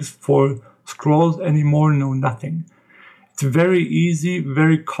bags for scrolls anymore, no nothing. It's very easy,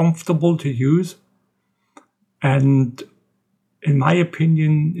 very comfortable to use. And in my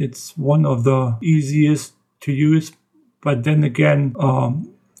opinion, it's one of the easiest to use, but then again,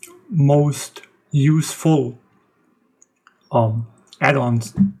 most useful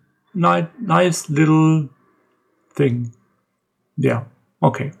add-ons. Nice little thing. Yeah,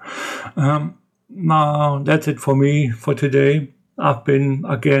 okay. Now that's it for me for today. I've been,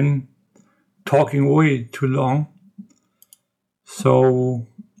 again, talking way too long. So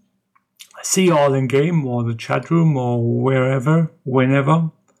see you all in game or the chat room or wherever,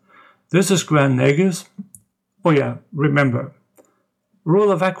 whenever. This is Grand Negus. Oh yeah, remember,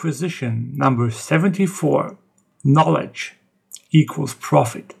 rule of acquisition number 74, knowledge equals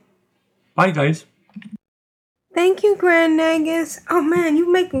profit. Bye guys. Thank you, Grand Negus. Oh man,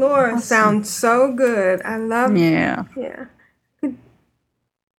 you make Laura sound so good. I love it. Yeah. Yeah.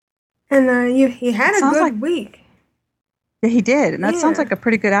 And you had a good week. Yeah, he did. And that sounds like a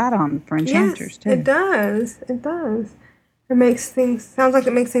pretty good add-on for enchanters, too. It does. It does. It makes things, sounds like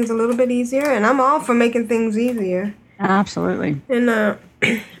it makes things a little bit easier, and I'm all for making things easier. Absolutely. And I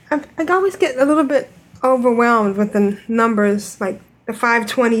always get a little bit overwhelmed with the numbers, like the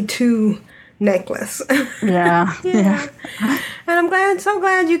 522 necklace. Yeah. Yeah. And I'm so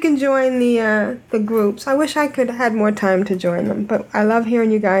glad you can join the groups. I wish I could have had more time to join them, but I love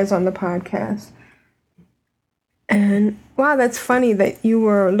hearing you guys on the podcast. And wow, that's funny that you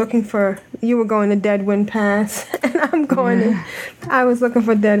were going to Deadwind Pass, and I was looking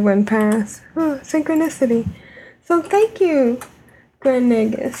for Deadwind Pass. Oh, synchronicity. So thank you, Grand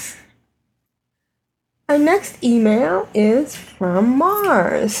Negus. Our next email is from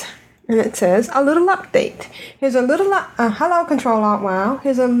Mars, and it says, a little update. Here's a little, hello Control Alt WoW.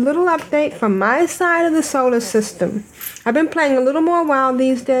 Here's a little update from my side of the solar system. I've been playing a little more WoW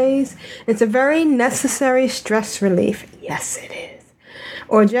these days. It's a very necessary stress relief. Yes, it is.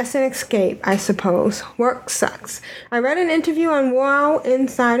 Or just an escape, I suppose. Work sucks. I read an interview on WoW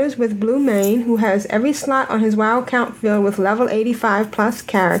Insiders with Blue Mane, who has every slot on his WoW account filled with level 85 plus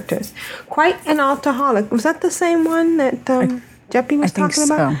characters. Quite an alcoholic. Was that the same one that Jeppy was talking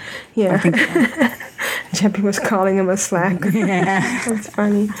about? Yeah. I think so. Jeppy was calling him a slacker. Yeah. That's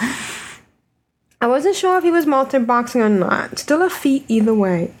funny. I wasn't sure if he was multi-boxing or not. Still a feat either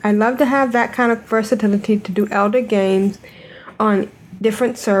way. I'd love to have that kind of versatility to do Elder games on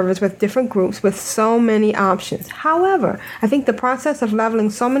different servers with different groups with so many options. However, I think the process of leveling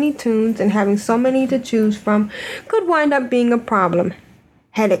so many tunes and having so many to choose from could wind up being a problem.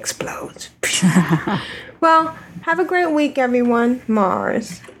 Head explodes. Well, have a great week, everyone.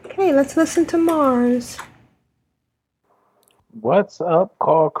 Mars. Okay, let's listen to Mars. What's up,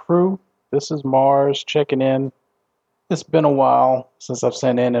 call crew? This is Mars checking in. It's been a while since I've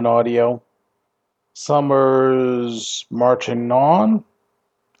sent in an audio. Summer's marching on.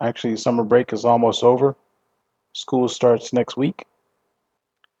 Actually, summer break is almost over. School starts next week.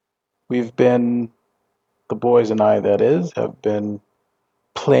 We've been, the boys and I that is, have been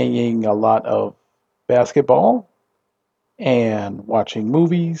playing a lot of basketball and watching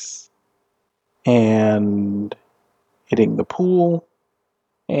movies and hitting the pool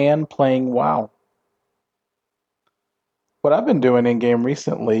and playing WoW. What I've been doing in game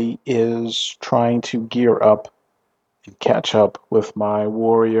recently is trying to gear up and catch up with my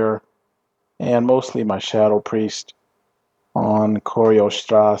warrior and mostly my shadow priest on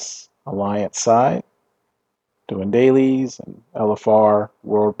Koriostra's alliance side. doing dailies and LFR,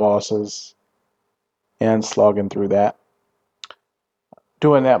 world bosses, and slogging through that.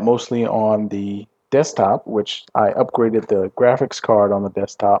 Doing that mostly on the desktop, which I upgraded the graphics card on the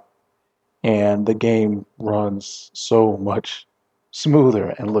desktop, and the game runs so much smoother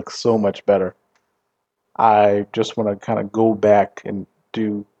and looks so much better. I just want to kind of go back and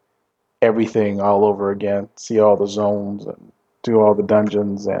do everything all over again, see all the zones and do all the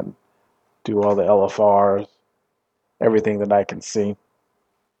dungeons and do all the LFRs, everything that I can see,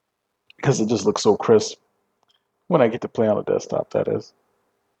 because it just looks so crisp when I get to play on the desktop, that is.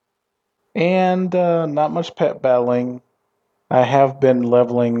 And not much pet battling. I have been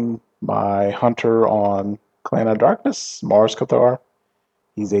leveling my hunter on Clan of Darkness, Mars Cathar.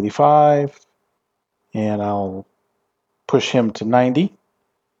 He's 85, and I'll push him to 90.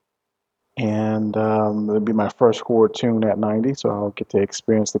 And it'll be my first Horde tune at 90, so I'll get to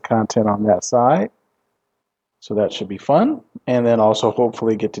experience the content on that side. So that should be fun. And then also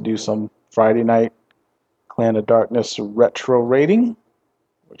hopefully get to do some Friday night Clan of Darkness retro raiding,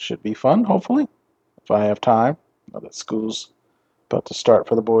 which should be fun, hopefully, if I have time. Now that school's about to start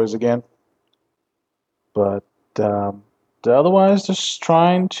for the boys again. But otherwise, just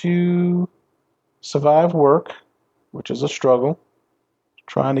trying to survive work, which is a struggle.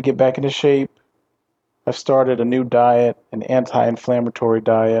 Trying to get back into shape. I've started a new diet, an anti-inflammatory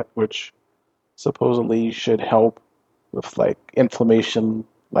diet, which supposedly should help with like inflammation,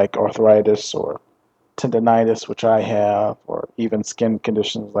 like arthritis or tendonitis, which I have, or even skin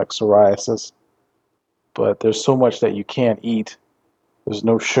conditions like psoriasis. But there's so much that you can't eat. There's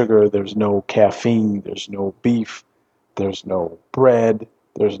no sugar, there's no caffeine, there's no beef, there's no bread,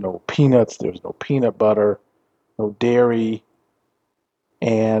 there's no peanuts, there's no peanut butter, no dairy,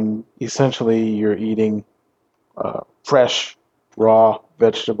 and essentially you're eating fresh, raw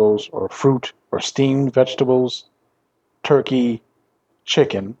vegetables or fruit or steamed vegetables, turkey,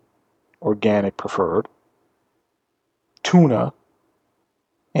 chicken, organic preferred, tuna,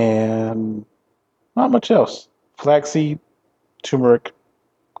 and not much else. Flaxseed, turmeric,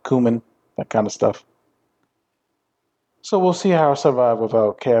 cumin, that kind of stuff. So we'll see how I survive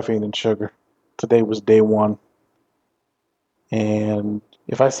without caffeine and sugar. Today was day 1. And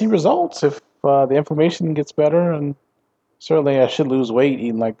if I see results, if the inflammation gets better, and certainly I should lose weight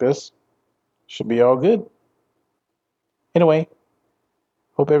eating like this, should be all good. Anyway,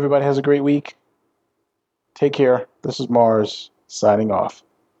 hope everybody has a great week. Take care. This is Mars, signing off.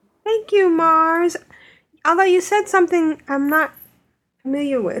 Thank you, Mars. Although you said something I'm not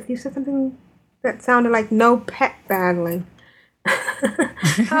familiar with. You said something that sounded like no pet battling.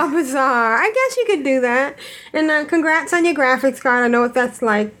 How bizarre. I guess you could do that. And congrats on your graphics card. I know what that's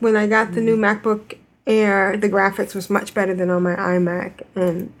like. When I got the new MacBook Air, the graphics was much better than on my iMac.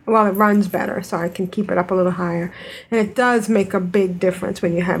 And, well, it runs better, so I can keep it up a little higher. And it does make a big difference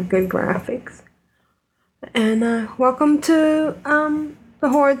when you have good graphics. And welcome to the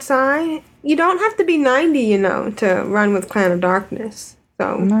Horde side. You don't have to be 90, to run with Clan of Darkness.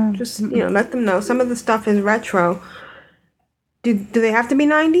 So just, let them know. Some of the stuff is retro. Do they have to be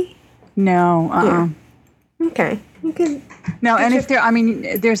 90? No. Yeah. Okay. You can. No, and if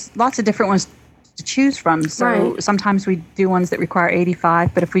there's lots of different ones to choose from. So sometimes we do ones that require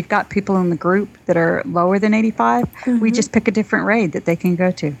 85, but if we've got people in the group that are lower than 85, we just pick a different raid that they can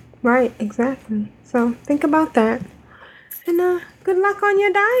go to. Right, exactly. So think about that. And good luck on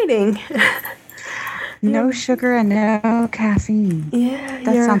your dieting. No sugar and no caffeine. Yeah.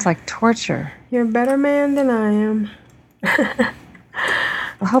 That sounds like torture. You're a better man than I am.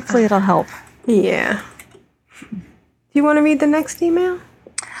 Well, hopefully it'll help. Yeah. Do you want to read the next email?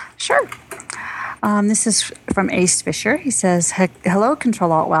 Sure. This is from Ace Fisher. He says, hello,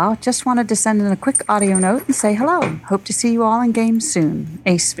 Control Alt WoW. Just wanted to send in a quick audio note and say hello. Hope to see you all in game soon.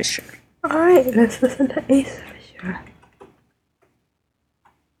 Ace Fisher. All right, let's listen to Ace Fisher.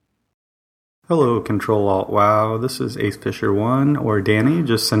 Hello, Control Alt WoW. This is Ace Fisher 1, or Danny,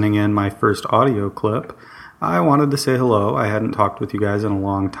 just sending in my first audio clip. I wanted to say hello. I hadn't talked with you guys in a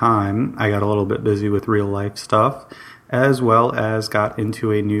long time. I got a little bit busy with real life stuff, as well as got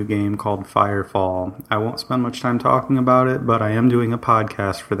into a new game called Firefall. I won't spend much time talking about it, but I am doing a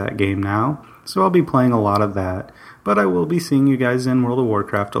podcast for that game now, so I'll be playing a lot of that. But I will be seeing you guys in World of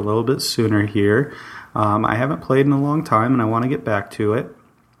Warcraft a little bit sooner here. I haven't played in a long time, and I want to get back to it.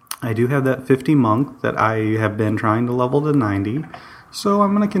 I do have that 50 monk that I have been trying to level to 90, so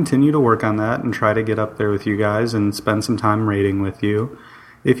I'm going to continue to work on that and try to get up there with you guys and spend some time raiding with you.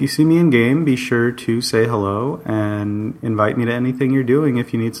 If you see me in game, be sure to say hello and invite me to anything you're doing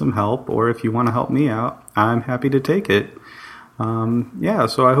if you need some help, or if you want to help me out, I'm happy to take it. Yeah,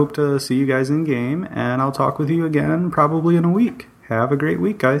 so I hope to see you guys in game, and I'll talk with you again probably in a week. Have a great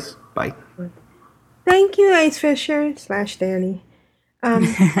week, guys. Bye. Thank you, Ace Fisher / Danny.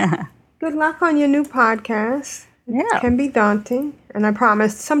 Good luck on your new podcast. It can be daunting, and I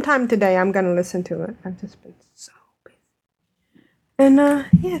promise sometime today I'm going to listen to it. I've just been so busy. And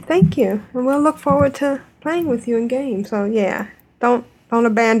yeah, thank you. And we'll look forward to playing with you in game. So yeah, don't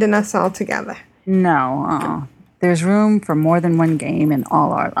abandon us altogether. No, there's room for more than one game in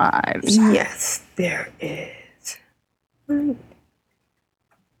all our lives. Yes, there is. Right.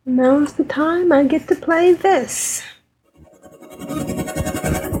 Now's the time I get to play this.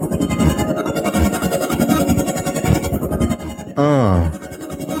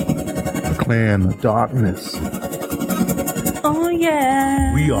 Clan of Darkness. Oh,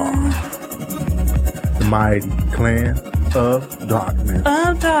 yeah. We are the mighty Clan of Darkness.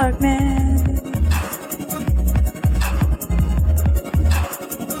 Of darkness.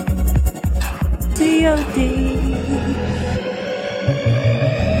 COD.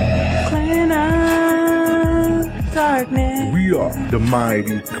 Clan of Darkness. We are the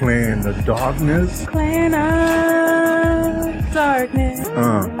mighty Clan of Darkness. Clan of Darkness.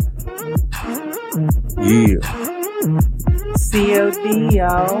 Yeah. COD,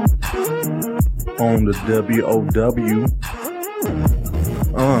 y'all. On the WOW.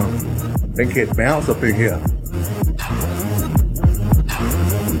 They can't bounce up in here.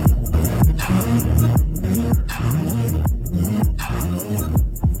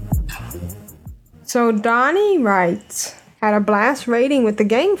 So Donnie writes, had a blast raiding with the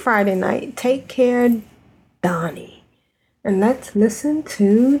gang Friday night. Take care, Donnie. And let's listen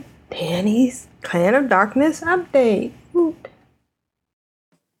to Danny's Clan of Darkness update. Woot.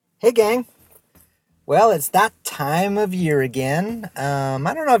 Hey gang. Well, it's that time of year again. I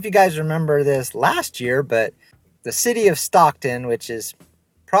don't know if you guys remember this last year, but the city of Stockton, which is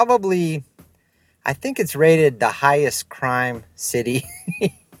probably, I think it's rated the highest crime city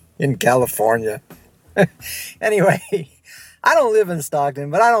in California. Anyway, I don't live in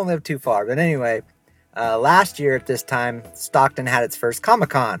Stockton, but I don't live too far. But anyway, last year at this time, Stockton had its first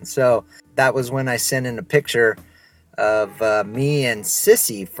Comic-Con. So that was when I sent in a picture of me and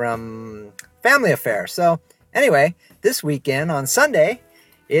Sissy from Family Affair. So anyway, this weekend on Sunday,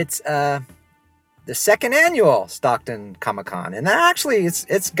 it's the second annual Stockton Comic-Con. And then actually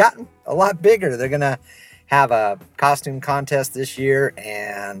it's gotten a lot bigger. They're going to have a costume contest this year,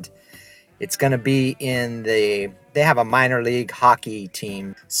 and it's going to be they have a minor league hockey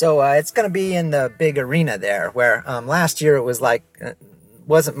team. So it's going to be in the big arena there, where last year it was like,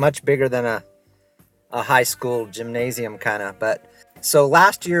 wasn't much bigger than a high school gymnasium kind of. But so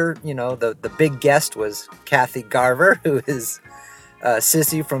last year, you know, the big guest was Kathy Garver, who is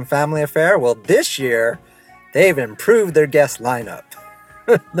Sissy from Family Affair. Well, this year they've improved their guest lineup.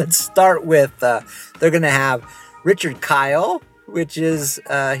 Let's start with, they're going to have Richard Kyle, which is,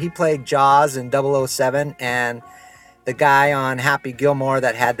 he played Jaws in 007, and the guy on Happy Gilmore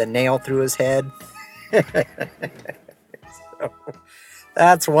that had the nail through his head. So,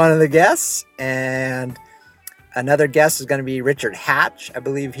 that's one of the guests. And another guest is going to be Richard Hatch. I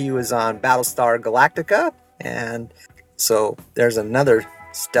believe he was on Battlestar Galactica. And so there's another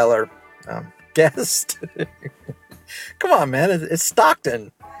stellar guest. Come on, man. It's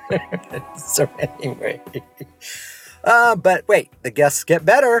Stockton. So anyway. But wait, the guests get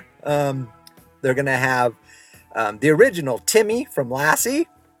better. They're going to have the original Timmy from Lassie.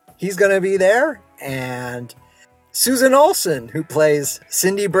 He's going to be there. And Susan Olsen, who plays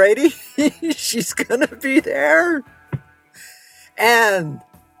Cindy Brady, she's going to be there. And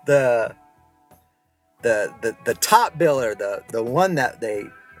the top biller, the one that they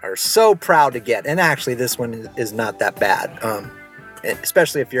are so proud to get. And actually, this one is not that bad,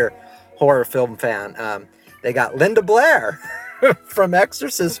 especially if you're a horror film fan. They got Linda Blair from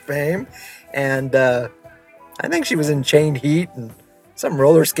Exorcist fame, and I think she was in Chained Heat and some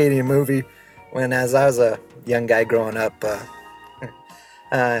roller skating movie as I was a young guy growing up.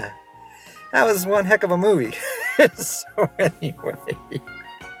 That was one heck of a movie. So anyway,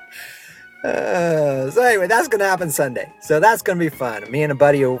 that's going to happen Sunday. So that's going to be fun. Me and a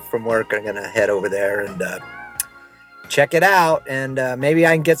buddy from work are going to head over there and check it out, and maybe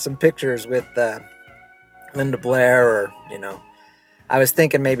I can get some pictures with Linda Blair, or, you know, I was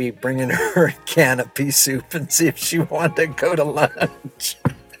thinking maybe bringing her a can of pea soup and see if she wanted to go to lunch.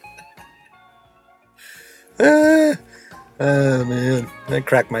 Oh man, I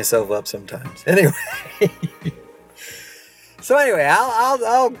crack myself up sometimes. Anyway, so anyway,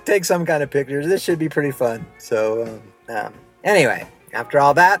 I'll take some kind of pictures. This should be pretty fun. So anyway, after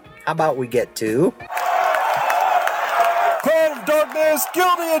all that, how about we get to Call Darkness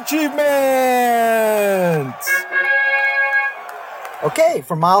Guilty Achievements! Okay,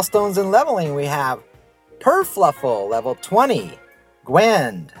 for milestones and leveling, we have Perfluffle, level 20.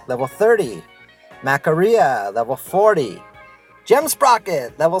 Gwend, level 30. Macaria, level 40. Gem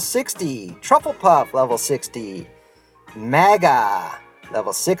Sprocket, level 60. Truffle Puff, level 60. Mega,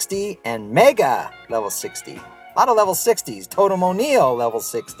 level 60. And Mega, level 60. A lot of level 60s. Totem O'Neill, level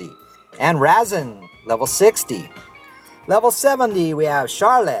 60. And Razin, level 60. Level 70, we have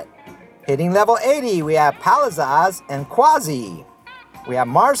Charlotte. Hitting level 80, we have Palazaz and Quasi. We have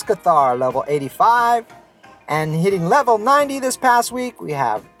Mars Cathar, level 85. And hitting level 90 this past week, we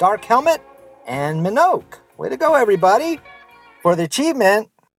have Dark Helmet and Minoke. Way to go, everybody. For the achievement,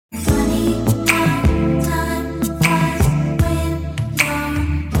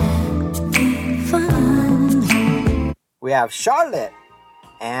 we have Charlotte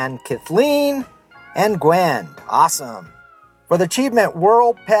and Kathleen and Gwen. Awesome. For the achievement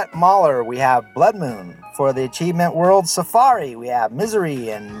World Pet Mauler, we have Blood Moon. For the achievement World Safari, we have Misery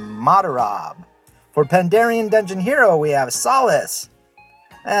and Madarab. For Pandarian Dungeon Hero, we have Solace.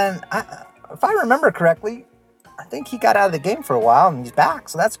 And if I remember correctly, I think he got out of the game for a while and he's back.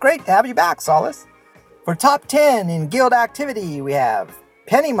 So that's great to have you back, Solace. For top 10 in guild activity, we have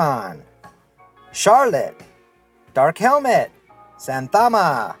Pennymon, Charlotte, Dark Helmet,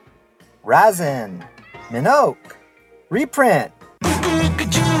 Santhama, Razin, Minoke, Reprint,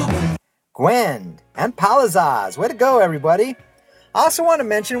 Gwen, and Palazaz. Way to go, everybody. I also want to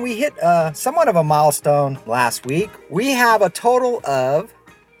mention we hit somewhat of a milestone last week. We have a total of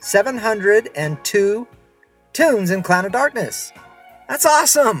 702 tunes in Clan of Darkness. That's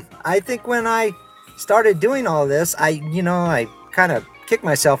awesome. I think when I started doing all this, I kind of kicked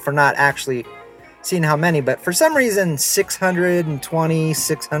myself for not actually seeing how many, but for some reason 620,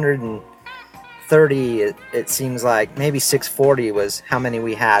 630, it seems like maybe 640 was how many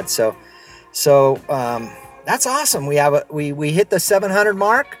we had. So that's awesome. We hit the 700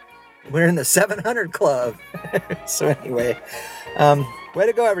 mark. We're in the 700 club. So anyway, way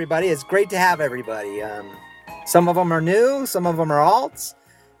to go, everybody. It's great to have everybody. Some of them are new, some of them are alts.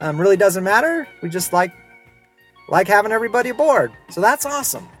 Really doesn't matter. We just like having everybody aboard. So that's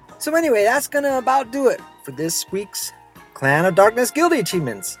awesome. So anyway, that's gonna about do it for this week's Clan of Darkness Guilty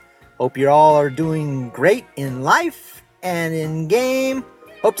Achievements. Hope you all are doing great in life and in game.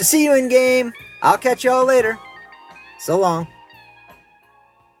 Hope to see you in game. I'll catch you all later. So long.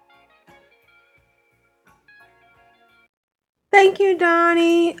 Thank you,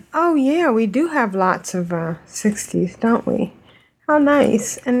 Donnie. Oh, yeah, we do have lots of 60s, don't we? How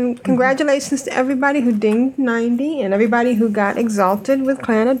nice. And congratulations to everybody who dinged 90 and everybody who got exalted with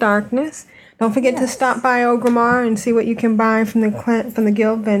Clan of Darkness. Don't forget to stop by Ogrimmar and see what you can buy from the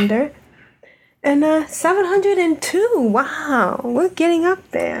guild vendor. And 702. Wow, we're getting up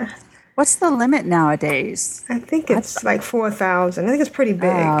there. What's the limit nowadays? I think it's like 4,000. I think it's pretty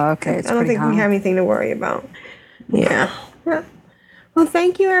big. Oh, okay. I don't think we have anything to worry about. Yeah. Well,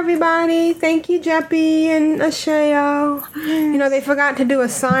 thank you, everybody. Thank you, Jeppy and Asheo. Yes. They forgot to do a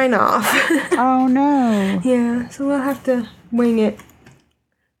sign-off. Oh, no. Yeah, so we'll have to wing it.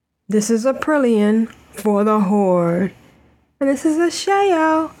 This is Aprillian for the Horde. And this is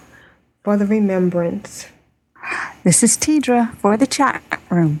Asheo for the Remembrance. This is Tidra for the chat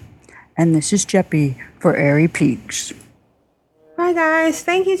room. And this is Jeppy for Airy Peaks. Bye, guys.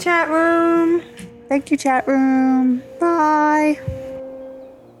 Thank you, chat room. Thank you, chat room. Bye.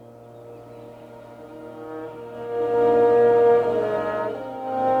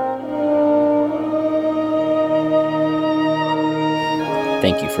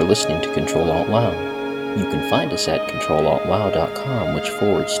 Thank you for listening to Control Alt WoW. You can find us at controlaltwow.com, which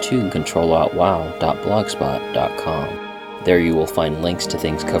forwards to controlaltwow.blogspot.com. There you will find links to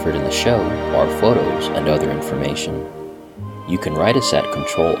things covered in the show, our photos, and other information. You can write us at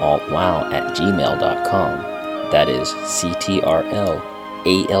controlaltwow@gmail.com. That is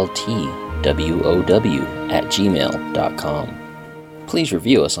CTRLALTWOW@gmail.com. Please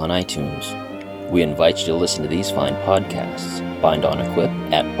review us on iTunes. We invite you to listen to these fine podcasts. Bind on Equip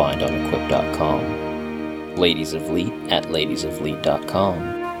at bindonequip.com. Ladies of Leet at ladiesofleet.com.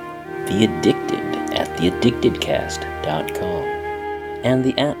 The Addicted at theaddictedcast.com. And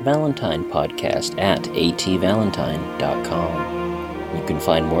the At Valentine podcast at atvalentine.com. You can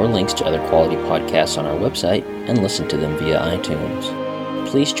find more links to other quality podcasts on our website and listen to them via iTunes.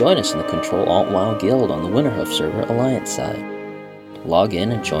 Please join us in the Control Alt WoW Guild on the Winterhoof server Alliance side. Log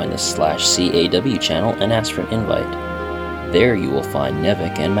in and join the /CAW channel and ask for an invite. There you will find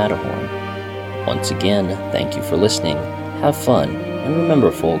Nevik and Matterhorn. Once again, thank you for listening, have fun, and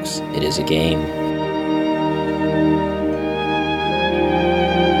remember folks, it is a game.